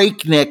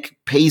breakneck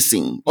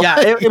pacing.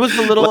 Yeah, it was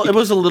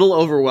a little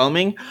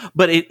overwhelming,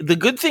 but the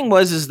good thing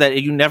is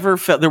that you never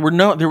felt there were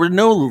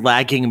no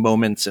lagging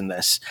moments in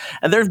this.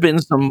 And there've been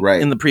some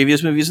in the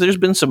previous movies. There's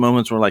been some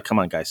moments where like, come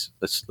on, guys,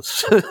 let's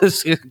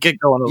get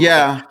going.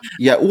 Yeah.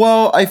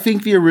 Well, I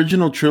think the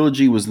original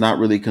trilogy was not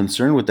really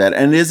concerned with that,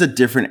 and it is a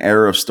different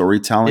era of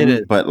storytelling. It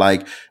is. But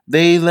like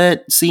they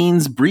let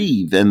scenes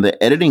breathe, and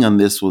the editing on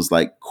this was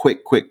like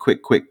quick.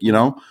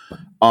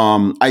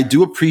 I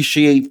do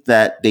appreciate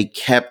that they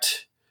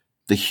kept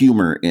the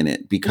humor in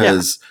it,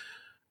 because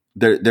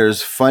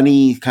there's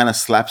funny kind of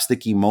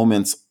slapsticky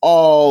moments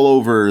all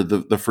over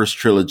the first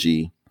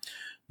trilogy.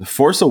 The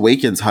Force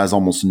Awakens has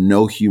almost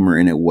no humor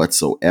in it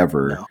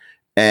whatsoever. No.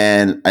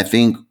 And I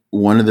think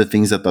one of the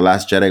things that The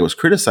Last Jedi was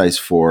criticized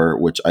for,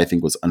 which I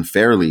think was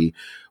unfairly,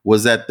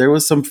 was that there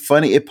was some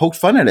funny, it poked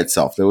fun at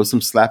itself. There was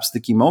some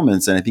slapsticky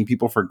moments, and I think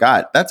people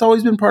forgot. That's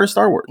always been part of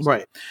Star Wars.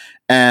 Right.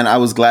 And I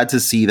was glad to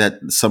see that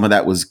some of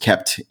that was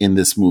kept in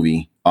this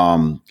movie,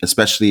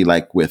 especially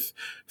like with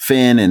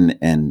Finn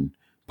and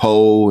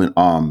Poe, and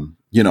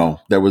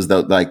there was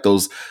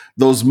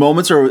those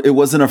moments where it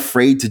wasn't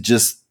afraid to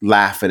just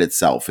laugh at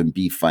itself and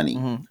be funny.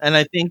 Mm-hmm. And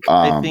I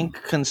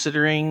think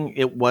considering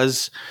it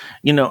was,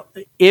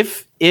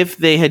 if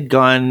they had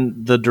gone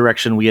the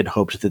direction we had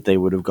hoped that they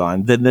would have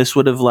gone, then this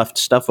would have left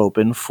stuff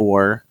open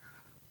for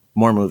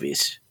more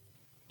movies.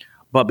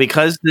 But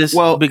because this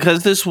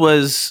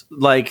was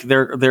like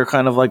they're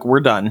kind of like,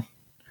 we're done,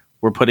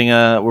 we're putting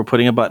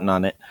a button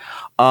on it.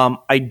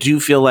 I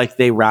do feel like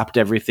they wrapped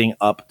everything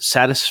up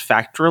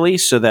satisfactorily,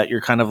 so that you're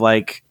kind of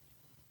like,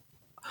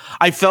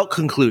 I felt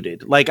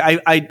concluded. Like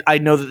I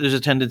know that there's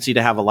a tendency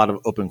to have a lot of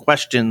open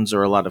questions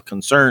or a lot of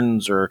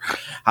concerns, or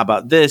how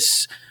about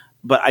this?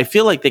 But I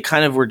feel like they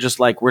kind of were just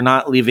like, we're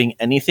not leaving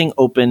anything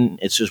open.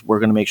 It's just, we're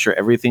going to make sure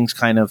everything's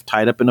kind of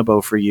tied up in a bow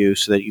for you,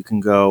 so that you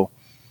can go,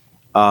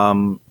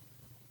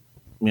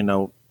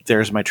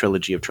 there's my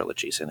trilogy of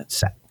trilogies, and it's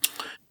set.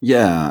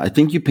 Yeah, I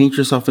think you paint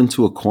yourself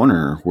into a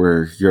corner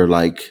where you're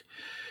like,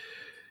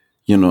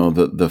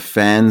 the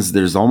fans,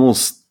 there's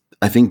almost,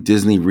 I think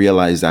Disney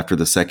realized after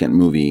the second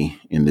movie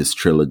in this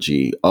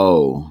trilogy,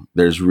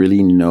 there's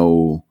really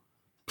no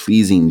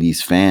pleasing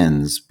these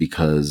fans,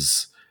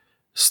 because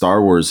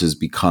Star Wars has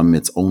become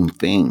its own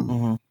thing.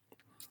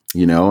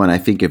 Mm-hmm. And I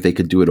think if they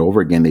could do it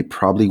over again, they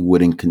probably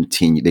wouldn't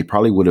continue. They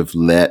probably would have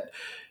let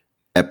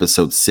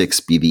Episode 6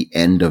 be the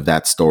end of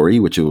that story,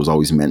 which it was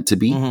always meant to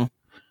be. Mm-hmm.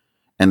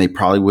 And they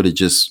probably would have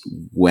just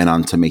went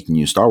on to make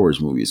new Star Wars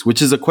movies,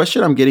 which is a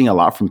question I'm getting a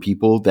lot from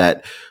people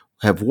that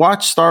have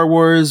watched Star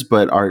Wars,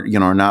 but are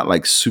not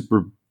like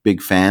super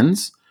big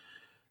fans.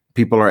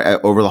 People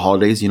are over the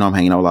holidays, I'm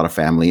hanging out with a lot of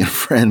family and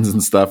friends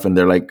and stuff. And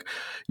they're like,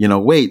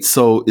 wait,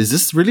 so is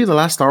this really the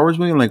last Star Wars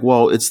movie? I'm like,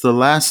 well, it's the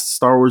last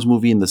Star Wars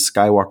movie in the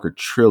Skywalker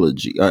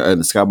trilogy, the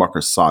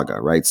Skywalker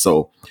saga, right?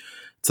 So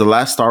it's the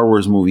last Star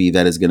Wars movie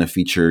that is going to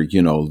feature,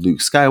 Luke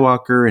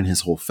Skywalker and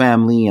his whole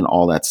family and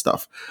all that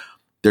stuff.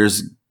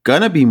 There's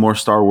going to be more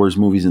Star Wars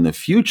movies in the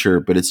future,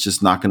 but it's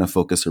just not going to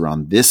focus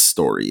around this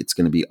story. It's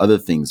going to be other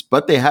things.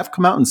 But they have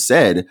come out and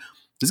said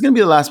this is going to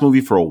be the last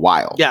movie for a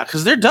while. Yeah,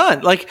 because they're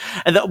done. Like,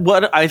 and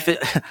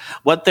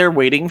what they're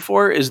waiting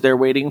for is they're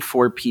waiting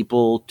for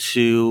people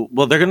to.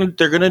 Well, they're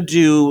gonna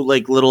do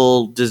like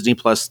little Disney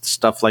Plus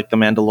stuff like The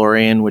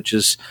Mandalorian, which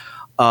is,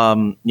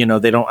 I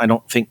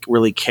don't think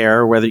really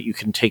care whether you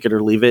can take it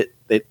or leave it.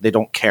 They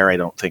don't care. I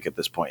don't think at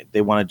this point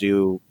they want to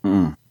do.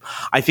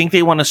 I think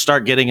they want to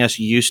start getting us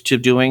used to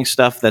doing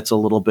stuff that's a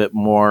little bit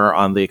more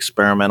on the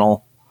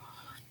experimental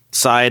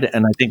side.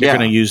 And I think they're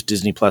going to use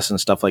Disney Plus and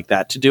stuff like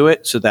that to do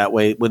it. So that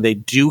way, when they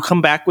do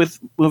come back with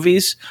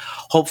movies,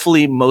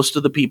 hopefully most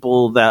of the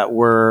people that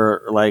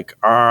were like,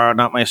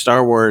 not my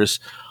Star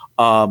Wars,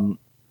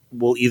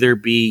 will either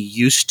be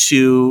used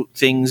to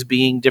things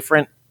being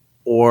different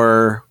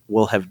or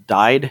will have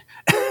died.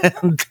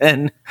 And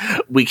then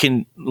they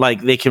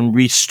can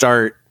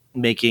restart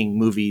making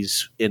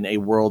movies in a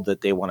world that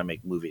they want to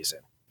make movies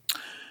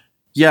in.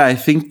 Yeah, I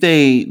think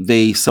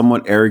they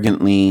somewhat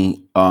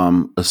arrogantly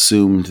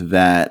assumed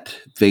that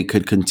they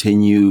could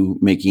continue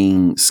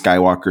making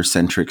Skywalker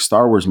centric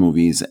Star Wars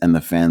movies, and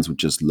the fans would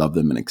just love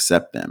them and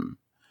accept them.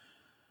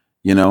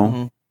 You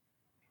know,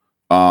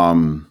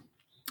 um,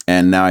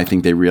 and now I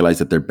think they realize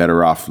that they're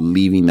better off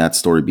leaving that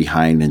story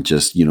behind and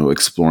just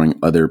exploring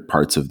other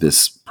parts of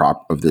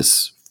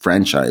this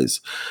franchise.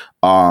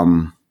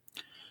 Um,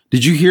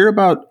 did you hear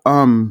about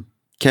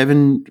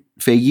Kevin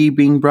Feige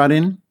being brought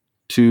in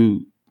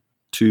to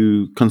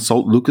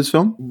consult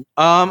Lucasfilm?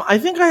 I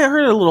think I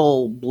heard a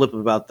little blip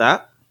about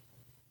that.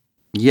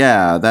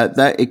 Yeah,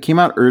 that it came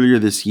out earlier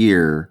this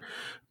year,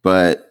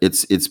 but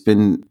it's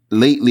been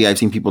lately. I've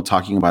seen people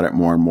talking about it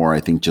more and more. I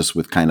think just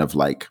with kind of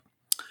like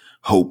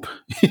hope,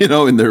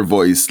 in their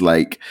voice,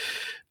 like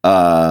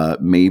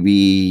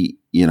maybe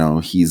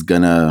he's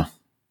gonna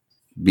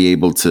be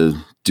able to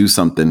do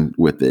something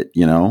with it.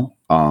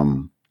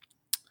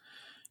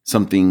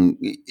 Something.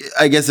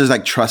 I guess there's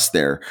like trust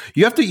there.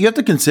 You have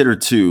to consider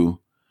too.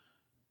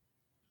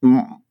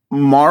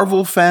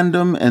 Marvel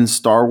fandom and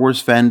Star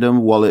Wars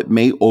fandom, while it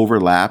may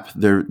overlap,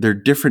 they're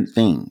different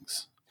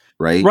things,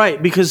 right?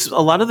 Right, because a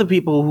lot of the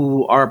people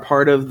who are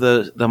part of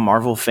the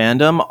Marvel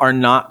fandom are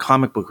not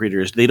comic book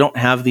readers. They don't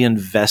have the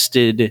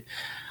invested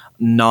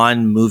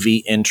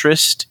non-movie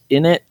interest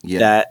in it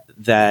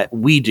that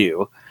we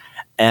do.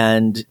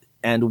 And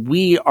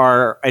we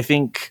are, I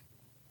think,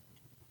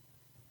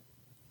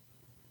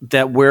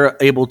 that we're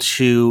able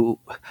to,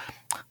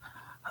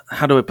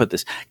 how do I put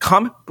this?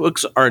 Comic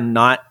books are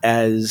not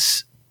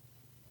as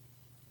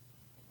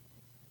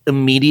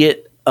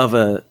immediate of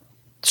a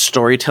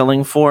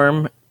storytelling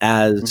form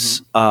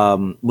as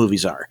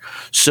movies are.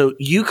 So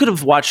you could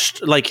have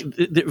watched like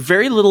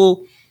very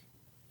little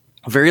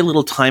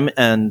time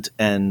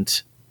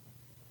and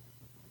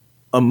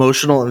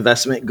emotional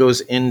investment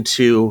goes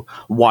into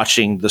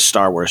watching the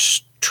Star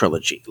Wars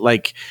trilogy.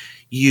 Like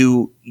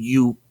you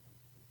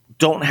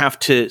don't have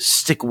to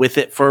stick with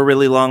it for a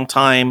really long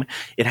time.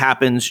 It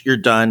happens, you're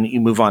done, you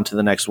move on to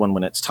the next one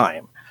when it's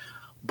time.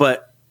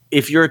 But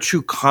if you're a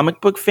true comic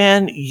book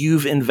fan,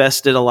 you've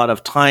invested a lot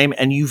of time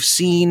and you've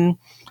seen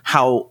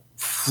how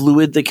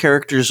fluid the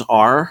characters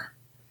are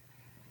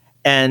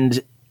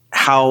and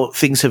how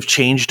things have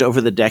changed over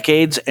the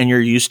decades, and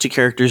you're used to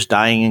characters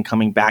dying and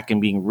coming back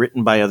and being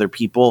written by other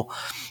people.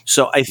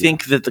 So I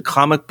think that the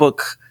comic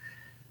book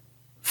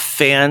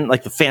fan,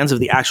 like the fans of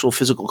the actual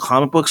physical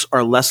comic books,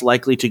 are less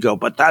likely to go,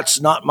 but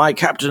that's not my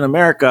Captain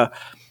America,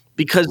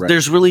 because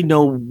there's really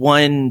no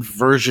one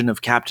version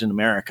of Captain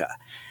America.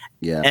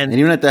 Yeah, and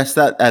even at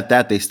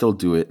that, they still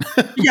do it.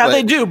 Yeah,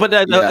 they do, but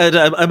at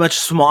a much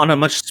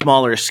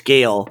smaller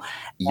scale.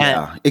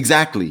 Yeah,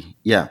 exactly.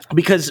 Yeah,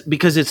 because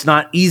it's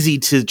not easy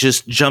to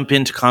just jump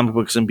into comic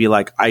books and be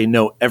like, I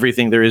know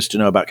everything there is to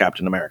know about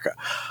Captain America.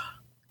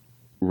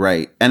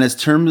 Right. And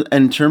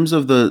in terms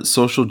of the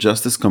social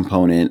justice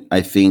component,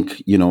 I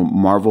think,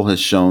 Marvel has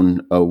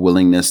shown a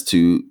willingness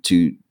to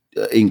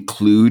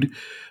include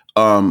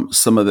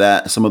some of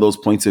those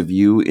points of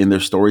view in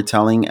their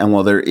storytelling. And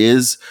while there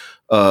is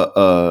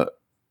a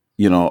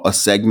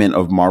segment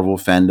of Marvel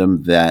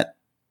fandom that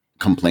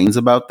complains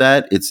about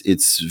that,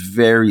 it's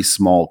very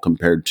small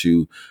compared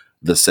to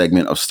the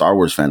segment of Star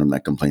Wars fandom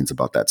that complains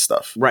about that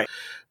stuff. Right.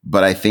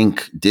 But I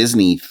think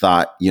Disney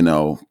thought,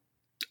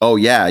 oh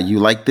yeah, you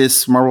like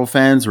this, Marvel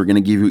fans? We're going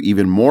to give you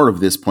even more of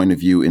this point of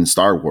view in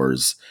Star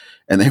Wars.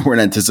 And they weren't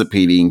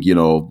anticipating,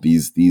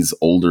 these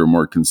older,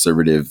 more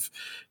conservative,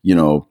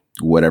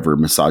 whatever,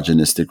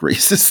 misogynistic,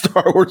 racist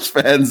Star Wars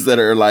fans that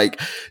are like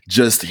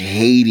just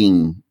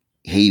hating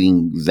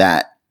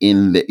that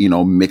in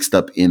the, mixed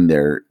up in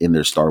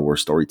their Star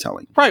Wars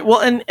storytelling. Right.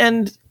 Well,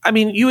 and I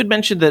mean, you had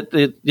mentioned that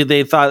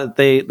they thought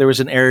that there was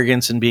an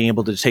arrogance in being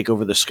able to take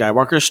over the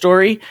Skywalker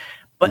story.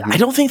 But I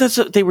don't think that's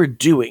what they were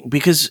doing,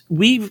 because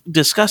we've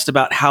discussed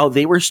about how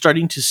they were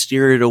starting to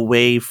steer it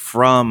away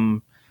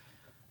from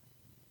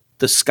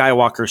the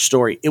Skywalker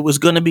story. It was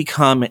going to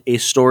become a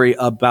story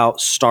about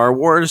Star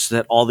Wars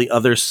that all the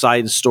other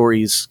side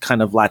stories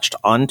kind of latched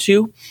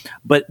onto.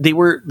 But they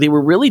were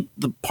really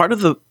the part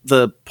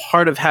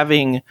of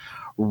having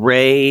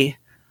Rey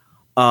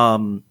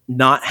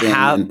not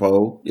have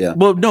Poe. Yeah.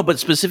 Well, no, but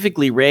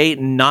specifically Rey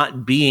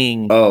not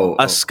being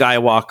a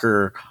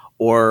Skywalker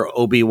or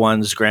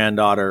Obi-Wan's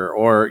granddaughter,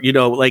 or,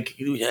 like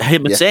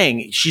him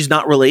saying she's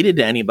not related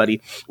to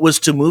anybody, was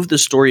to move the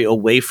story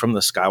away from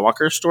the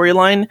Skywalker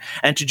storyline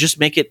and to just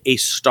make it a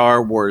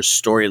Star Wars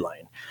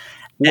storyline.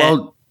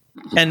 Well,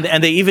 and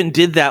they even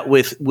did that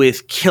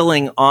with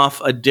killing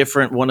off a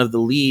different one of the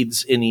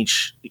leads in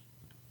each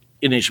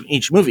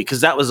movie,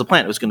 because that was the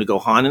plan. It was going to go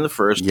Han in the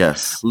first,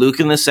 Luke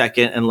in the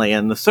second, and Leia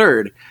in the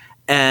third.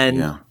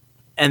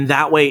 And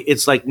that way,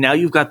 it's like now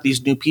you've got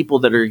these new people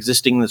that are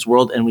existing in this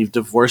world, and we've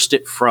divorced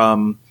it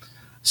from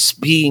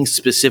being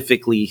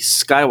specifically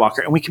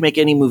Skywalker, and we can make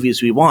any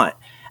movies we want.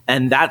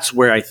 And that's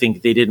where I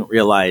think they didn't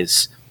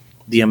realize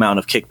the amount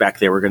of kickback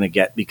they were going to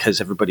get,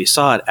 because everybody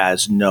saw it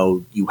as,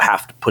 no, you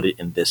have to put it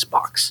in this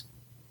box.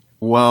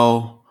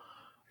 Well,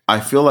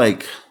 I feel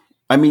like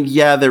I mean,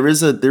 yeah, there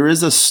is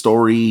a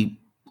story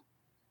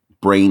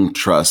brain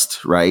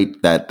trust, right?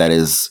 That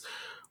is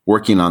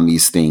working on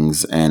these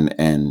things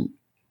and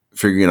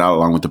figuring it out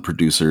along with the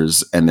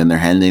producers, and then they're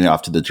handing it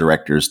off to the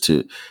directors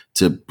to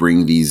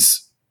bring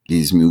these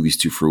movies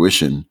to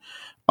fruition.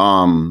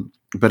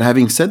 But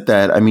having said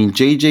that, I mean,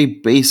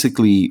 JJ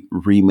basically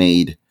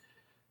remade,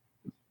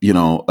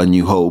 A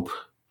New Hope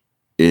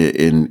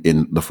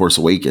in The Force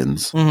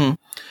Awakens.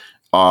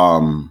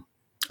 Mm-hmm.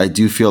 I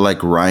do feel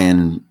like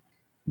Ryan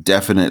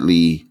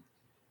definitely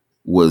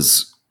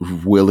was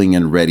willing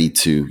and ready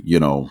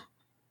to,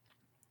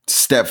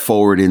 step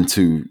forward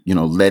into,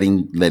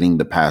 letting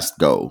the past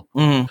go.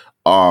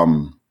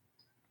 Mm-hmm.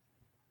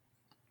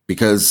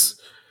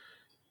 Because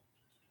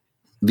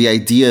the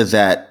idea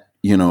that,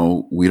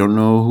 we don't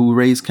know who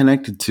Rey's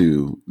connected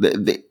to,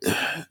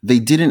 they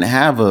didn't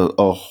have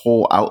a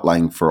whole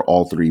outline for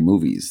all three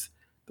movies,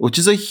 which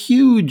is a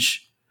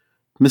huge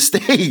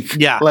mistake.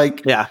 Yeah.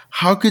 Yeah.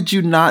 How could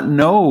you not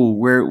know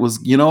where it was,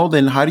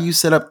 then how do you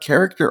set up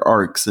character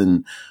arcs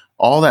and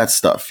all that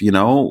stuff?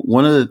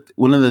 One of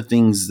the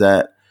things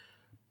that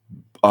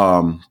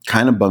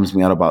kind of bums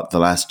me out about The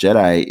Last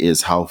Jedi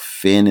is how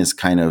Finn is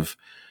kind of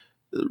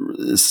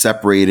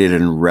separated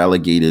and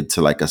relegated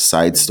to like a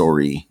side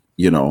story,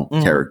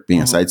 character,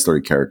 being a side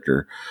story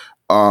character.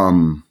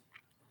 But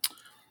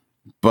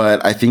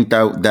I think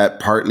that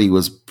partly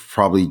was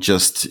probably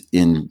just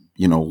in,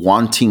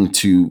 wanting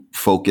to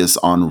focus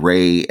on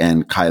Rey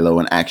and Kylo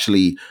and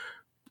actually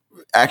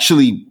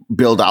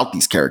build out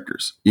these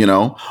characters,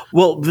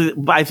 Well,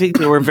 I think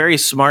they were very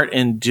smart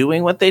in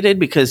doing what they did,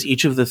 because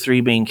each of the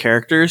three main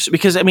characters,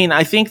 because I mean,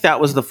 I think that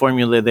was the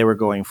formula they were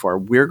going for.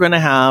 We're going to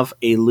have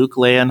a Luke,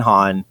 Leia, and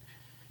Han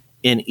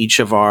in each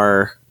of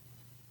our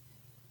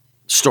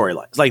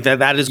storylines. Like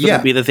that is going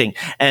to be the thing.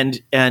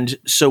 And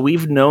so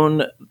we've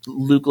known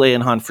Luke, Leia,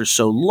 and Han for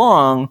so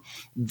long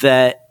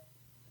that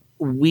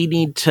we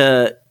need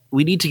to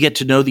get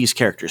to know these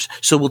characters.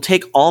 So we'll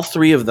take all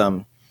three of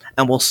them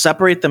and we'll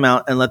separate them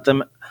out and let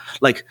them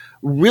like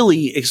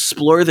really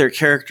explore their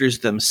characters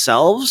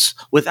themselves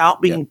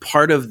without being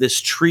part of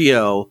this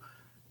trio,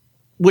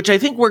 which I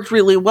think worked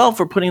really well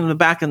for putting them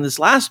back in this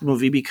last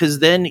movie, because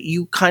then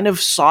you kind of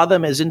saw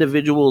them as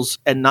individuals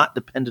and not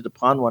dependent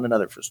upon one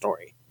another for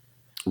story.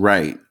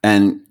 Right.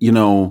 And,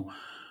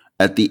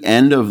 at the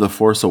end of The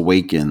Force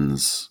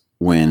Awakens,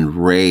 when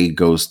Rey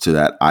goes to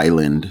that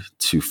island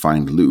to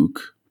find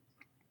Luke,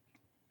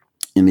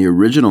 in the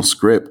original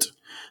script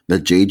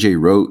that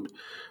JJ wrote,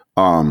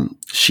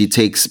 she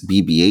takes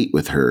BB-8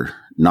 with her,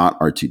 not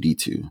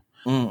R2-D2.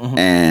 Mm-hmm.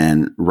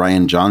 And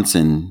Rian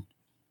Johnson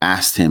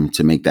asked him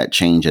to make that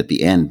change at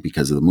the end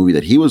because of the movie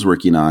that he was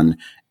working on.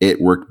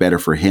 It worked better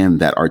for him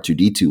that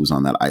R2-D2 was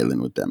on that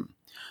island with them.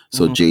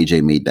 So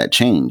JJ made that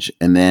change.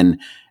 And then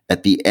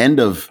at the end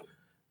of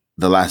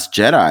The Last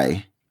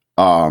Jedi,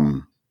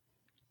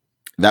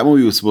 that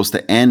movie was supposed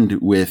to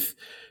end with,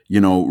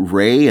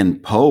 Rey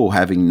and Poe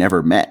having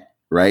never met,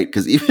 right?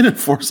 Because even in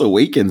Force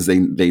Awakens,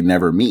 they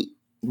never meet.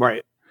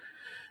 Right.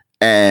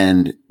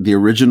 And the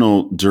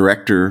original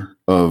director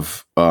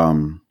of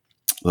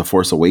The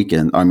Force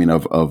Awakens,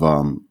 of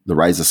The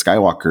Rise of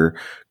Skywalker,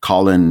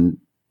 Colin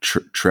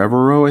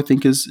Trevorrow, I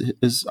think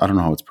is I don't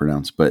know how it's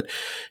pronounced, but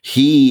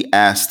he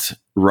asked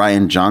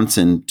Rian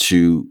Johnson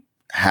to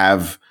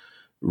have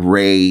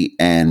Rey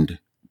and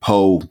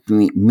Poe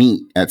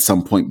meet at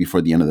some point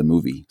before the end of the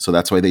movie. So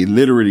that's why they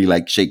literally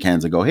like shake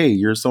hands and go, "Hey,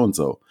 you're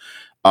so-and-so."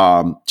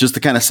 Just to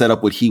kind of set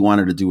up what he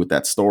wanted to do with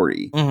that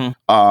story.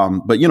 Mm-hmm.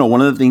 But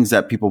one of the things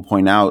that people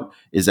point out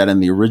is that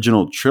in the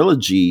original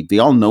trilogy, they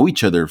all know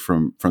each other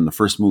from the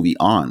first movie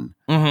on.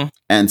 Mm-hmm.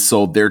 And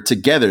so they're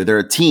together, they're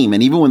a team.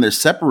 And even when they're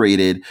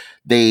separated,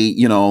 they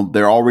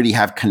already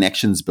have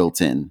connections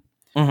built in.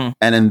 Mm-hmm.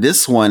 And in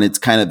this one,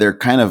 they're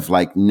kind of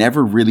like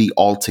never really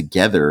all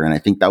together. And I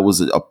think that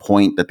was a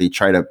point that they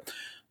try to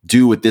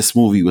do with this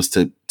movie, was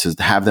to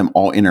have them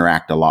all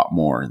interact a lot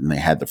more than they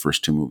had the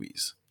first two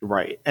movies.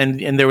 Right.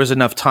 And there was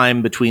enough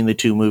time between the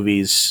two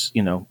movies,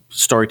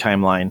 story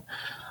timeline,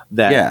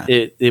 that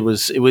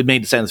it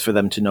made sense for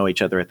them to know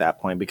each other at that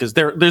point, because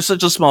there's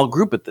such a small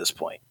group at this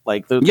point.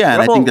 Like the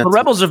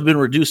rebels have been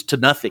reduced to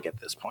nothing at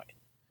this point.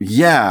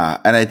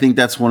 Yeah, and I think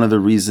that's one of the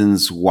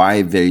reasons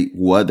why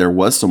there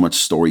was so much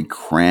story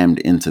crammed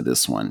into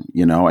this one.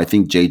 I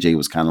think JJ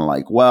was kind of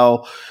like,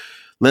 well,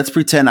 let's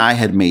pretend I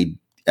had made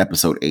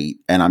episode 8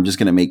 and I'm just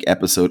going to make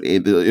episode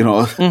 8,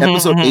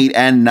 episode 8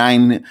 and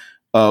 9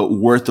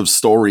 worth of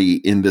story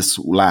in this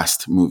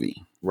last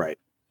movie. Right.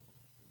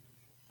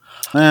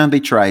 And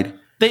they tried.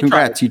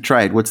 Congrats, tried. you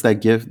tried. What's that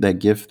gif? That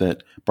gif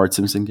that Bart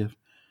Simpson gif?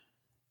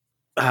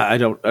 I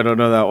don't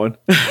know that one.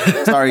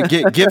 Sorry,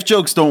 GIF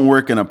jokes don't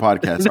work in a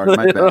podcast. Sorry,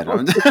 my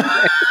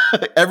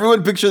bad.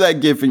 Everyone picture that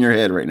GIF in your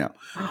head right now.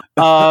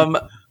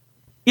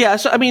 Yeah,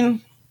 so I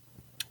mean,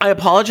 I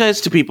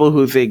apologize to people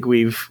who think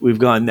we've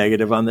gone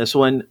negative on this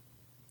one.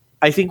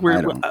 I think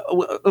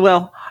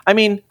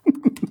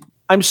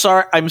I I'm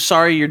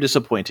sorry you're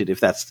disappointed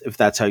if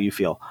that's how you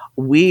feel.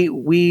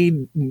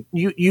 You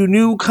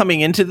knew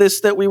coming into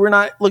this that we were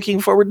not looking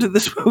forward to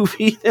this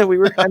movie, that we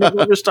were kind of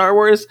over Star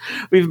Wars.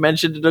 We've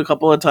mentioned it a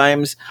couple of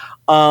times.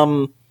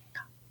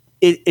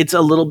 It's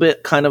a little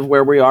bit kind of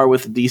where we are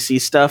with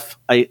DC stuff.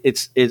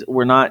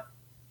 We're not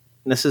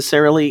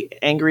necessarily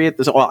angry at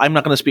this. Well, I'm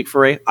not going to speak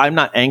for Ray. I'm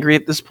not angry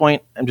at this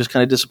point. I'm just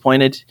kind of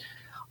disappointed.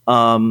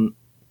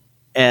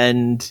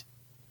 And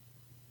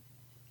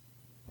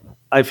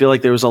I feel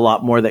like there was a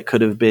lot more that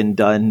could have been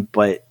done,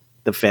 but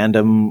the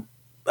fandom,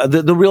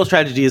 the real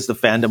tragedy is the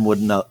fandom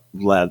wouldn't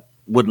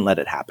let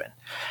it happen.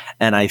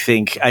 And I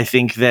think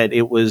that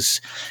it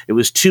was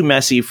too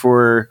messy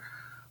for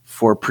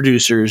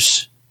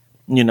producers,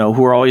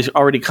 who are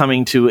already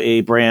coming to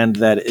a brand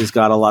that has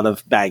got a lot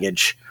of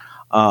baggage.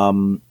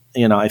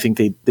 I think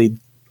they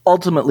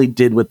ultimately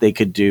did what they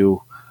could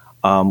do.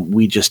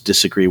 We just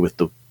disagree with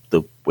the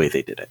way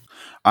they did it.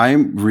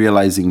 I'm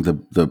realizing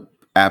the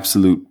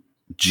absolute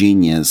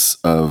genius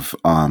of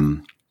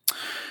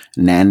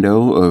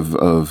Nando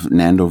of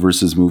Nando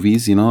versus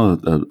Movies, a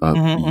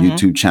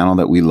YouTube channel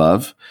that we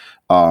love.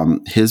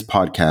 His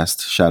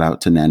podcast, shout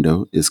out to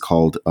Nando, is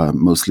called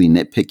Mostly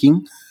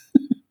Nitpicking,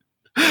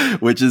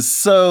 which is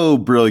so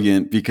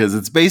brilliant because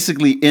it's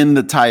basically in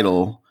the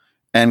title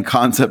and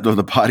concept of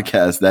the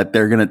podcast that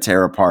they're going to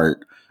tear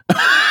apart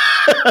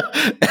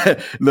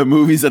the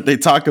movies that they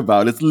talk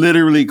about. It's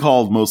literally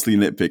called Mostly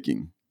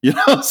Nitpicking.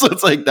 So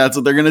it's like, that's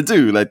what they're going to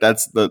do. Like,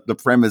 that's the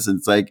premise. And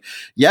it's like,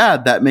 yeah,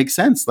 that makes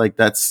sense. Like,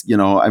 that's,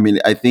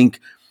 I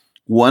think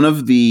one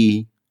of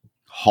the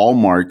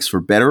hallmarks, for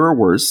better or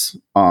worse,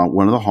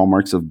 one of the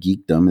hallmarks of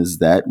geekdom is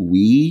that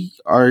we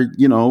are,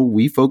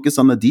 we focus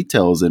on the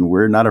details and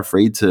we're not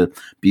afraid to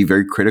be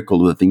very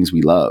critical of the things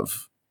we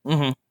love,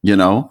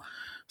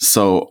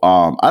 So,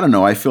 I don't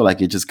know. I feel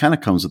like it just kind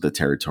of comes with the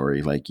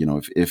territory. Like,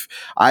 if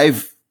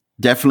I've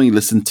definitely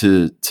listened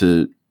to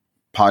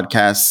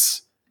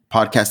podcast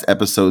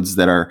episodes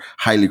that are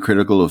highly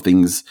critical of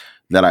things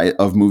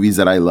of movies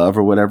that I love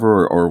or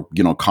whatever, or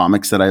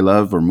comics that I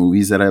love or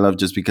movies that I love,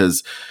 just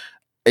because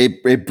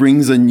it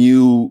brings a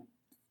new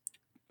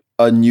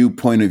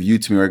point of view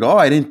to me. Where I go, oh,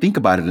 I didn't think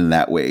about it in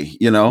that way,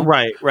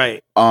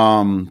 Right.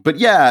 But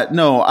yeah,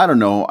 no, I don't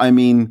know. I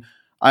mean,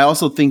 I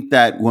also think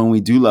that when we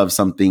do love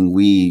something,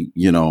 we,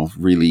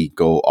 really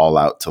go all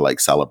out to like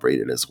celebrate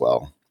it as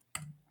well.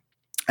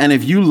 And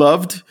if you're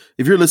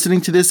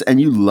listening to this and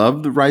you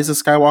love The Rise of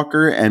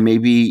Skywalker, and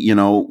maybe,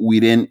 we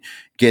didn't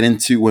get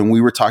into, when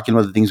we were talking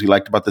about the things we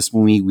liked about this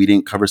movie, we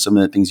didn't cover some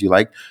of the things you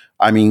liked.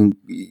 I mean,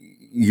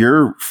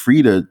 you're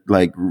free to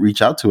like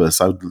reach out to us.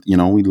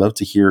 We'd love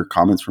to hear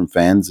comments from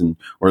fans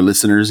or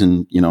listeners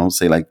and,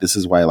 say like, this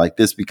is why I like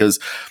this, because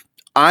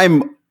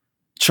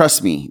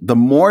trust me, the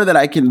more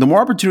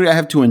opportunity I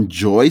have to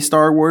enjoy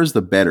Star Wars,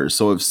 the better.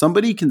 So if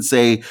somebody can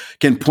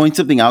point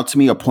something out to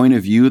me, a point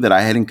of view that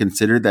I hadn't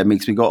considered, that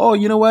makes me go, oh,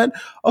 you know what?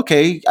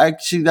 Okay,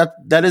 actually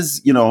that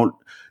is,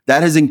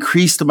 that has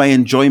increased my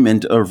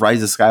enjoyment of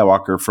Rise of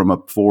Skywalker from a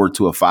 4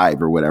 to a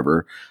 5 or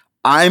whatever.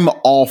 I'm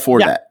all for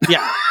that.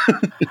 Yeah.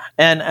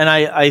 and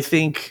I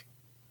think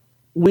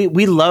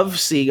we love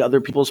seeing other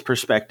people's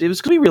perspectives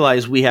because we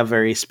realize we have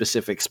very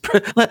specific.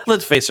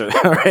 Let's face it,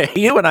 right?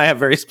 You and I have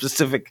very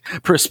specific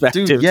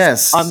perspectives. Dude,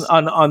 yes.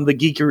 on the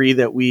geekery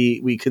that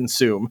we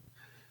consume.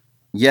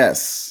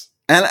 Yes,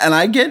 and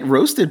I get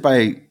roasted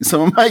by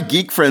some of my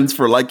geek friends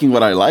for liking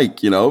what I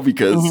like,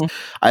 because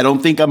I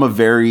don't think I'm a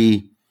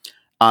very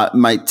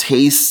my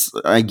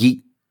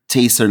geek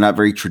tastes are not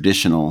very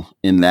traditional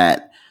in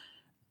that,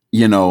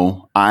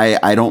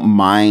 I don't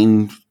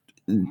mind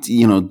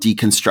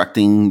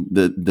deconstructing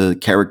the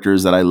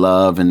characters that I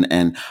love,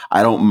 and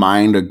I don't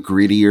mind a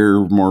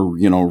grittier,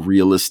 more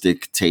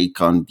realistic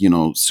take on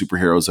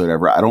superheroes or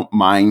whatever. I don't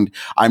mind.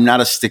 I'm not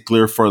a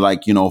stickler for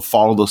like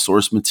follow the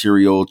source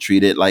material,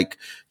 treat it like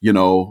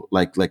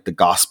like the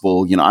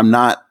gospel. I'm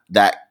not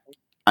that.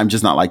 I'm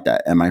just not like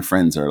that, and my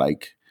friends are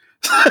like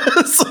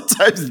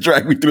sometimes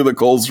drag me through the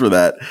coals for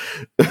that.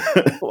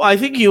 Well, I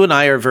think you and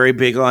I are very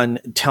big on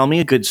tell me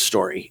a good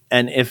story.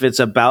 And if it's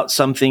about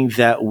something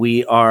that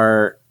we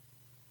are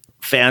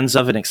fans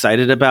of and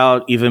excited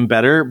about, even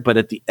better. But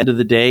at the end of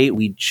the day,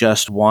 we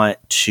want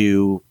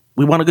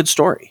a good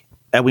story.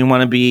 And we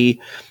want to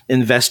be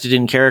invested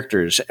in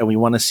characters, and we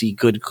want to see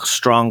good,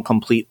 strong,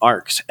 complete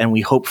arcs. And we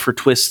hope for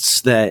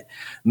twists that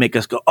make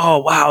us go, oh,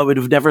 wow, I would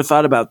have never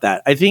thought about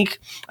that. I think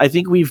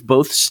we've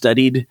both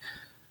studied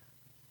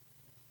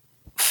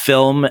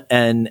film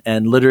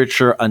and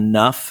literature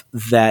enough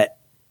that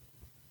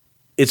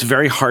it's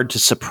very hard to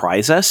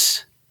surprise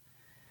us.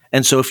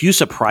 And so if you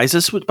surprise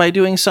us by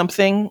doing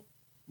something,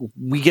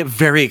 we get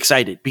very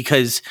excited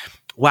because,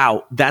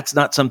 wow, that's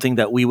not something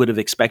that we would have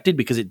expected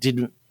because it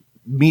didn't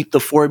meet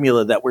the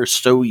formula that we're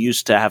so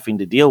used to having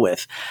to deal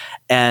with.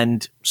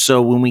 And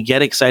so when we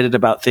get excited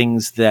about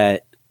things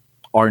that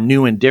are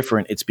new and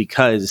different, it's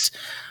because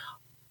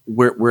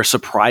we're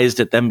surprised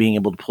at them being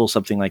able to pull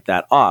something like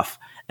that off.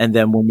 And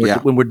then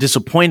when we're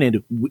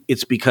disappointed,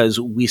 it's because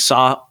we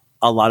saw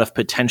a lot of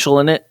potential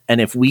in it.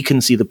 And if we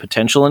can see the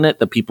potential in it,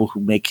 the people who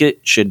make it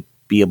should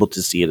be able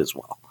to see it as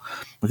well.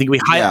 I think we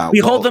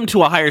hold them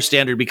to a higher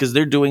standard because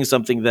they're doing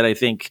something that I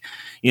think,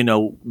 I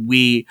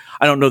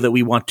don't know that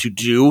we want to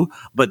do,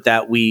 but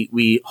that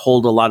we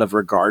hold a lot of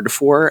regard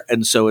for.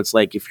 And so it's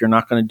like, if you're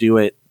not going to do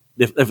it,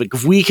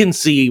 if we can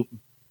see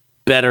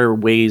better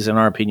ways, in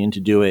our opinion, to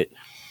do it,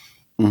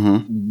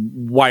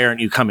 why aren't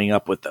you coming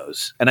up with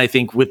those? And I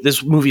think with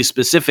this movie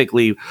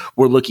specifically,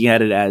 we're looking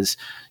at it as,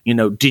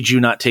 did you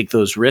not take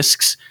those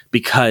risks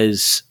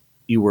because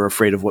you were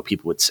afraid of what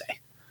people would say?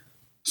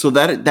 So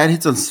that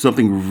hits on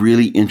something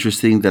really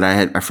interesting that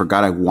I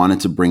forgot I wanted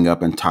to bring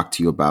up and talk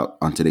to you about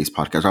on today's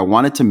podcast. I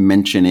wanted to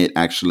mention it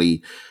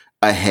actually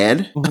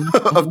ahead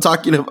of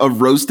talking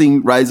of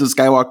roasting Rise of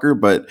Skywalker,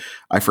 but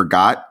I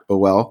forgot. Oh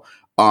well.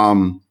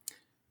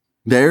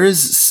 There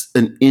is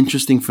an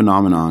interesting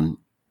phenomenon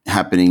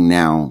happening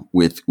now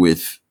with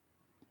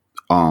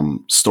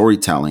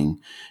storytelling,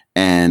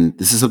 and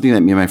this is something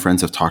that me and my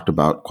friends have talked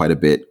about quite a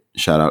bit.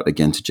 Shout out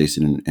again to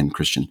Jason and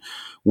Christian,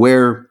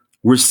 where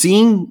we're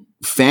seeing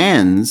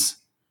fans,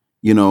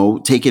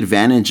 take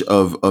advantage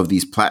of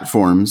these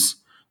platforms,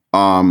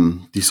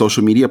 these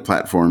social media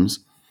platforms,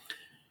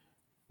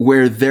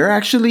 where they're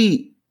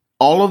actually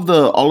all of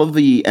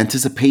the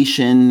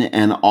anticipation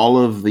and all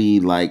of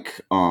the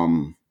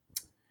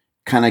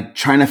kind of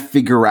trying to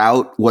figure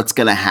out what's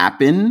going to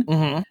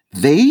happen.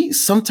 They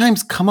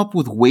sometimes come up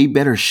with way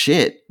better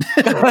shit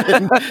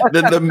than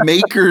the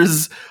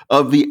makers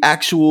of the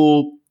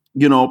actual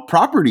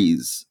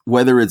properties,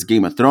 whether it's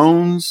Game of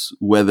Thrones,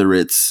 whether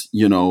it's,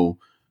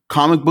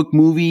 comic book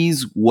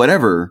movies,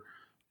 whatever.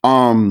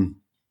 And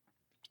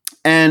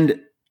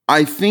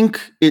I think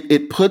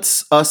it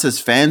puts us as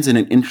fans in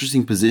an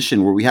interesting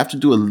position where we have to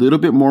do a little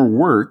bit more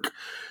work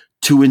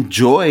to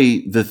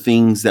enjoy the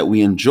things that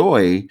we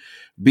enjoy,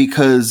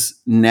 because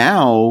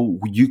now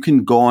you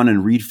can go on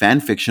and read fan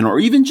fiction or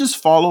even just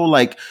follow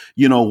what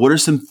are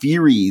some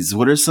theories?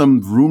 What are some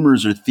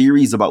rumors or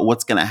theories about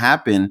what's going to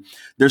happen?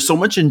 There's so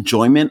much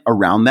enjoyment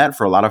around that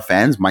for a lot of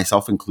fans,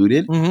 myself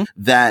included,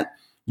 that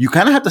you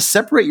kind of have to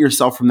separate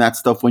yourself from that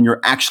stuff when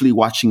you're actually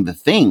watching the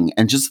thing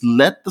and just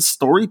let the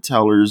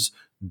storytellers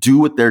do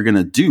what they're going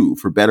to do,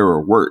 for better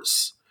or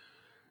worse.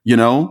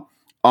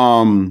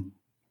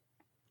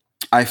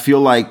 I feel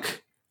like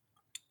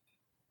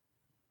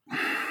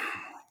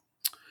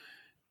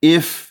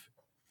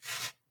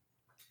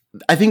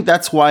I think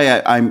that's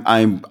why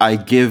I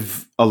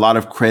give a lot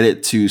of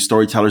credit to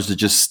storytellers to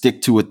just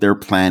stick to what their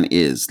plan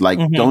is.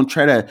 Don't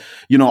try to,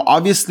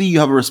 obviously you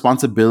have a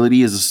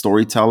responsibility as a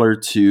storyteller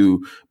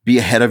to be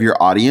ahead of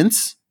your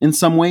audience in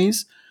some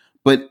ways.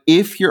 But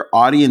if your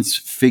audience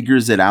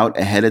figures it out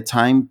ahead of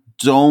time,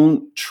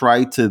 don't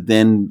try to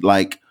then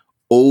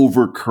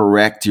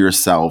overcorrect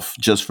yourself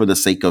just for the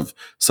sake of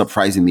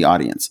surprising the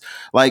audience.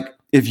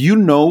 If you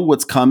know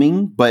what's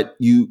coming, but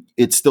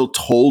it's still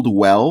told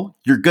well,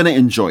 you're going to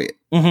enjoy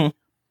it.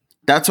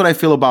 That's what I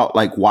feel about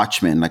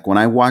Watchmen. When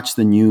I watched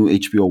the new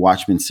HBO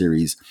Watchmen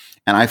series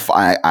and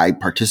I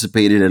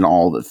participated in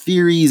all the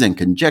theories and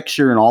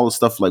conjecture and all the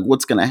stuff,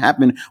 what's going to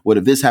happen? What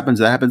if this happens,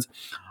 that happens?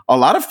 A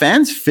lot of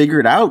fans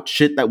figured out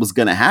shit that was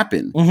going to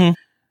happen.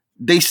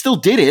 They still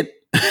did it.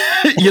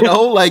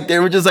 They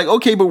were just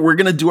okay, but we're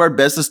going to do our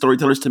best as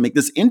storytellers to make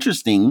this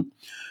interesting.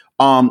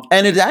 And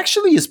it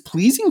actually is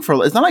pleasing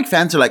it's not like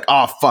fans are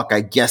oh, fuck,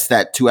 I guessed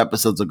that 2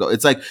 episodes ago.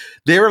 It's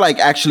they were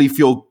actually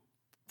feel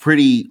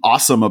pretty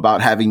awesome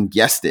about having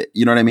guessed it.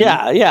 You know what I mean?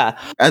 Yeah.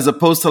 As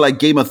opposed to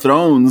Game of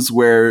Thrones,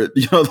 where,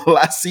 the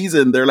last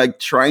season, they're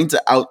trying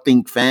to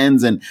outthink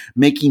fans and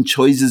making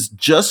choices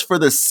just for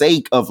the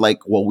sake of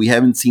well, we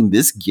haven't seen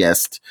this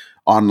guest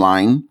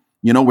online.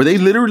 Where they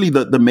literally,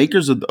 the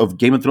makers of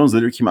Game of Thrones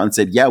literally came out and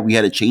said, yeah, we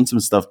had to change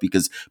some stuff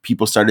because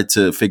people started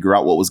to figure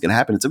out what was going to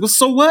happen. It's well,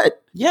 so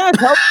what? Yeah,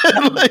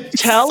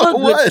 tell a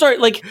good story.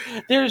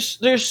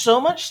 There's so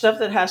much stuff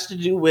that has to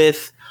do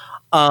with,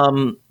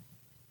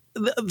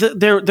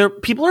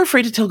 people are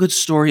afraid to tell good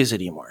stories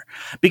anymore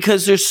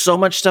because there's so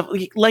much stuff.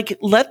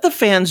 Let the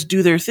fans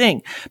do their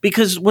thing,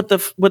 because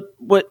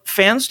what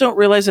fans don't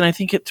realize, and I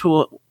think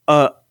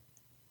I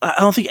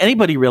don't think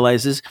anybody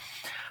realizes.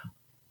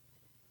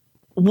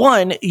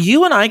 One,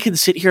 you and I can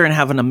sit here and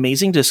have an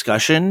amazing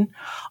discussion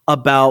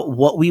about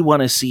what we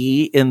want to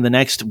see in the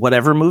next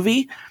whatever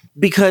movie,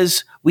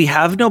 because we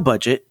have no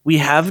budget, we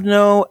have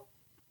no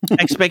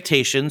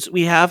expectations,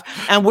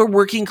 and we're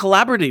working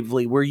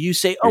collaboratively, where you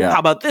say, oh, how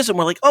about this? And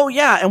we're oh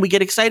yeah. And we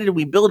get excited and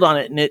we build on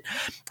it,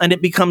 and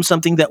it becomes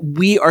something that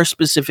we are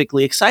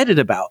specifically excited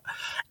about.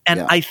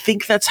 And I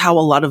think that's how a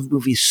lot of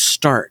movies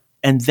start.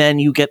 And then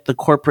you get the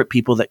corporate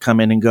people that come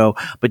in and go,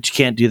 but you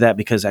can't do that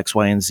because X,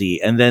 Y, and Z.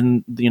 And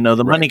then,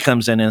 the money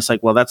comes in and it's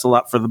well, that's a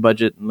lot for the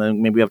budget. And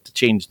then maybe we have to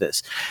change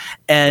this.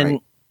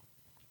 And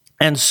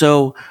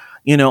so,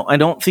 I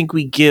don't think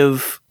we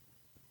give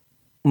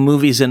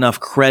movies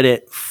enough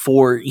credit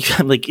for,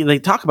 they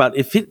talk about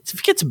if it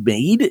gets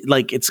made,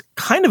 it's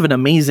kind of an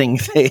amazing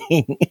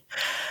thing.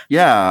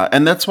 Yeah.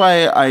 And that's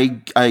why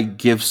I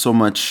give so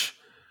much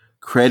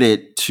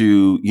credit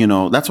to,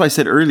 that's why I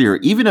said earlier,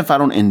 even if I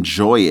don't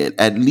enjoy it,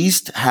 at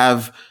least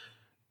have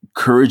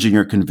courage in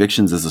your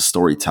convictions as a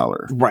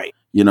storyteller. Right.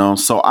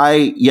 So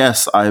I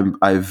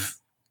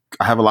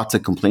have a lot to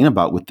complain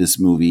about with this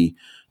movie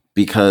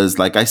because,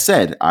 like I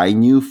said, I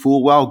knew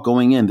full well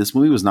going in, this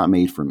movie was not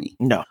made for me.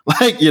 No.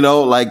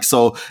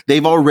 So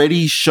they've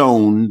already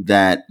shown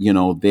that,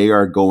 they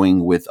are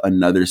going with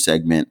another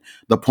segment,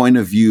 the point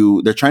of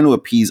view. They're trying to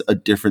appease a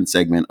different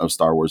segment of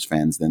Star Wars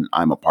fans than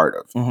I'm a part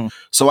of. Mm-hmm.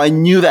 So I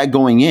knew that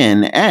going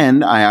in,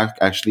 and I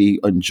actually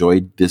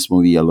enjoyed this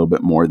movie a little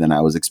bit more than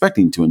I was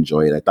expecting to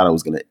enjoy it. I thought I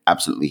was going to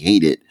absolutely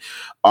hate it.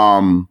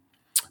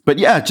 But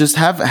yeah, just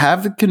have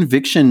the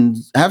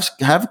convictions,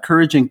 have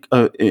courage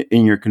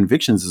in your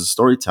convictions as a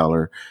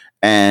storyteller,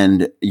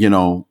 and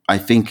I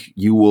think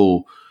you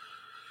will.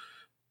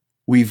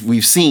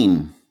 We've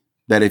seen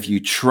that if you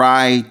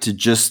try to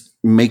just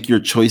make your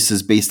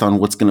choices based on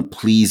what's going to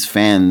please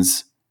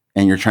fans,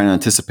 and you're trying to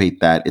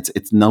anticipate that,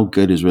 it's no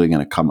good is really going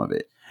to come of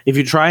it. If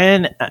you try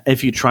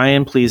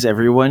and please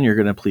everyone, you're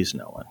going to please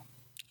no one.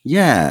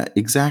 Yeah,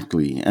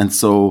 exactly. And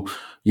so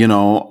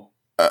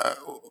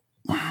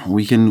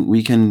we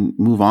can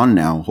move on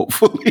now,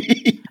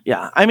 hopefully.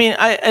 Yeah, I mean,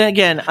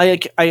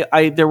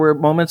 I there were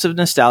moments of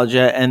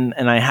nostalgia, and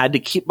I had to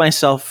keep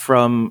myself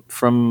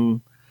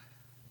from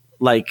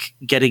like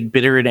getting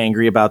bitter and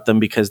angry about them,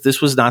 because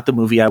this was not the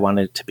movie I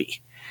wanted it to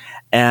be,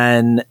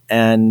 and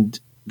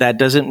that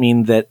doesn't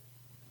mean that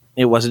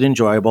it wasn't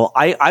enjoyable.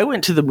 I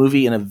went to the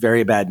movie in a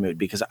very bad mood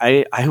because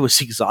I was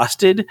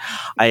exhausted.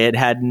 I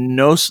had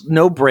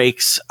no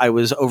breaks. I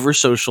was over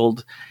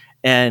socialed,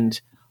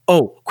 and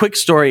quick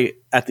story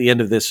at the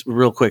end of this,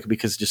 real quick,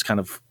 because just kind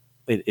of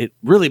it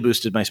really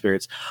boosted my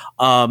spirits.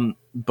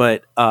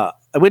 But I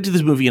went to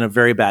this movie in a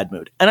very bad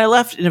mood, and I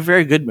left in a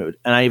very good mood,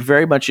 and I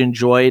very much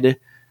enjoyed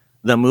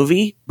the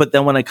movie. But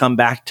then when I come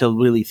back to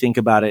really think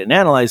about it and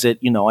analyze it,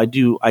 I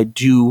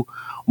do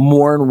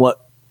mourn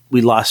what we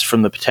lost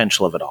from the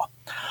potential of it all.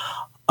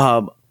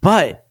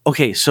 But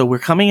okay, so we're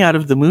coming out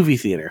of the movie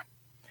theater,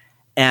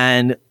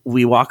 and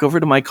we walk over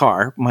to my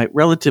car, my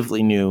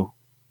relatively new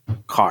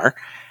car,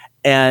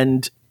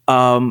 and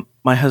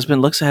my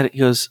husband looks at it. He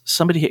goes,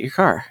 "Somebody hit your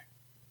car."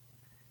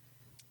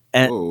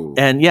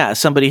 And yeah,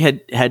 somebody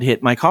had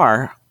hit my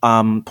car,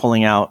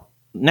 pulling out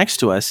next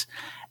to us,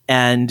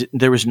 and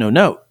there was no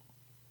note.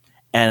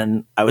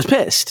 And I was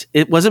pissed.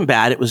 It wasn't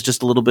bad. It was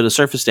just a little bit of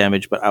surface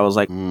damage, but I was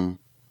like,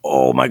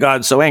 oh my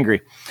God, so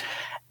angry.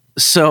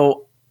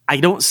 So I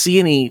don't see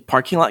any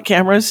parking lot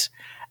cameras.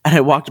 And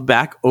I walked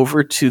back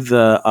over to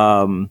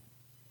the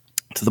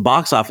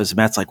box office, and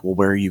Matt's like, well,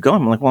 where are you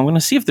going? I'm like, well, I'm going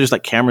to see if there's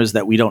like cameras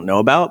that we don't know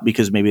about,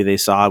 because maybe they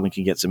saw and we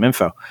can get some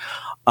info.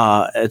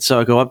 And so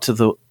I go up to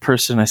the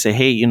person, and I say,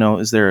 hey,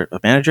 is there a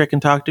manager I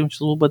can talk to? And she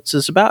said, well, what's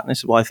this about? And I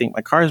said, well, I think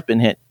my car has been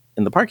hit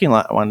in the parking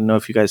lot. I want to know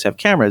if you guys have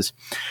cameras.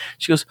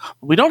 She goes,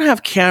 we don't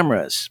have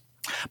cameras,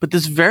 but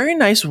this very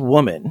nice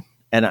woman,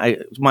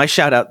 and my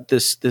shout out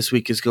this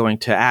week is going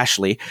to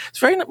Ashley. This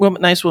very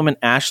nice woman,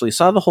 Ashley,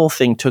 saw the whole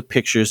thing, took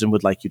pictures, and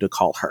would like you to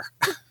call her.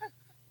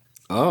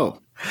 Oh.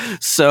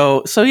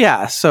 So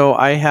yeah. So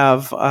I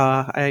have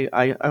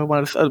I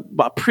want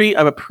a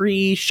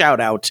pre shout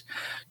out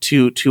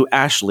to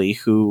Ashley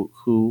who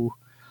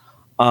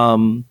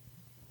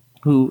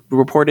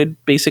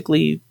reported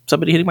basically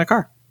somebody hitting my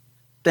car.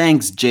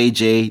 Thanks,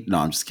 JJ. No,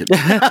 I'm just kidding.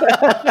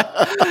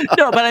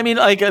 No, but I mean,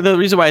 like, the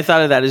reason why I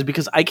thought of that is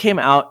because I came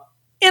out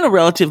in a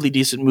relatively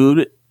decent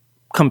mood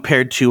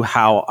compared to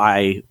how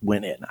I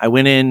went in. I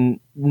went in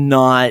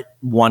not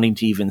wanting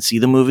to even see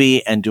the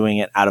movie and doing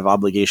it out of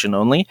obligation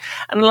only.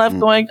 And I left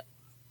going,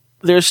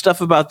 there's stuff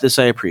about this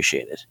I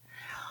appreciated.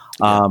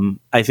 Yeah.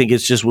 I think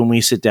it's just when we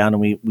sit down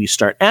and we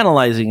start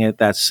analyzing it,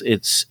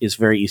 it's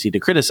very easy to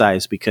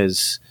criticize,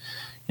 because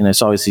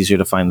it's always easier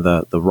to find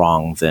the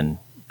wrong than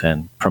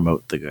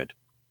promote the good.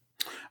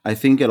 I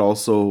think it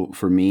also,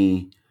 for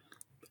me,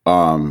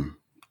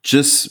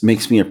 just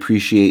makes me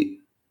appreciate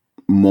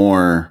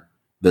more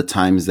the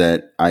times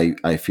that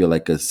I feel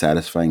like a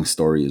satisfying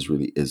story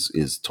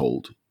is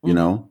told,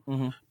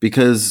 mm-hmm.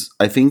 Because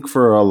I think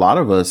for a lot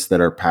of us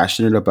that are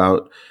passionate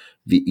about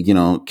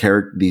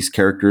these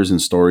characters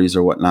and stories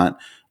or whatnot,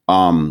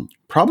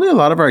 probably a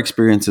lot of our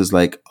experience is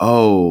like,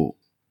 oh,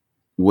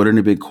 wouldn't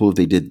it be cool if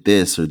they did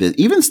this or this?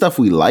 Even stuff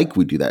we like,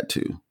 we do that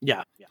too.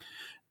 Yeah.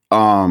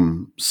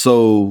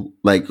 So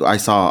like I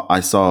saw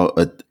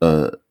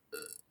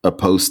a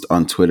post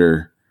on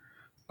Twitter,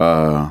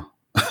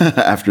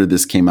 after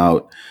this came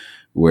out,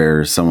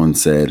 where someone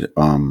said,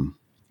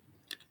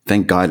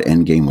 thank God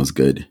Endgame was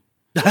good.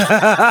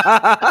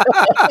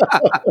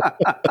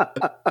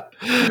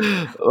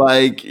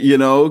 Like,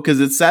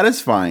 because it's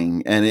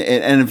satisfying. And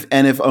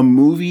if a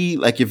movie,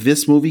 like if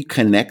this movie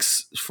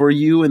connects for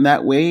you in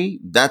that way,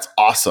 that's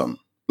awesome.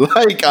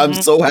 Like, I'm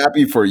so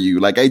happy for you.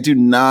 Like, I do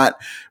not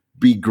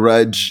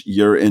begrudge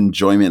your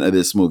enjoyment of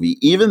this movie,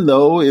 even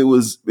though it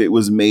was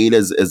made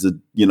as a,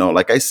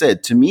 like I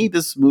said, to me,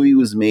 this movie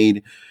was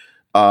made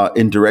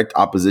in direct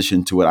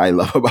opposition to what I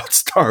love about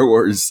Star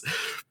Wars.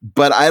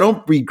 But I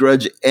don't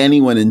begrudge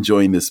anyone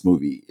enjoying this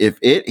movie. If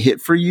it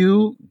hit for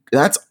you,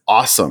 that's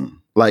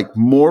awesome. Like,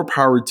 more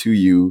power to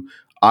you.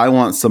 I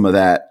want some of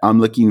that. I'm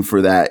looking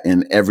for that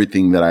in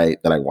everything that I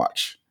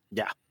watch.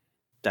 Yeah,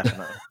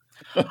 definitely.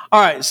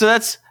 All right, so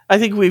that's. I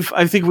think we've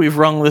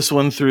rung this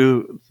one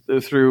through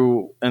and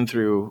through.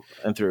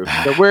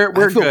 So we're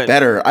I feel good.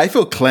 Better. I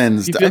feel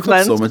cleansed. You feel I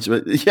cleansed? feel so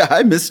much. Yeah,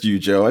 I missed you,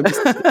 Joe. I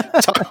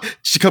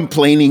missed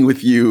complaining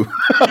with you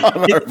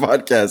on our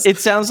podcast. It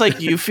sounds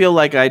like you feel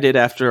like I did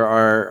after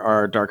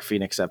our Dark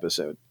Phoenix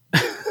episode.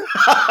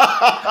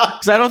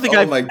 Because I don't think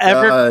I've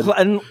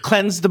ever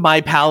cleansed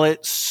my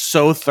palate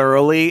so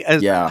thoroughly.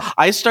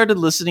 I started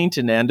listening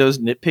to Nando's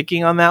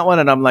nitpicking on that one,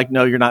 and I'm like,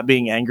 no, you're not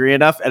being angry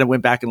enough. And I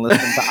went back and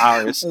listened to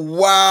ours.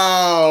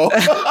 Wow.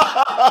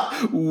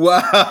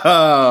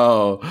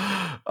 Wow.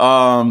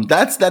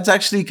 That's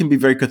actually can be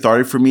very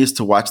cathartic for me, is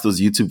to watch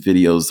those YouTube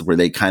videos where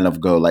they kind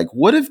of go like,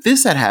 what if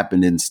this had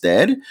happened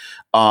instead?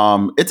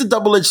 It's a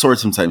double-edged sword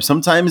sometimes.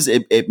 Sometimes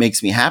it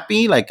makes me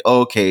happy, like,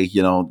 oh, okay,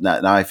 now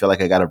I feel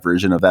like I got a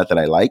version of that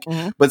I like.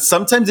 Mm-hmm. But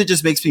sometimes it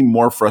just makes me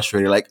more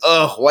frustrated, like,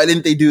 oh, why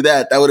didn't they do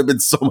that? That would have been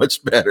so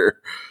much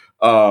better.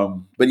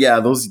 But yeah,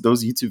 those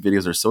YouTube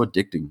videos are so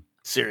addicting.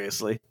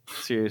 Seriously.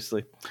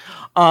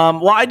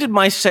 Well, I did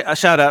my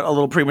shout out a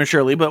little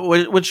prematurely, but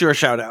what's your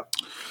shout out?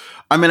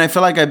 I mean, I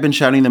feel like I've been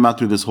shouting them out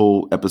through this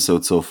whole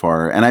episode so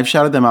far, and I've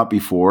shouted them out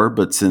before,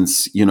 but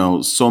since,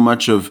 so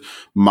much of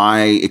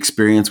my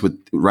experience with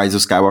Rise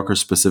of Skywalker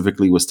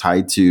specifically was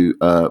tied to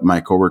my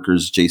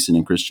coworkers, Jason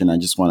and Christian, I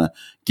just want to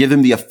give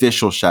them the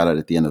official shout out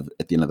at the end of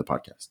the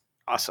podcast.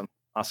 Awesome.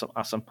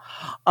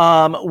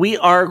 We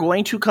are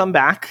going to come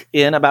back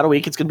in about a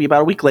week. It's going to be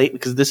about a week late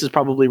because this is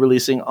probably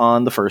releasing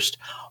on the 1st,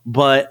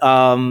 but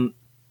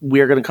we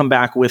are going to come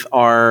back with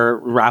our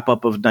wrap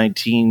up of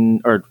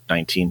 19.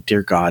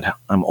 Dear God,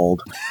 I'm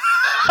old.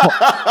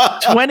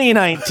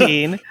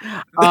 2019.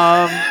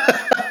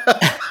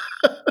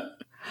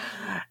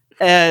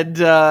 And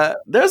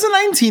there's a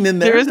 19 in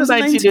there. There is a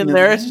 19 in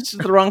there. It's just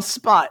the wrong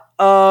spot.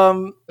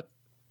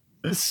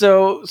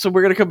 So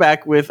we're going to come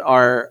back with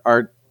our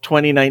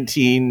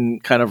 2019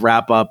 kind of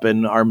wrap up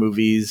and our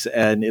movies,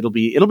 and it'll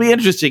be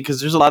interesting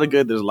because there's a lot of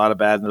good, there's a lot of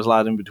bad, and there's a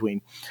lot in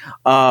between.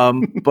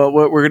 But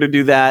we're going to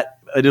do that.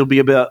 It'll be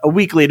about a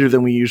week later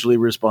than we usually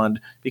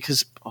respond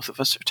because both of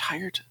us are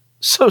tired.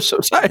 So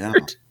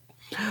tired.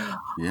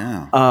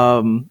 Yeah.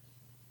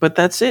 But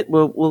that's it.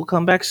 We'll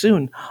come back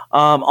soon.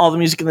 All the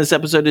music in this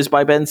episode is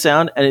by Ben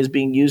Sound and is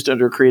being used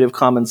under a Creative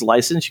Commons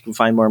license. You can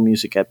find more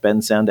music at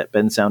bensound at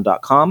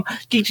bensound.com.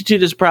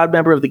 Geek2Geek is a proud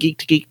member of the Geek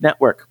to Geek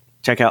Network.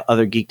 Check out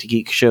other Geek to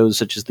Geek shows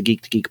such as the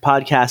Geek to Geek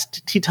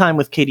podcast, Tea Time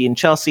with Katie and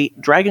Chelsea,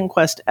 Dragon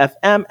Quest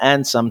FM,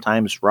 and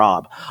Sometimes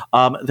Rob.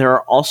 There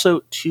are also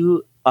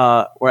two,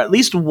 or at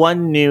least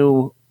one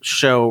new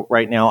show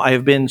right now. I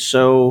have been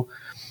so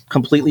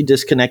completely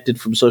disconnected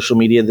from social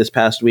media this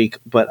past week,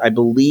 but I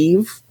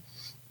believe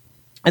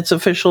it's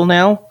official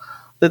now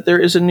that there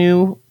is a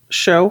new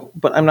show,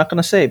 but I'm not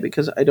going to say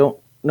because I don't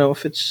know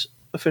if it's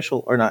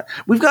official or not.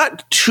 We've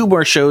got two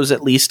more shows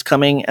at least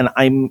coming, and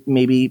I'm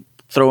maybe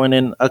throwing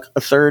in a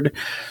third.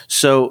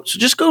 So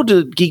just go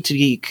to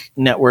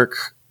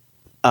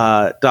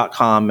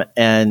geek2geeknetwork.com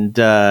and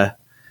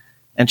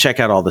check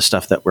out all the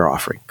stuff that we're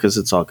offering because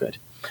it's all good.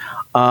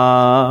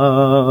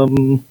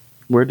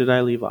 Where did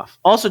I leave off?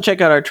 Also,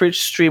 check out our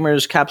Twitch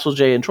streamers, Capsule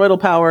J and Troidal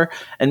Power,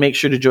 and make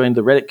sure to join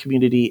the Reddit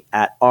community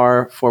at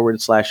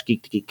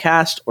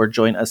r/Geek2Geekcast, or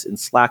join us in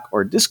Slack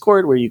or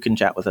Discord, where you can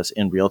chat with us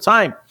in real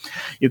time.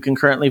 You can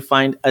currently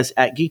find us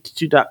at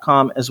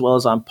geek2.com, as well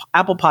as on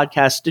Apple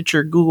Podcasts,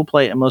 Stitcher, Google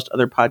Play, and most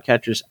other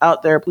podcatchers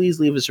out there. Please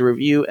leave us a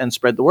review and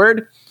spread the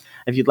word.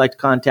 If you'd like to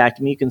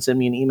contact me, you can send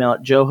me an email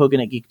at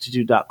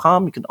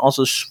joehogan@geek2.com. You can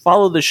also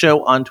follow the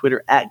show on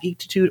Twitter at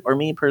Geek2, or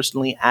me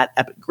personally at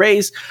Epic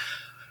Grays.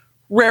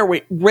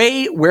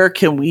 Ray, where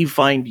can we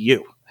find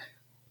you?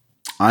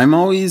 I'm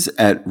always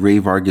at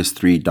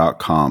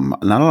rayvargas3.com.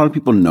 Not a lot of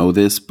people know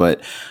this,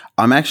 but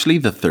I'm actually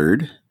the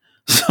third.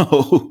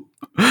 So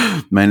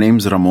my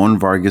name's Ramon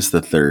Vargas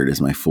III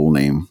is my full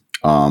name.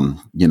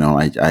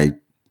 I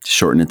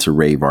shorten it to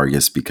Ray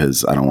Vargas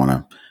because I don't want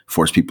to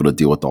force people to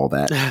deal with all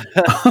that.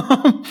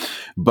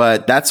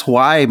 But that's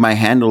why my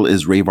handle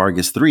is Ray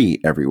Vargas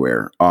 3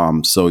 everywhere.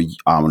 So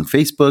on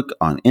Facebook,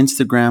 on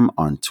Instagram,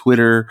 on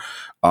Twitter,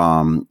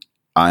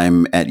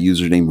 I'm at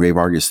username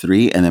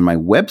RayVargas3, and then my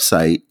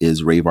website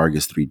is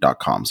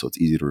rayvargas3.com, so it's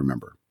easy to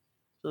remember.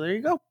 So there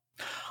you go.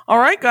 All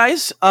right,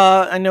 guys.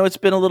 I know it's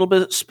been a little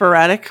bit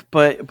sporadic,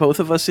 but both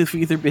of us have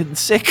either been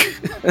sick,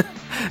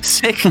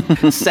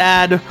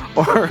 sad,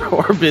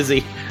 or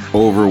busy.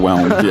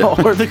 Overwhelmed, yeah.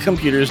 Or the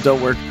computers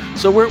don't work.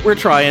 So we're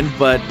trying,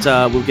 but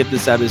we'll get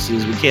this out as soon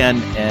as we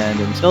can. And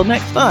until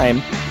next time,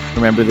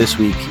 remember this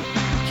week,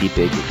 keep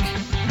it geek.